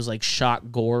like those like shock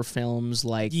gore films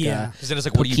like Yeah. Because then it's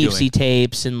like, what are you Poughkeepsie doing?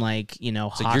 tapes and like like you're-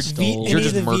 Hostel. You're Any just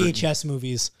of the murdering. VHS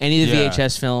movies. Any of the Yeah.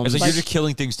 VHS films. It's like you're just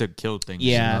killing things to kill things.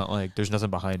 Yeah. Not like there's nothing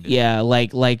behind it. yeah,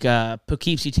 like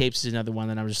Poughkeepsie tapes is another one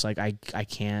that I'm just like I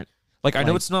can't. Like I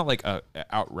know Like- it's not like a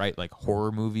outright like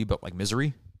horror movie, but like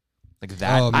Misery, like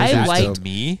that. Oh, I Misery's liked- dope.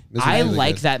 me Misery's I really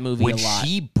like good. that movie when a lot.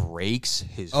 she breaks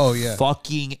his Oh, yeah.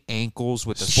 fucking ankles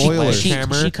with the Spoilers.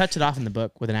 sledgehammer. She cuts it off in the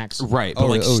book with an axe. Right, but Oh,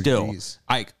 like oh, still, geez.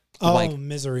 like Oh,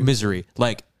 Misery. Misery,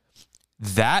 like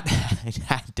that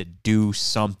had to do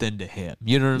something to him.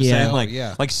 You know what I'm Yeah. saying? Oh, Like,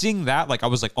 yeah. like seeing that, like I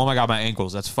was like, oh my god, my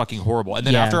ankles, that's fucking horrible. And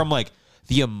then Yeah. after I'm like,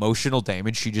 the emotional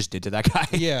damage she just did to that guy.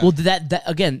 Yeah. Well, that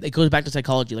again, it goes back to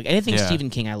psychology. Like anything Yeah. Stephen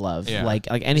King, I love. Yeah. Like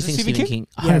anything Stephen Stephen King?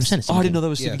 King. 100%. Oh, I didn't know that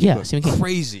was Yeah. Stephen King. Yeah, book. Stephen King.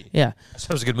 Crazy. Yeah, That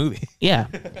was a good movie. yeah.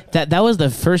 that was the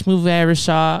first movie I ever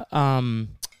saw.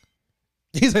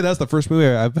 He's like, that's the first movie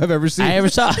I've ever seen. I ever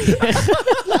saw.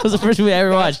 That was the first movie I ever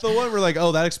That's watched. the one where like,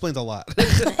 oh, that explains a lot.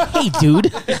 Hey, dude.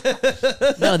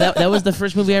 No, that was the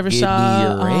first movie I ever Give saw. me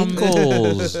your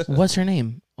ankles. What's her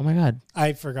name? Oh my god,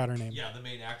 I forgot her name. The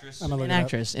main actress. I'm gonna an look it up.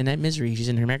 actress in that Misery. She's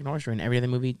in her American Horror Story and every other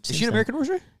movie. Is she an American Horror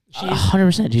Story?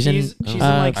 100%. She's in. She's in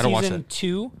like I don't watch season that.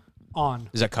 2 on.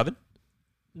 Is that Coven?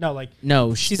 No, like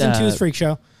No, season 2 is Freak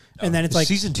Show, and then it's like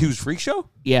season 2's Freak Show.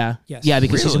 Yeah, Yes. yeah,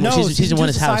 because Really? season 1 2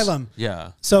 is House. Asylum.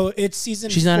 Yeah. So it's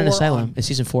season. She's not in 4 Asylum. on. It's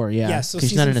season 4. Yeah, Yeah, so 'cause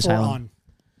she's season not in 4 Asylum.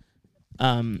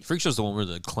 on. Freak Show's the one where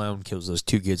the clown kills those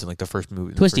 2 kids in like the first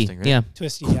movie. the Twisty. first thing, right?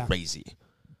 Twisty, yeah. Crazy.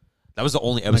 That was the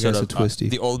only guess episode a of twisty.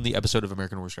 the only episode of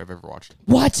American Horror Story I've ever watched.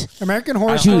 What? American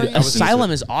Horror Dude, Story. Asylum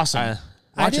is awesome.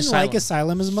 I didn't like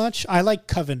Asylum as much. I like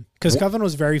Coven because Coven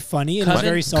was very funny and was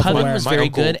very Coven self-aware. was My very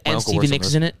uncle- good, my and uncle Stevie works on Nicks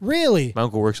those. is in it. Really? My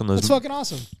uncle works on those. That's fucking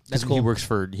awesome. That's cool. He works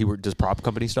for does prop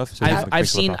company stuff. So I've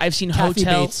seen Kathy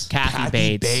Hotel. Bates.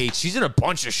 Kathy Bates. She's in a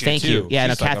bunch of shit Thank too. you. Yeah,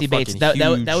 She's no, like a Kathy Bates. fucking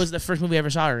huge- That was the first movie I ever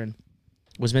saw her in.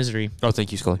 Was Misery. Oh,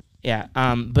 thank you, Scully. Yeah.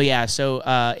 But yeah. So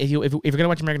if you're gonna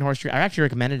watch American Horror Story, I actually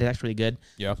recommend it. It's actually really good.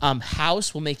 Yeah.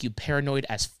 House will make you paranoid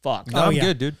as fuck. Oh, I'm yeah.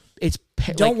 good, dude. It's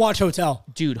Don't watch Hotel.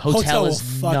 dude. Hotel will is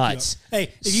fuck nuts. you up.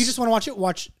 Hey, if you just want to watch it,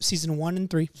 watch season 1 and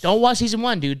 3. Don't watch season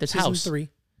 1, dude. That's Season House. 3.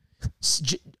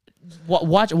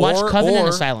 Watch Coven and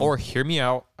Asylum. Or hear me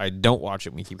out. I don't watch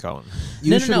it. We keep going.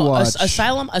 You should watch.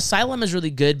 Asylum is really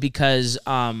good because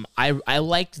I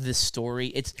liked this story.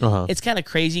 It's kind of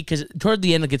crazy because toward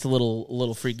the end it gets a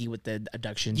little freaky with the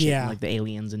abduction shit, and, like the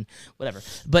aliens and whatever.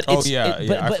 But Oh it's, yeah, it- yeah.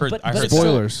 but- I've heard. but- I but heard it's still-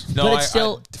 Spoilers. No, but it's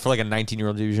still for like a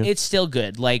 19-year-old division. it's still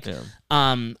good. Like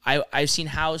Yeah. I've seen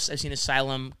House, I've seen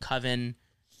Asylum, Coven,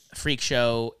 Freak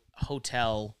Show,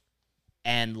 Hotel,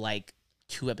 and like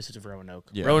 2 episodes of Roanoke.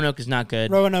 Yeah. Roanoke is not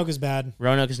good. Roanoke is bad.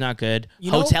 Roanoke is not good.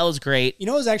 You know- Hotel is great. You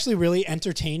know, it was actually really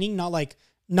entertaining.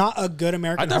 Not a good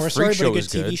American thought Horror Story, Freak but a Show good was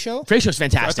TV good. show. Freak Show's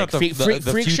fantastic. I thought the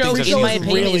Freak few Show, things in I've my seen-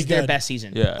 opinion, really is their good. best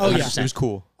season. Yeah. Oh, yeah. 100%. It was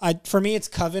cool. For me, it's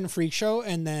Coven, Freak Show,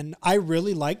 and then I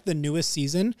really like the newest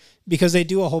season because they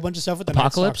do a whole bunch of stuff with the Night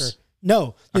Apocalypse? Stalker.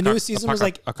 No, the newest season was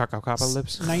like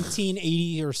Apocalypse.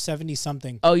 1980 or 70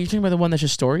 something. Oh, you're talking about the one that's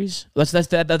just stories? That's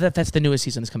the newest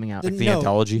season that's coming out. the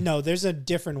anthology? No, there's a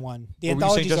different one. The What were you saying,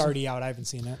 anthology's Justin? already out. I haven't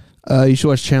seen it. You should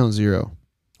watch Channel Zero.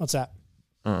 What's that?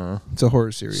 It's a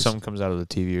horror series. Something comes out of the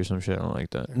TV or some shit. I don't like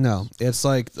that. No, it's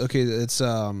like it's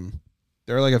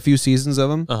there are like a few seasons of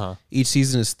them. Each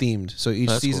season is themed, so each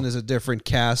That's season cool. is a different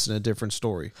cast and a different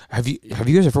story. Have you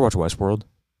guys ever watched Westworld?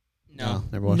 No.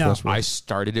 Never watched No. Westworld. I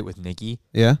started it with Nikki.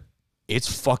 Yeah,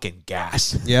 It's fucking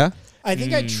gas. yeah. I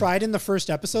think I tried in the first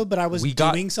episode, but I was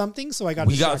doing something, so I got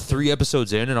We got distracted. 3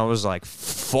 episodes in, and I was like,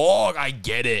 "Fuck, I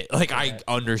get it. Like, I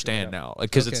understand now. Like,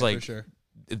 because it's Okay, like, for sure.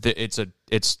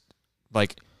 it's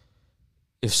like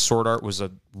if Sword Art was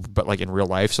but like in real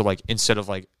life. So like, instead of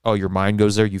like, oh, your mind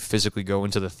goes there, you physically go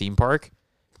into the theme park,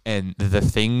 and the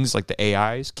things like the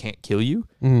AIs can't kill you,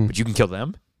 but you can kill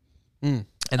them. And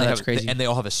that's crazy. And they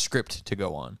all have a script to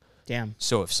go on. Damn.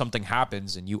 So if something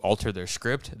happens and you alter their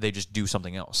script, they just do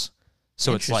something else.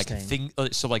 So it's like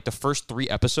so like the first 3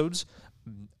 episodes,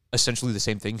 essentially the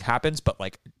same thing happens, but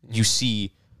like you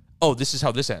see, oh, this is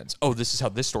how this ends. Oh, this is how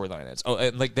this storyline ends. Oh,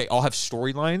 and like they all have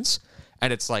storylines,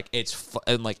 and it's like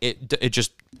and like it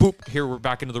just boop, here we're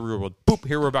back into the real world. Boop,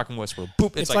 here we're back in Westworld.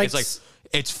 Boop.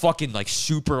 It's fucking like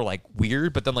super like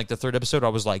weird. But then like the 3rd episode, I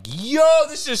was like, yo,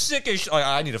 this is sick as like,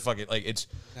 I need to fucking like it's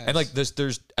and like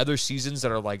there's other seasons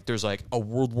that are like there's like a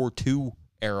World War II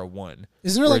era one.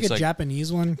 Isn't there where like it's a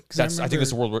Japanese one? I think that's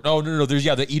the World War. No. There's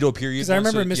the Edo period. Because I one,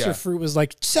 remember so, Mr. yeah. Fruit was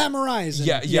like samurais.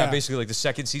 And, Yeah. Basically, like the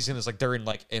 2nd season is like they're in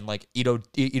Edo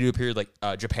period, like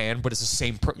Japan, but it's the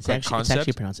same It's concept.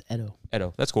 actually pronounced Edo.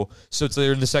 Edo. That's cool. So it's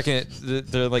they're in the second.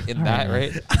 They're like in that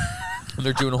right. And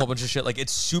they're doing a whole bunch of shit. Like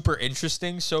it's super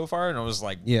interesting so far. And I was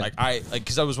like,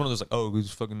 because I was one of those like, oh, it's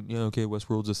fucking okay,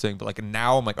 Westworld's a thing. But like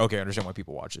now I'm like, okay, I understand why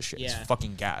people watch this shit. Yeah. It's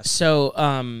fucking gas. So,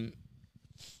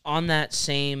 on that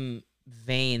same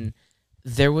vein,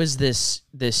 there was this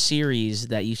series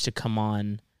that used to come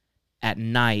on at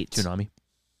night. Tsunami.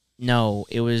 No,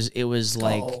 it was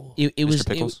like it was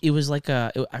Pickles? it was like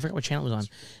I forgot what channel it was on,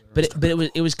 but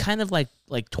it was kind of like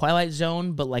Twilight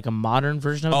Zone, but like a modern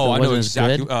version of it. Oh, that I know wasn't as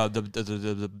exactly.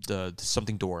 good. The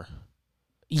something door.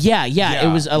 Yeah, Yeah,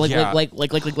 it was like yeah. like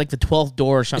the 12th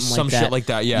door or something Some like that. shit like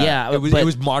that. Yeah, Yeah, It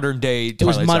was modern day. It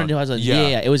was Twilight modern Zone. Twilight Zone.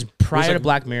 Yeah. It was prior to like-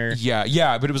 Black Mirror.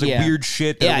 Yeah, but it was like Yeah. weird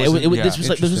shit. That Yeah, this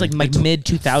was like mid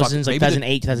 2000s, like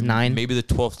 2008, 2009. Maybe the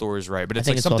 12th door is right, but it's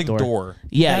think like it's something 12th door. door.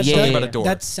 Yeah, That's yeah, right. yeah, about yeah. a door.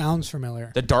 That sounds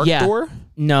familiar. The dark Yeah. door.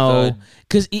 No, The-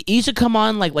 because it used to come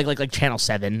on like Channel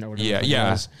 7 or whatever. Yeah, the fuck yeah.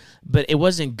 It was. But it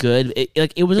wasn't good. It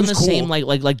was in was the cool. same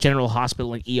like General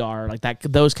Hospital, like ER, like that.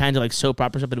 Those kinds of like soap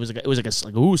opera stuff. But it was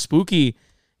like ooh spooky.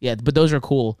 Yeah, but those are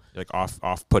cool. Like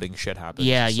off-putting shit happens.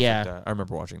 Yeah, and stuff yeah. like that. I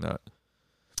remember watching that.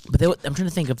 But I'm trying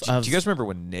to think of. Do you guys remember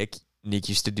when Nick Nick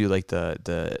used to do like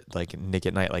the like Nick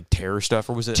at Night like terror stuff,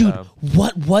 or was it? Dude,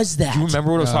 what was that? Do you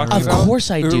remember what I was talking Of about?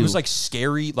 course I do. It was like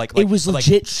scary, like it was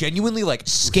legit, genuinely like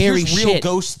scary here's real shit.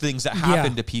 ghost things that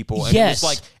happen to people. And Yes. it's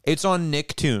like it's on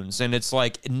Nicktoons, and it's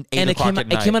like 8 and o'clock it at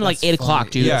night. came out at like 8 o'clock,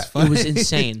 dude. Yeah. It was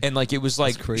insane. And like it was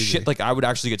like crazy. shit. Like I would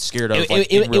actually get scared of. It,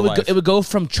 Like, it, in real life. it would go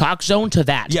from Chalk Zone to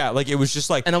that. Yeah, like it was just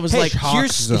like, and I was hey, like,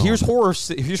 here's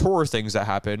horror things that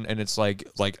happen, and it's like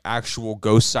actual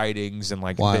ghost sightings, and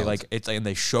like they Wild. like it's and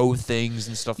they show things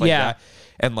and stuff like Yeah. that,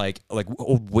 and like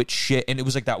old witch shit, and it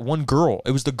was like that one girl.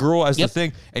 It was the girl as the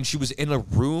thing, and she was in a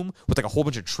room with like a whole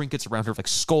bunch of trinkets around her, like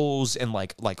skulls and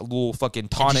like little fucking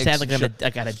And tonics. she sat like, and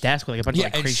shit. at a desk with like a bunch Yeah,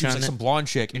 of like and creatures she was on like it. some blonde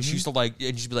chick, and she used to like,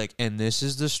 and she'd be like, and this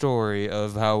is the story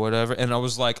of how whatever. And I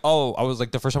was like, oh, I was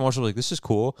like, the first time I watched it, I was like, this is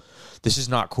cool. This is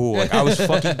not cool. Like I was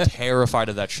fucking terrified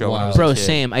of that show. When I was Bro, a kid.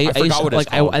 same. I forgot used to, what it's like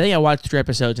called. I think I watched 3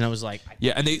 episodes and I was like,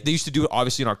 Yeah, and they used to do it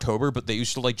obviously in October, but they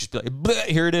used to like just be like, "Bleh,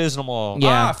 here it is, and I'm all,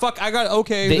 Yeah. fuck, I got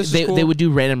okay. they, this is cool. they would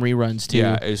do random reruns too.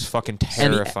 Yeah, it was fucking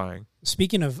terrifying.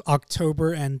 Speaking of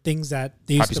October and things that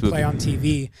they used Happy to play spooky. on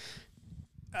TV,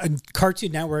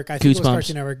 Cartoon Network, I think it was Goosebumps.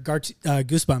 Cartoon Network,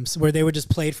 Goosebumps, where they would just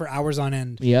play it for hours on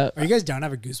end. Yeah. Are you guys down to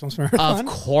have a Goosebumps Of marathon?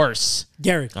 course.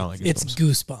 Garrett, I don't like it's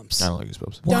Goosebumps. I don't like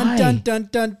Goosebumps. Why? Dun, dun,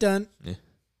 dun, dun, dun.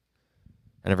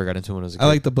 I never got into it when I was a kid. I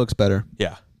like the books better.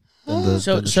 Yeah. Than the,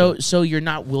 So than the show. so you're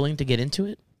not willing to get into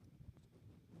it?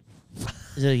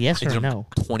 Is it a yes or a I'm no?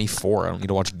 24. I don't need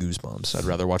to watch Goosebumps. I'd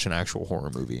rather watch an actual horror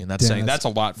movie, and that's Damn, saying that's a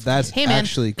lot. That's Hey man,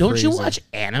 actually don't crazy. you watch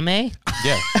anime?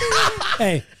 Yeah.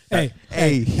 Hey, hey,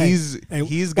 Hey,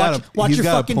 he's got watch he's your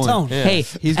got fucking a point. tone. Yeah. Hey,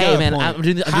 He's got hey a man, point. I'm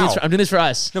doing this How? I'm doing this for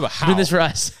us. No, but I'm doing this how? for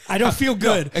us I don't feel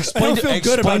good. I Explain don't feel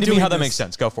good about to me doing how that this. makes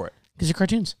sense. Go for it. because you're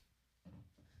cartoons.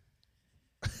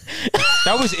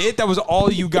 That was it. That was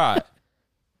all you got.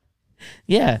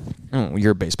 Yeah, Oh,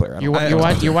 you're a bass player. you're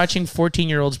watching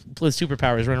 14-year-olds with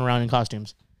superpowers running around in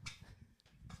costumes.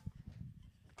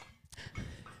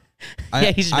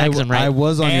 Yeah, he's just him, right? I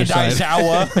was on your and side.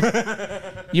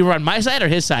 Aizawa. You were on my side or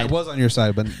his I side? was on your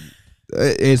side, but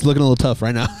it's looking a little tough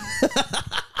right now.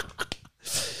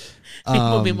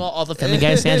 Meanwhile, all the Family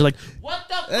Guy fans are like, "What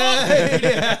the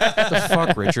fuck?" What the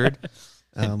fuck, Richard?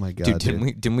 Oh my god, Dude,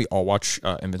 dude. didn't we all watch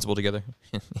Invincible together?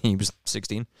 He was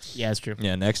 16. Yeah, it's true.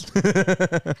 Yeah, next.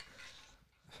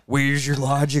 Where's your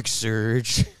logic,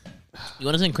 Surge? You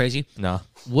want something crazy? No.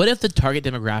 What if the target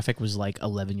demographic was like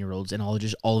 11-year-olds and all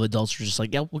of adults are just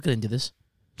like, "Yeah, we'll get into this."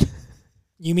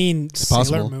 You mean Sailor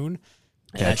possible. Moon?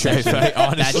 Yeah,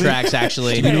 That that tracks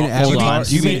actually. Do you mean Hold on. Avatar?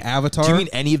 Do you mean Avatar? Do you mean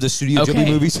any of the Studio Ghibli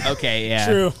movies? Okay, yeah.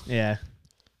 True. Yeah.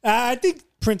 I think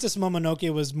Princess Momonoke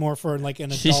was more for like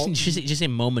an adult. She say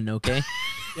Momonoke?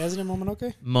 Yeah, isn't it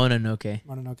Momonoke? Mononoke.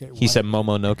 Momonoke. He said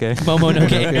Momonoke.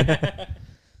 Momonoke.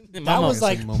 that was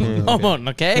like Momonoke.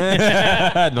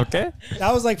 Noke?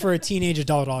 that was like for a teenage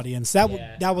adult audience. That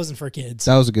wasn't for kids.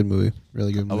 That was a good movie.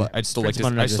 Really good movie. I'd still like to.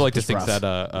 Mononoke I still like to is think rough.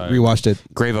 that Rewatched it.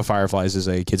 Grave of Fireflies is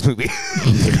a kids movie.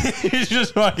 It's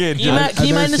just fucking. Can you I've never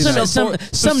imagine seen some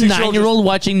that. some 6-year-old 9-year-old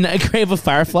watching Grave of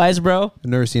Fireflies, bro? I've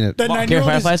never seen it. That Grave of 9-year-old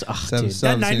is, Fireflies? Oh, Seven- dude.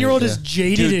 seven- that seen it, 9-year-old is yeah.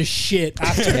 jaded as shit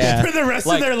after Yeah. for the rest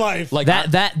Like- of their life. Like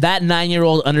That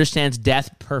 9-year-old understands death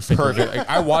perfectly. perfect. Like,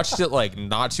 I watched it like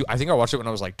not too. I think I watched it when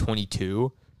I was like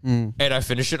 22. And I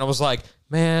finished it and I was like,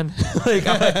 man, like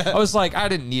I was like, I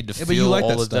didn't need to feel but you like all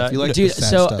that of stuff. that. You like Dude, the sad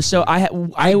so stuff. so I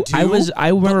do, remember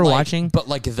but, like, watching. but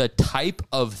like the type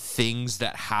of things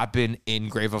that happen in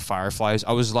Grave of Fireflies,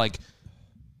 I was like,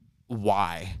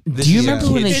 why? This Do you is a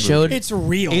remember when they kid's showed? movie. It's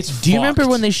real. It's Do you remember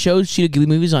fucked. when they showed Studio Ghibli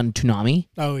movies on Toonami?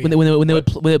 Oh, yeah. When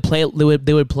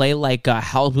they would play like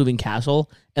Howl's Moving Castle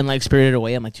and like Spirited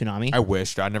Away on like Toonami. I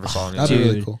wished I never saw any. That'd be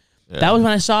really Dude. cool. That was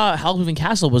when I saw Howl's Moving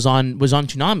Castle was on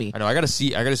Toonami. I know. I gotta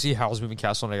see Howl's Moving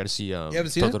Castle, and I gotta see. You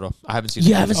haven't seen it? Totoro. I haven't seen.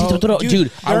 You it. haven't seen Oh, Totoro, dude,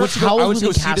 dude. I went to go, I Howl's went to Moving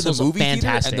go see it in Castle's the movie theater,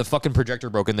 fantastic. and the fucking projector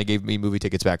broke, and they gave me movie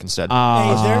tickets back instead. Hey,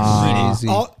 Crazy.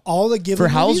 all the Ghibli for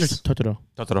Howl's or movies, Totoro?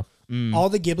 Totoro. all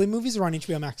the Ghibli movies are on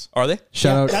HBO Max. Are they?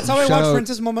 Shout out. That's how I shout watched out,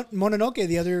 Princess Mononoke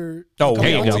the other. Oh, couple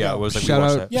yeah, months yeah. ago. It was like we Shout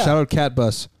watched out. that. Yeah. Shout out Cat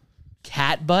Bus.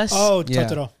 Cat Bus. Oh, Yeah.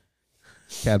 Totoro.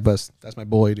 Cat Bus. That's my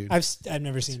boy, dude. I've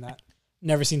never seen that.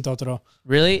 Never seen Totoro.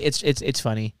 Really? It's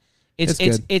funny. It's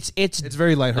good. It's It's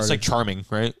very lighthearted. It's like charming,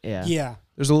 right? yeah. Yeah.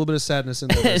 There's a little bit of sadness in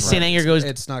there. Saint Anger goes.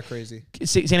 It's not crazy.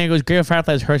 Saint Anger goes. Grave of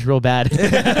Fireflies hurts real bad. Dude,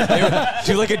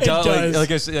 like it does. does.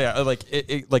 Like I said, yeah, like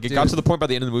it got to the point by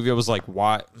the end of the movie. I was like,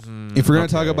 what? If we're gonna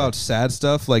talk about sad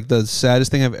stuff, like the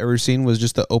saddest thing I've ever seen was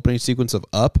just the opening sequence of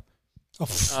Up. Oh,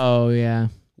 pff. Oh yeah.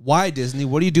 Why Disney?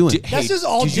 What are you doing? That's just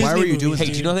all did you- Disney why were you movies, doing Hey,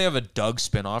 dude. do you know they have a Doug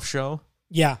spinoff show?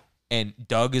 Yeah. And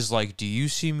Doug is like, "Do you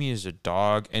see me as a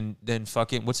dog?" And then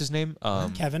fucking what's his name?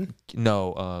 Kevin.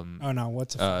 No. Oh no,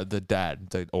 what's the dad,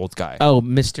 the old guy. Oh,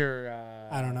 Mr.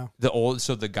 I don't know.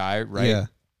 The guy, right? Yeah.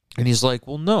 And he's like,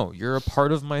 "Well, no, you're a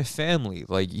part of my family.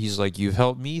 Like, he's like, you've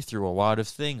helped me through a lot of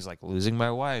things, like losing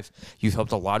my wife. You've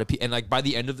helped a lot of people." And like by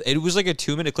the end of it was like a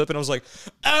 2-minute clip, and I was like,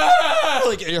 "Ah!"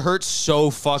 Like it hurts so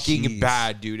fucking Jeez.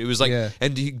 bad, dude. It was like, Yeah.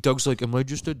 and Doug's like, "Am I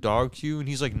just a dog to you?" And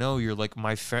he's like, "No, you're like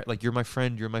my friend. Like you're my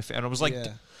friend. You're my fan." And I was like,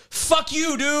 Yeah. "Fuck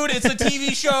you, dude! It's a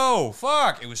TV show.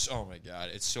 Fuck!" It was. Oh my god,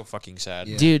 it's so fucking sad.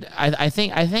 Yeah. Dude, I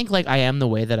think like I am the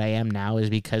way that I am now is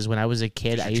because when I was a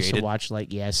kid, I you're used to jaded? watch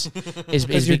like is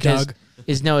you're because Doug.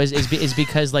 is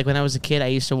because like when I was a kid, I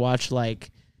used to watch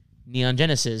like Neon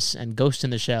Genesis and Ghost in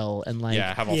the Shell and like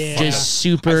Yeah, have a Yeah. fuck just up.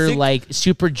 super I think- like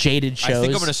super jaded shows. I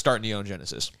think I'm gonna start Neon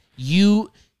Genesis. You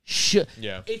should.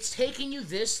 Yeah. It's taking you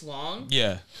this long.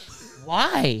 Yeah.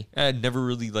 Why? I never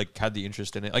really like had the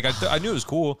interest in it. Like I knew it was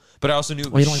cool, but I also knew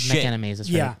it Well, was you don't like shit. mech animes. That's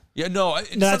Yeah. right. Yeah, no,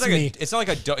 it's No, not that's like me. it's not like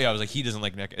I don't. Yeah, I was like, he doesn't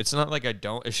like neck. It's not like I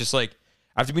don't. It's just like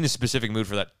I have to be in a specific mood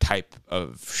for that type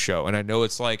of show, and I know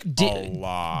it's like a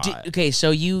lot. Okay, so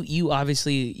you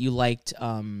obviously you liked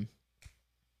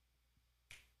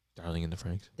Darling in the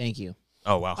Franxx. thank you.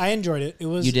 Oh wow, I enjoyed it. It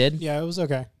was. You did? Yeah, it was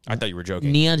okay. I thought you were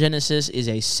joking. Neon Genesis is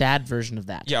a sad version of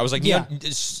that. Yeah, I was like, Yeah. Neon.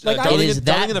 It's, Like, Darling, it is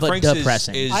Darling in that, the but Franxx is-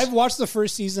 depressing. Is, I've watched the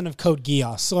first season of Code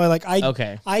Geass, so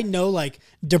I know like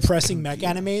depressing mech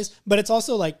animes, but it's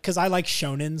also like because I like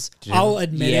shonens. I'll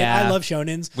admit it, Yeah. I love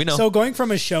shonens. We know. So going from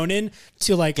a shonen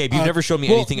to like Gabe, you've never shown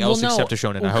me anything else no. except a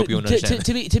shonen. I Well, hope you understand.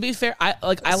 To be fair, I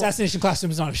Assassination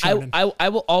Classroom is not a shonen. I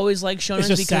will always like shonen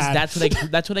just because sad.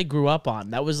 that's what I grew up on.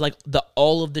 That was like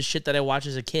all of the shit that I watched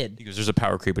as a kid. Because there's a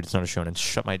power creep, but it's not a shonen.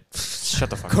 Shut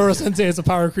the fuck Koro up, Sensei is a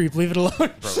power creep. Leave it alone.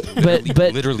 bro.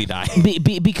 But Literally die.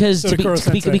 Because So to did Koro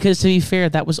Sensei. because to be fair,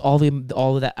 that was all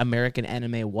that American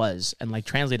anime was, and like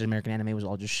translated American anime was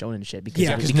all just shonen shit. Because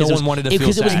Yeah, because no one wanted to feel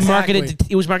because it was sad. marketed. Exactly.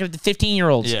 It was marketed to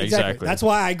 15-year-olds. Yeah, Exactly. exactly. That's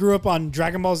why I grew up on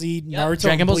Dragon Ball Z, Naruto,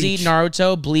 Dragon and Ball Z, Bleach.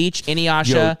 Naruto, Bleach,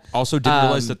 Inuyasha. Yo, also didn't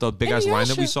realize that the big ass line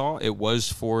that we Inuyasha. saw, it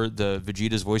was for the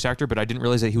Vegeta's voice actor, but I didn't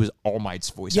realize that he was All Might's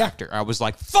voice Yeah. actor. I was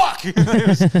like, fuck!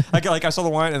 I saw the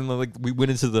line, and like we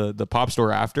went into the pop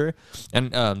store after,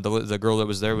 and the girl that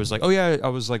was there was like, oh yeah, I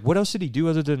was like, what else did he do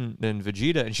other than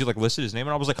Vegeta? And she like listed his name,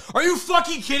 and I was like, are you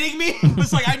fucking kidding me? I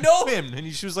was like, I know him,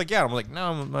 and she was like, yeah. I'm like,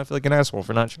 no, I feel like an asshole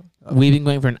for not. We've been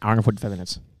going for an hour and 45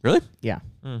 minutes. Really? Yeah,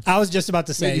 I was just about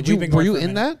to say. Did we've been were going you for a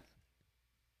in minute. that?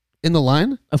 In the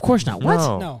line? of course not. What?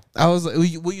 No. I was like,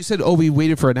 well, you said, oh, we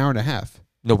waited for an hour and a half.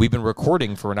 No, we've been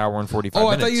recording for an hour and 45 Oh,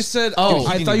 I minutes. thought you said. Oh.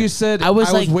 I thought you said. I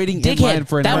was like, waiting in dickhead, line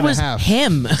for an hour that and was a half.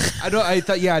 him. I know. I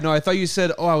thought. Yeah, no. I thought you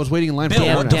said. Oh, I was waiting in line for Bill, an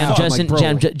hour what and the a Damn, half. I'm Justin,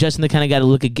 like, bro, Justin, the kind of guy to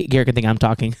look at Garrett and think I'm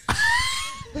talking.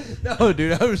 no,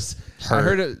 dude. I was. I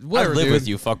heard it. Whatever, I live dude. with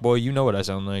you, fuckboy. You know what I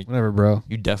sound like. Whatever, bro.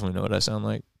 You definitely know what I sound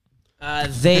like.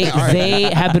 They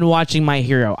have been watching My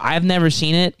Hero. I've never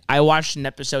seen it. I watched an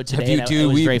episode today. and it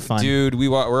was very fun. Dude,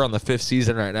 we're on the 5th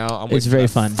season right now. I'm It's waiting very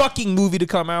for that fun. fucking movie to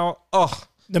come out. Oh,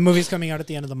 The movie's coming out at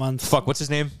the end of the month. fuck. What's his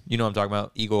name? You know what I'm talking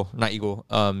about. Eagle. Not Eagle.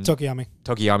 Tokiyami.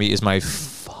 Tokiyami is my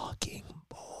fucking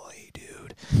boy,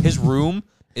 dude. His room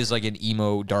is like an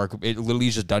emo dark. It literally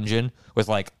is just a dungeon with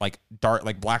like dark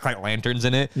like blacklight lanterns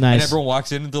in it. Nice. And everyone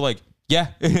walks in and they're like, yeah.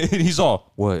 And he's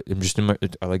all, what? I'm just in my.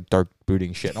 I like dark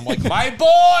brooding shit. I'm like, my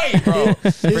boy, bro.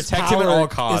 His Protect him at power all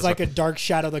costs. is like a dark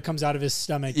shadow that comes out of his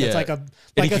stomach. Yeah. It's like And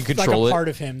he can like control a it. part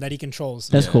of him that he controls.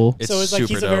 That's cool. It's So it's like he's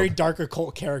super a very dope. dark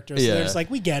occult character. So Yeah. they're just like,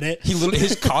 we get it. He literally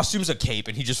his costume's a cape,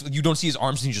 and you don't see his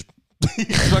arms, and he just he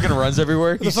fucking runs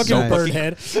everywhere. The He's fucking so bird fucking,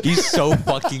 head. he's so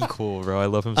fucking cool, bro. I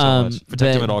love him so much.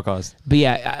 Protect him at all costs. But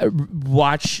yeah,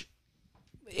 watch.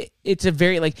 It's a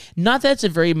very like not that it's a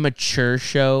very mature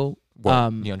show.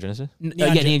 What, Neon Genesis?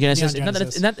 Neon Genesis. Neon Not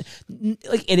that Genesis.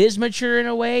 like it is mature in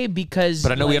a way because.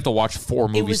 But I know we like, have to watch 4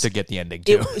 movies was- to get the ending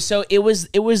too. it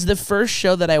was the first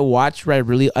show that I watched where I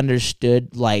really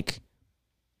understood like,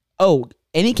 oh,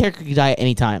 any character could die at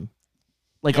any time,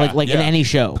 like in yeah. any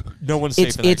show. No one's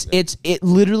safe. It's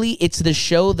literally it's the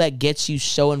show that gets you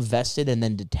so invested and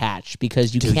then detached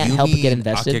because you can't help but get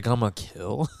invested. Akigama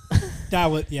kill. That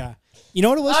was yeah. You know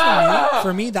what it was for me?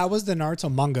 For me, that was the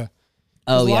Naruto manga.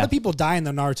 Oh A yeah. lot of people die in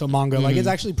the Naruto manga. Like it's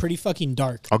actually pretty fucking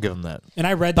dark. I'll give him that. And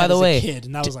I read By that the as way, a kid,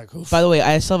 and I was like, oof. By the way,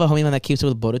 I still have a homie man that keeps up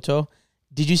with Boruto.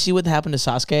 Did you see what happened to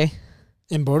Sasuke?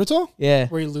 In Boruto, Yeah.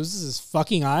 where he loses his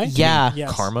fucking eye. Yeah.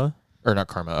 Yes. Karma or not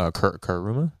Karma?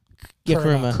 Karuma.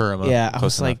 Kurama. Kurama. Yeah, I Close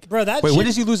was enough. like, Bro, that Wait, shit, when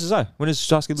does he lose his eye? When does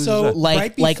Sasuke lose so his eye?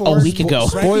 Like a before, week ago.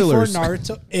 Right Spoilers. before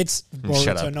Naruto, it's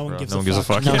Shut Boruto. up, No one bro. gives No a one gives a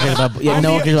fuck. fuck. no one cares about. Yeah,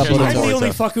 no one cares about I'm Boruto. the Boruto. only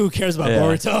fucker who cares about Yeah.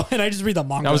 Boruto, and I just read the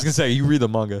manga. I was gonna say you read the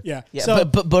manga. Yeah. Yeah, So,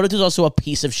 but Boruto's also a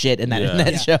piece of shit in that Yeah.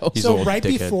 Yeah. show. He's so a right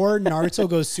dickhead. before Naruto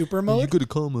goes super mode, to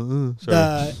Kama.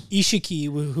 the Ishiki,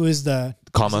 who is the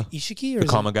Kama. is it Ishiki or The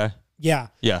is Kama it, guy. yeah,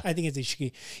 Yeah. I think it's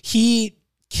Ishiki.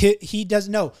 He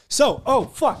doesn't know. So, oh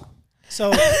fuck.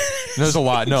 So There's a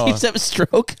lot. No. Keeps have a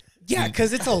stroke. yeah,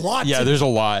 because it's a lot. Yeah, there's a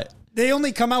lot. They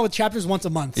only come out with chapters once a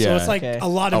month, so Yeah. it's like Okay. a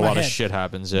lot A in my lot head. of shit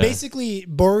happens. Yeah. Basically,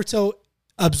 Boruto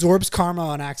absorbs karma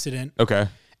on accident, Okay.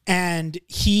 and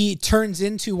he turns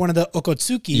into one of the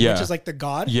Okotsuki, Yeah. which is like the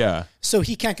god. Yeah. So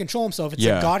he can't control himself. It's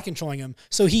Yeah. a god controlling him.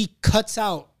 So he cuts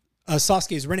out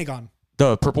Sasuke's Rinnegan.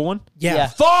 The purple one. Yeah. Yeah.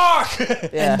 Fuck.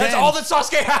 Yeah. That's all that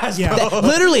Sasuke has. Yeah. Bro.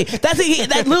 Literally,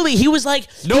 he was like,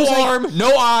 No arm.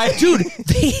 No eye. dude.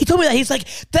 He told me that he's like,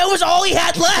 that was all he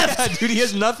had left. Yeah, dude, he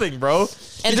has nothing, bro. And he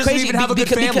it's doesn't crazy even have a good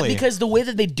family. because the way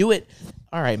that they do it.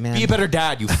 All right, man. Be a better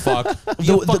dad, you fuck. Be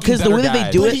a fucking Because the better way that they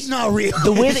dad. do But it, he's not real.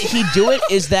 the way that he do it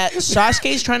is that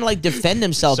Sasuke's trying to like defend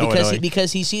himself So annoying.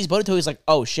 because he sees Boruto. He's like,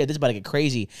 oh shit, this is about to get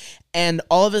crazy, and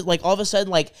all of a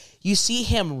sudden like you see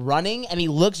him running and he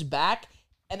looks back.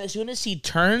 And as soon as he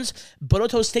turns,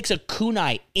 Boruto sticks a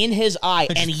kunai in his eye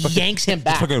and yanks him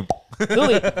back. Fucking-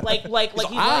 Literally, like he's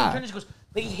running, he turns, he goes,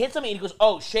 like, he hits him and he goes,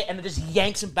 oh shit, and it just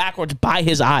yanks him backwards by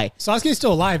his eye. Sasuke's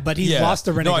still alive, but he's lost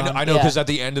the Rinnegan. No, I know Yeah. because at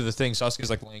the end of the thing, Sasuke's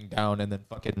like laying down and then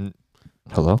fucking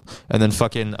hello, and then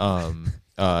fucking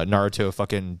Naruto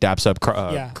fucking daps up.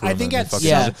 Yeah. Kurama I think and at fucking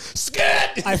some- says,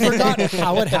 Skid! I forgot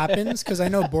how it happens because I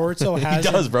know Boruto He has.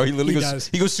 does, bro. He literally goes. does.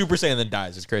 He goes Super Saiyan and then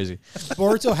dies. It's crazy.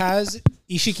 Boruto has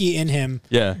Ishiki in him.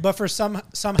 Yeah. But for somehow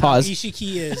Pause.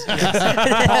 Ishiki is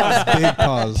Big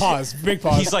pause. pause. Big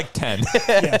pause. He's like 10.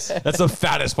 yes. That's the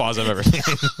fattest pause I've ever seen.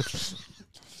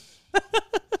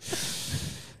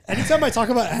 Anytime I talk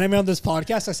about anime on this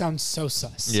podcast, I sound so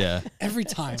sus. Yeah. Every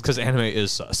time. Because anime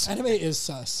is sus. Anime is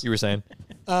sus. You were saying?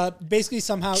 Basically,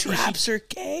 somehow Traps are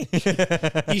gay.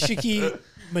 Ishiki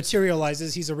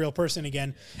materializes. He's a real person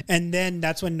again, and then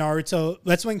that's when Naruto.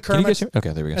 That's when Can you Kurama. guys hear me? Okay,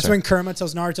 there we go. That's Sorry. when Kurama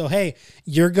tells Naruto, "Hey,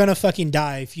 you're gonna fucking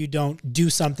die if you don't do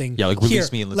something. Yeah, like, release Here,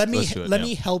 me and let let's do it, let yeah.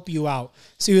 me help you out."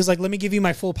 So he was like, "Let me give you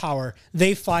my full power."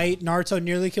 They fight. Naruto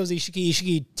nearly kills Ishiki.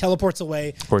 Ishiki teleports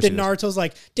away. course Then he does. Naruto's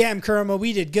like, "Damn, Kurama,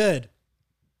 we did good."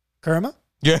 Kurama,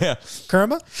 Yeah.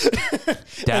 Kurama,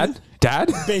 Dad?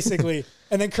 basically.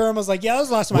 And then Kurama's like, "Yeah, that was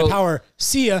the last of my Well- power.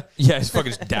 See ya." Yeah, he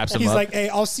fucking daps him He's up. like, "Hey,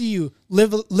 I'll see you.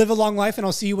 Live a long life, and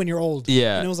I'll see you when you're old."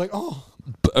 Yeah. And it was like, "Oh."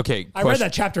 But, okay. I read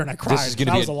that chapter and I cried. This is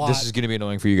gonna that be was a lot. This is gonna be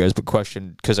annoying for you guys, but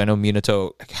question, because I know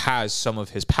Minato has some of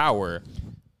his power.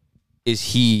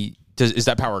 Is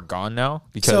that power gone now?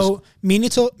 Because So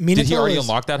Minato did he already is-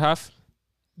 unlock that half?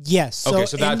 Yes. So, Okay,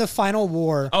 so in that- the final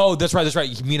war, Oh, that's right.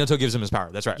 Minato gives him his power.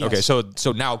 That's right. Yes. Okay,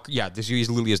 so now, yeah, he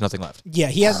literally has nothing left yeah,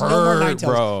 he has no more Nine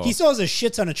Tails. bro. He still has a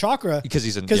shit ton of chakra because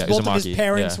he's because he's both a of his Maki.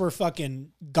 parents Yeah. were fucking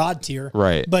god tier.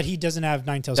 Right. But he doesn't have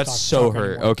Nine Tails. That's so chakra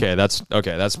hurt. anymore. Okay,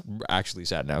 that's actually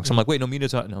sad now. Because I'm like, wait, no,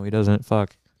 Minato. No, he doesn't.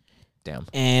 Fuck. Damn.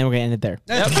 And we're going to end it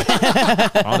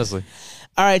there. Honestly,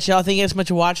 All right, y'all. Thank you guys so much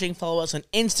for watching. Follow us on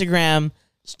Instagram.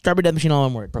 Strawberry Death Machine, all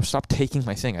one word. bro, stop taking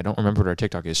my thing. I don't remember what our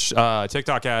TikTok is.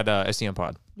 TikTok at SDM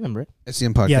Pod You remember it?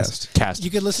 SCM podcast. Yes. Cast. You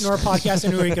could listen to our podcast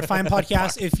anywhere you can find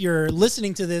podcasts. If you're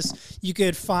listening to this, you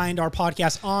could find our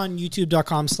podcast on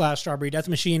youtube.com/Strawberry Death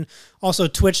Machine. Also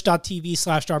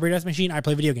twitch.tv/Strawberry Death Machine. I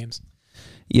play video games.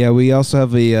 Yeah, we also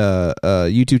have a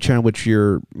YouTube channel which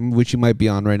you might be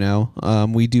on right now.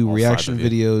 We do All reaction 5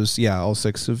 of you. videos. Yeah, all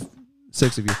six of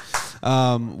you.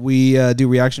 We do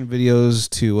reaction videos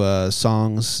to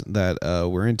songs that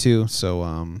we're into. So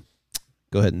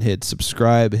go ahead and hit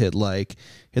subscribe, hit like,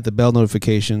 hit the bell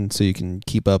notification so you can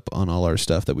keep up on all our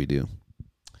stuff that we do.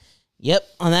 Yep.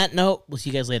 On that note, we'll see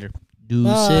you guys later.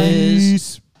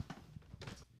 Deuces. Bye.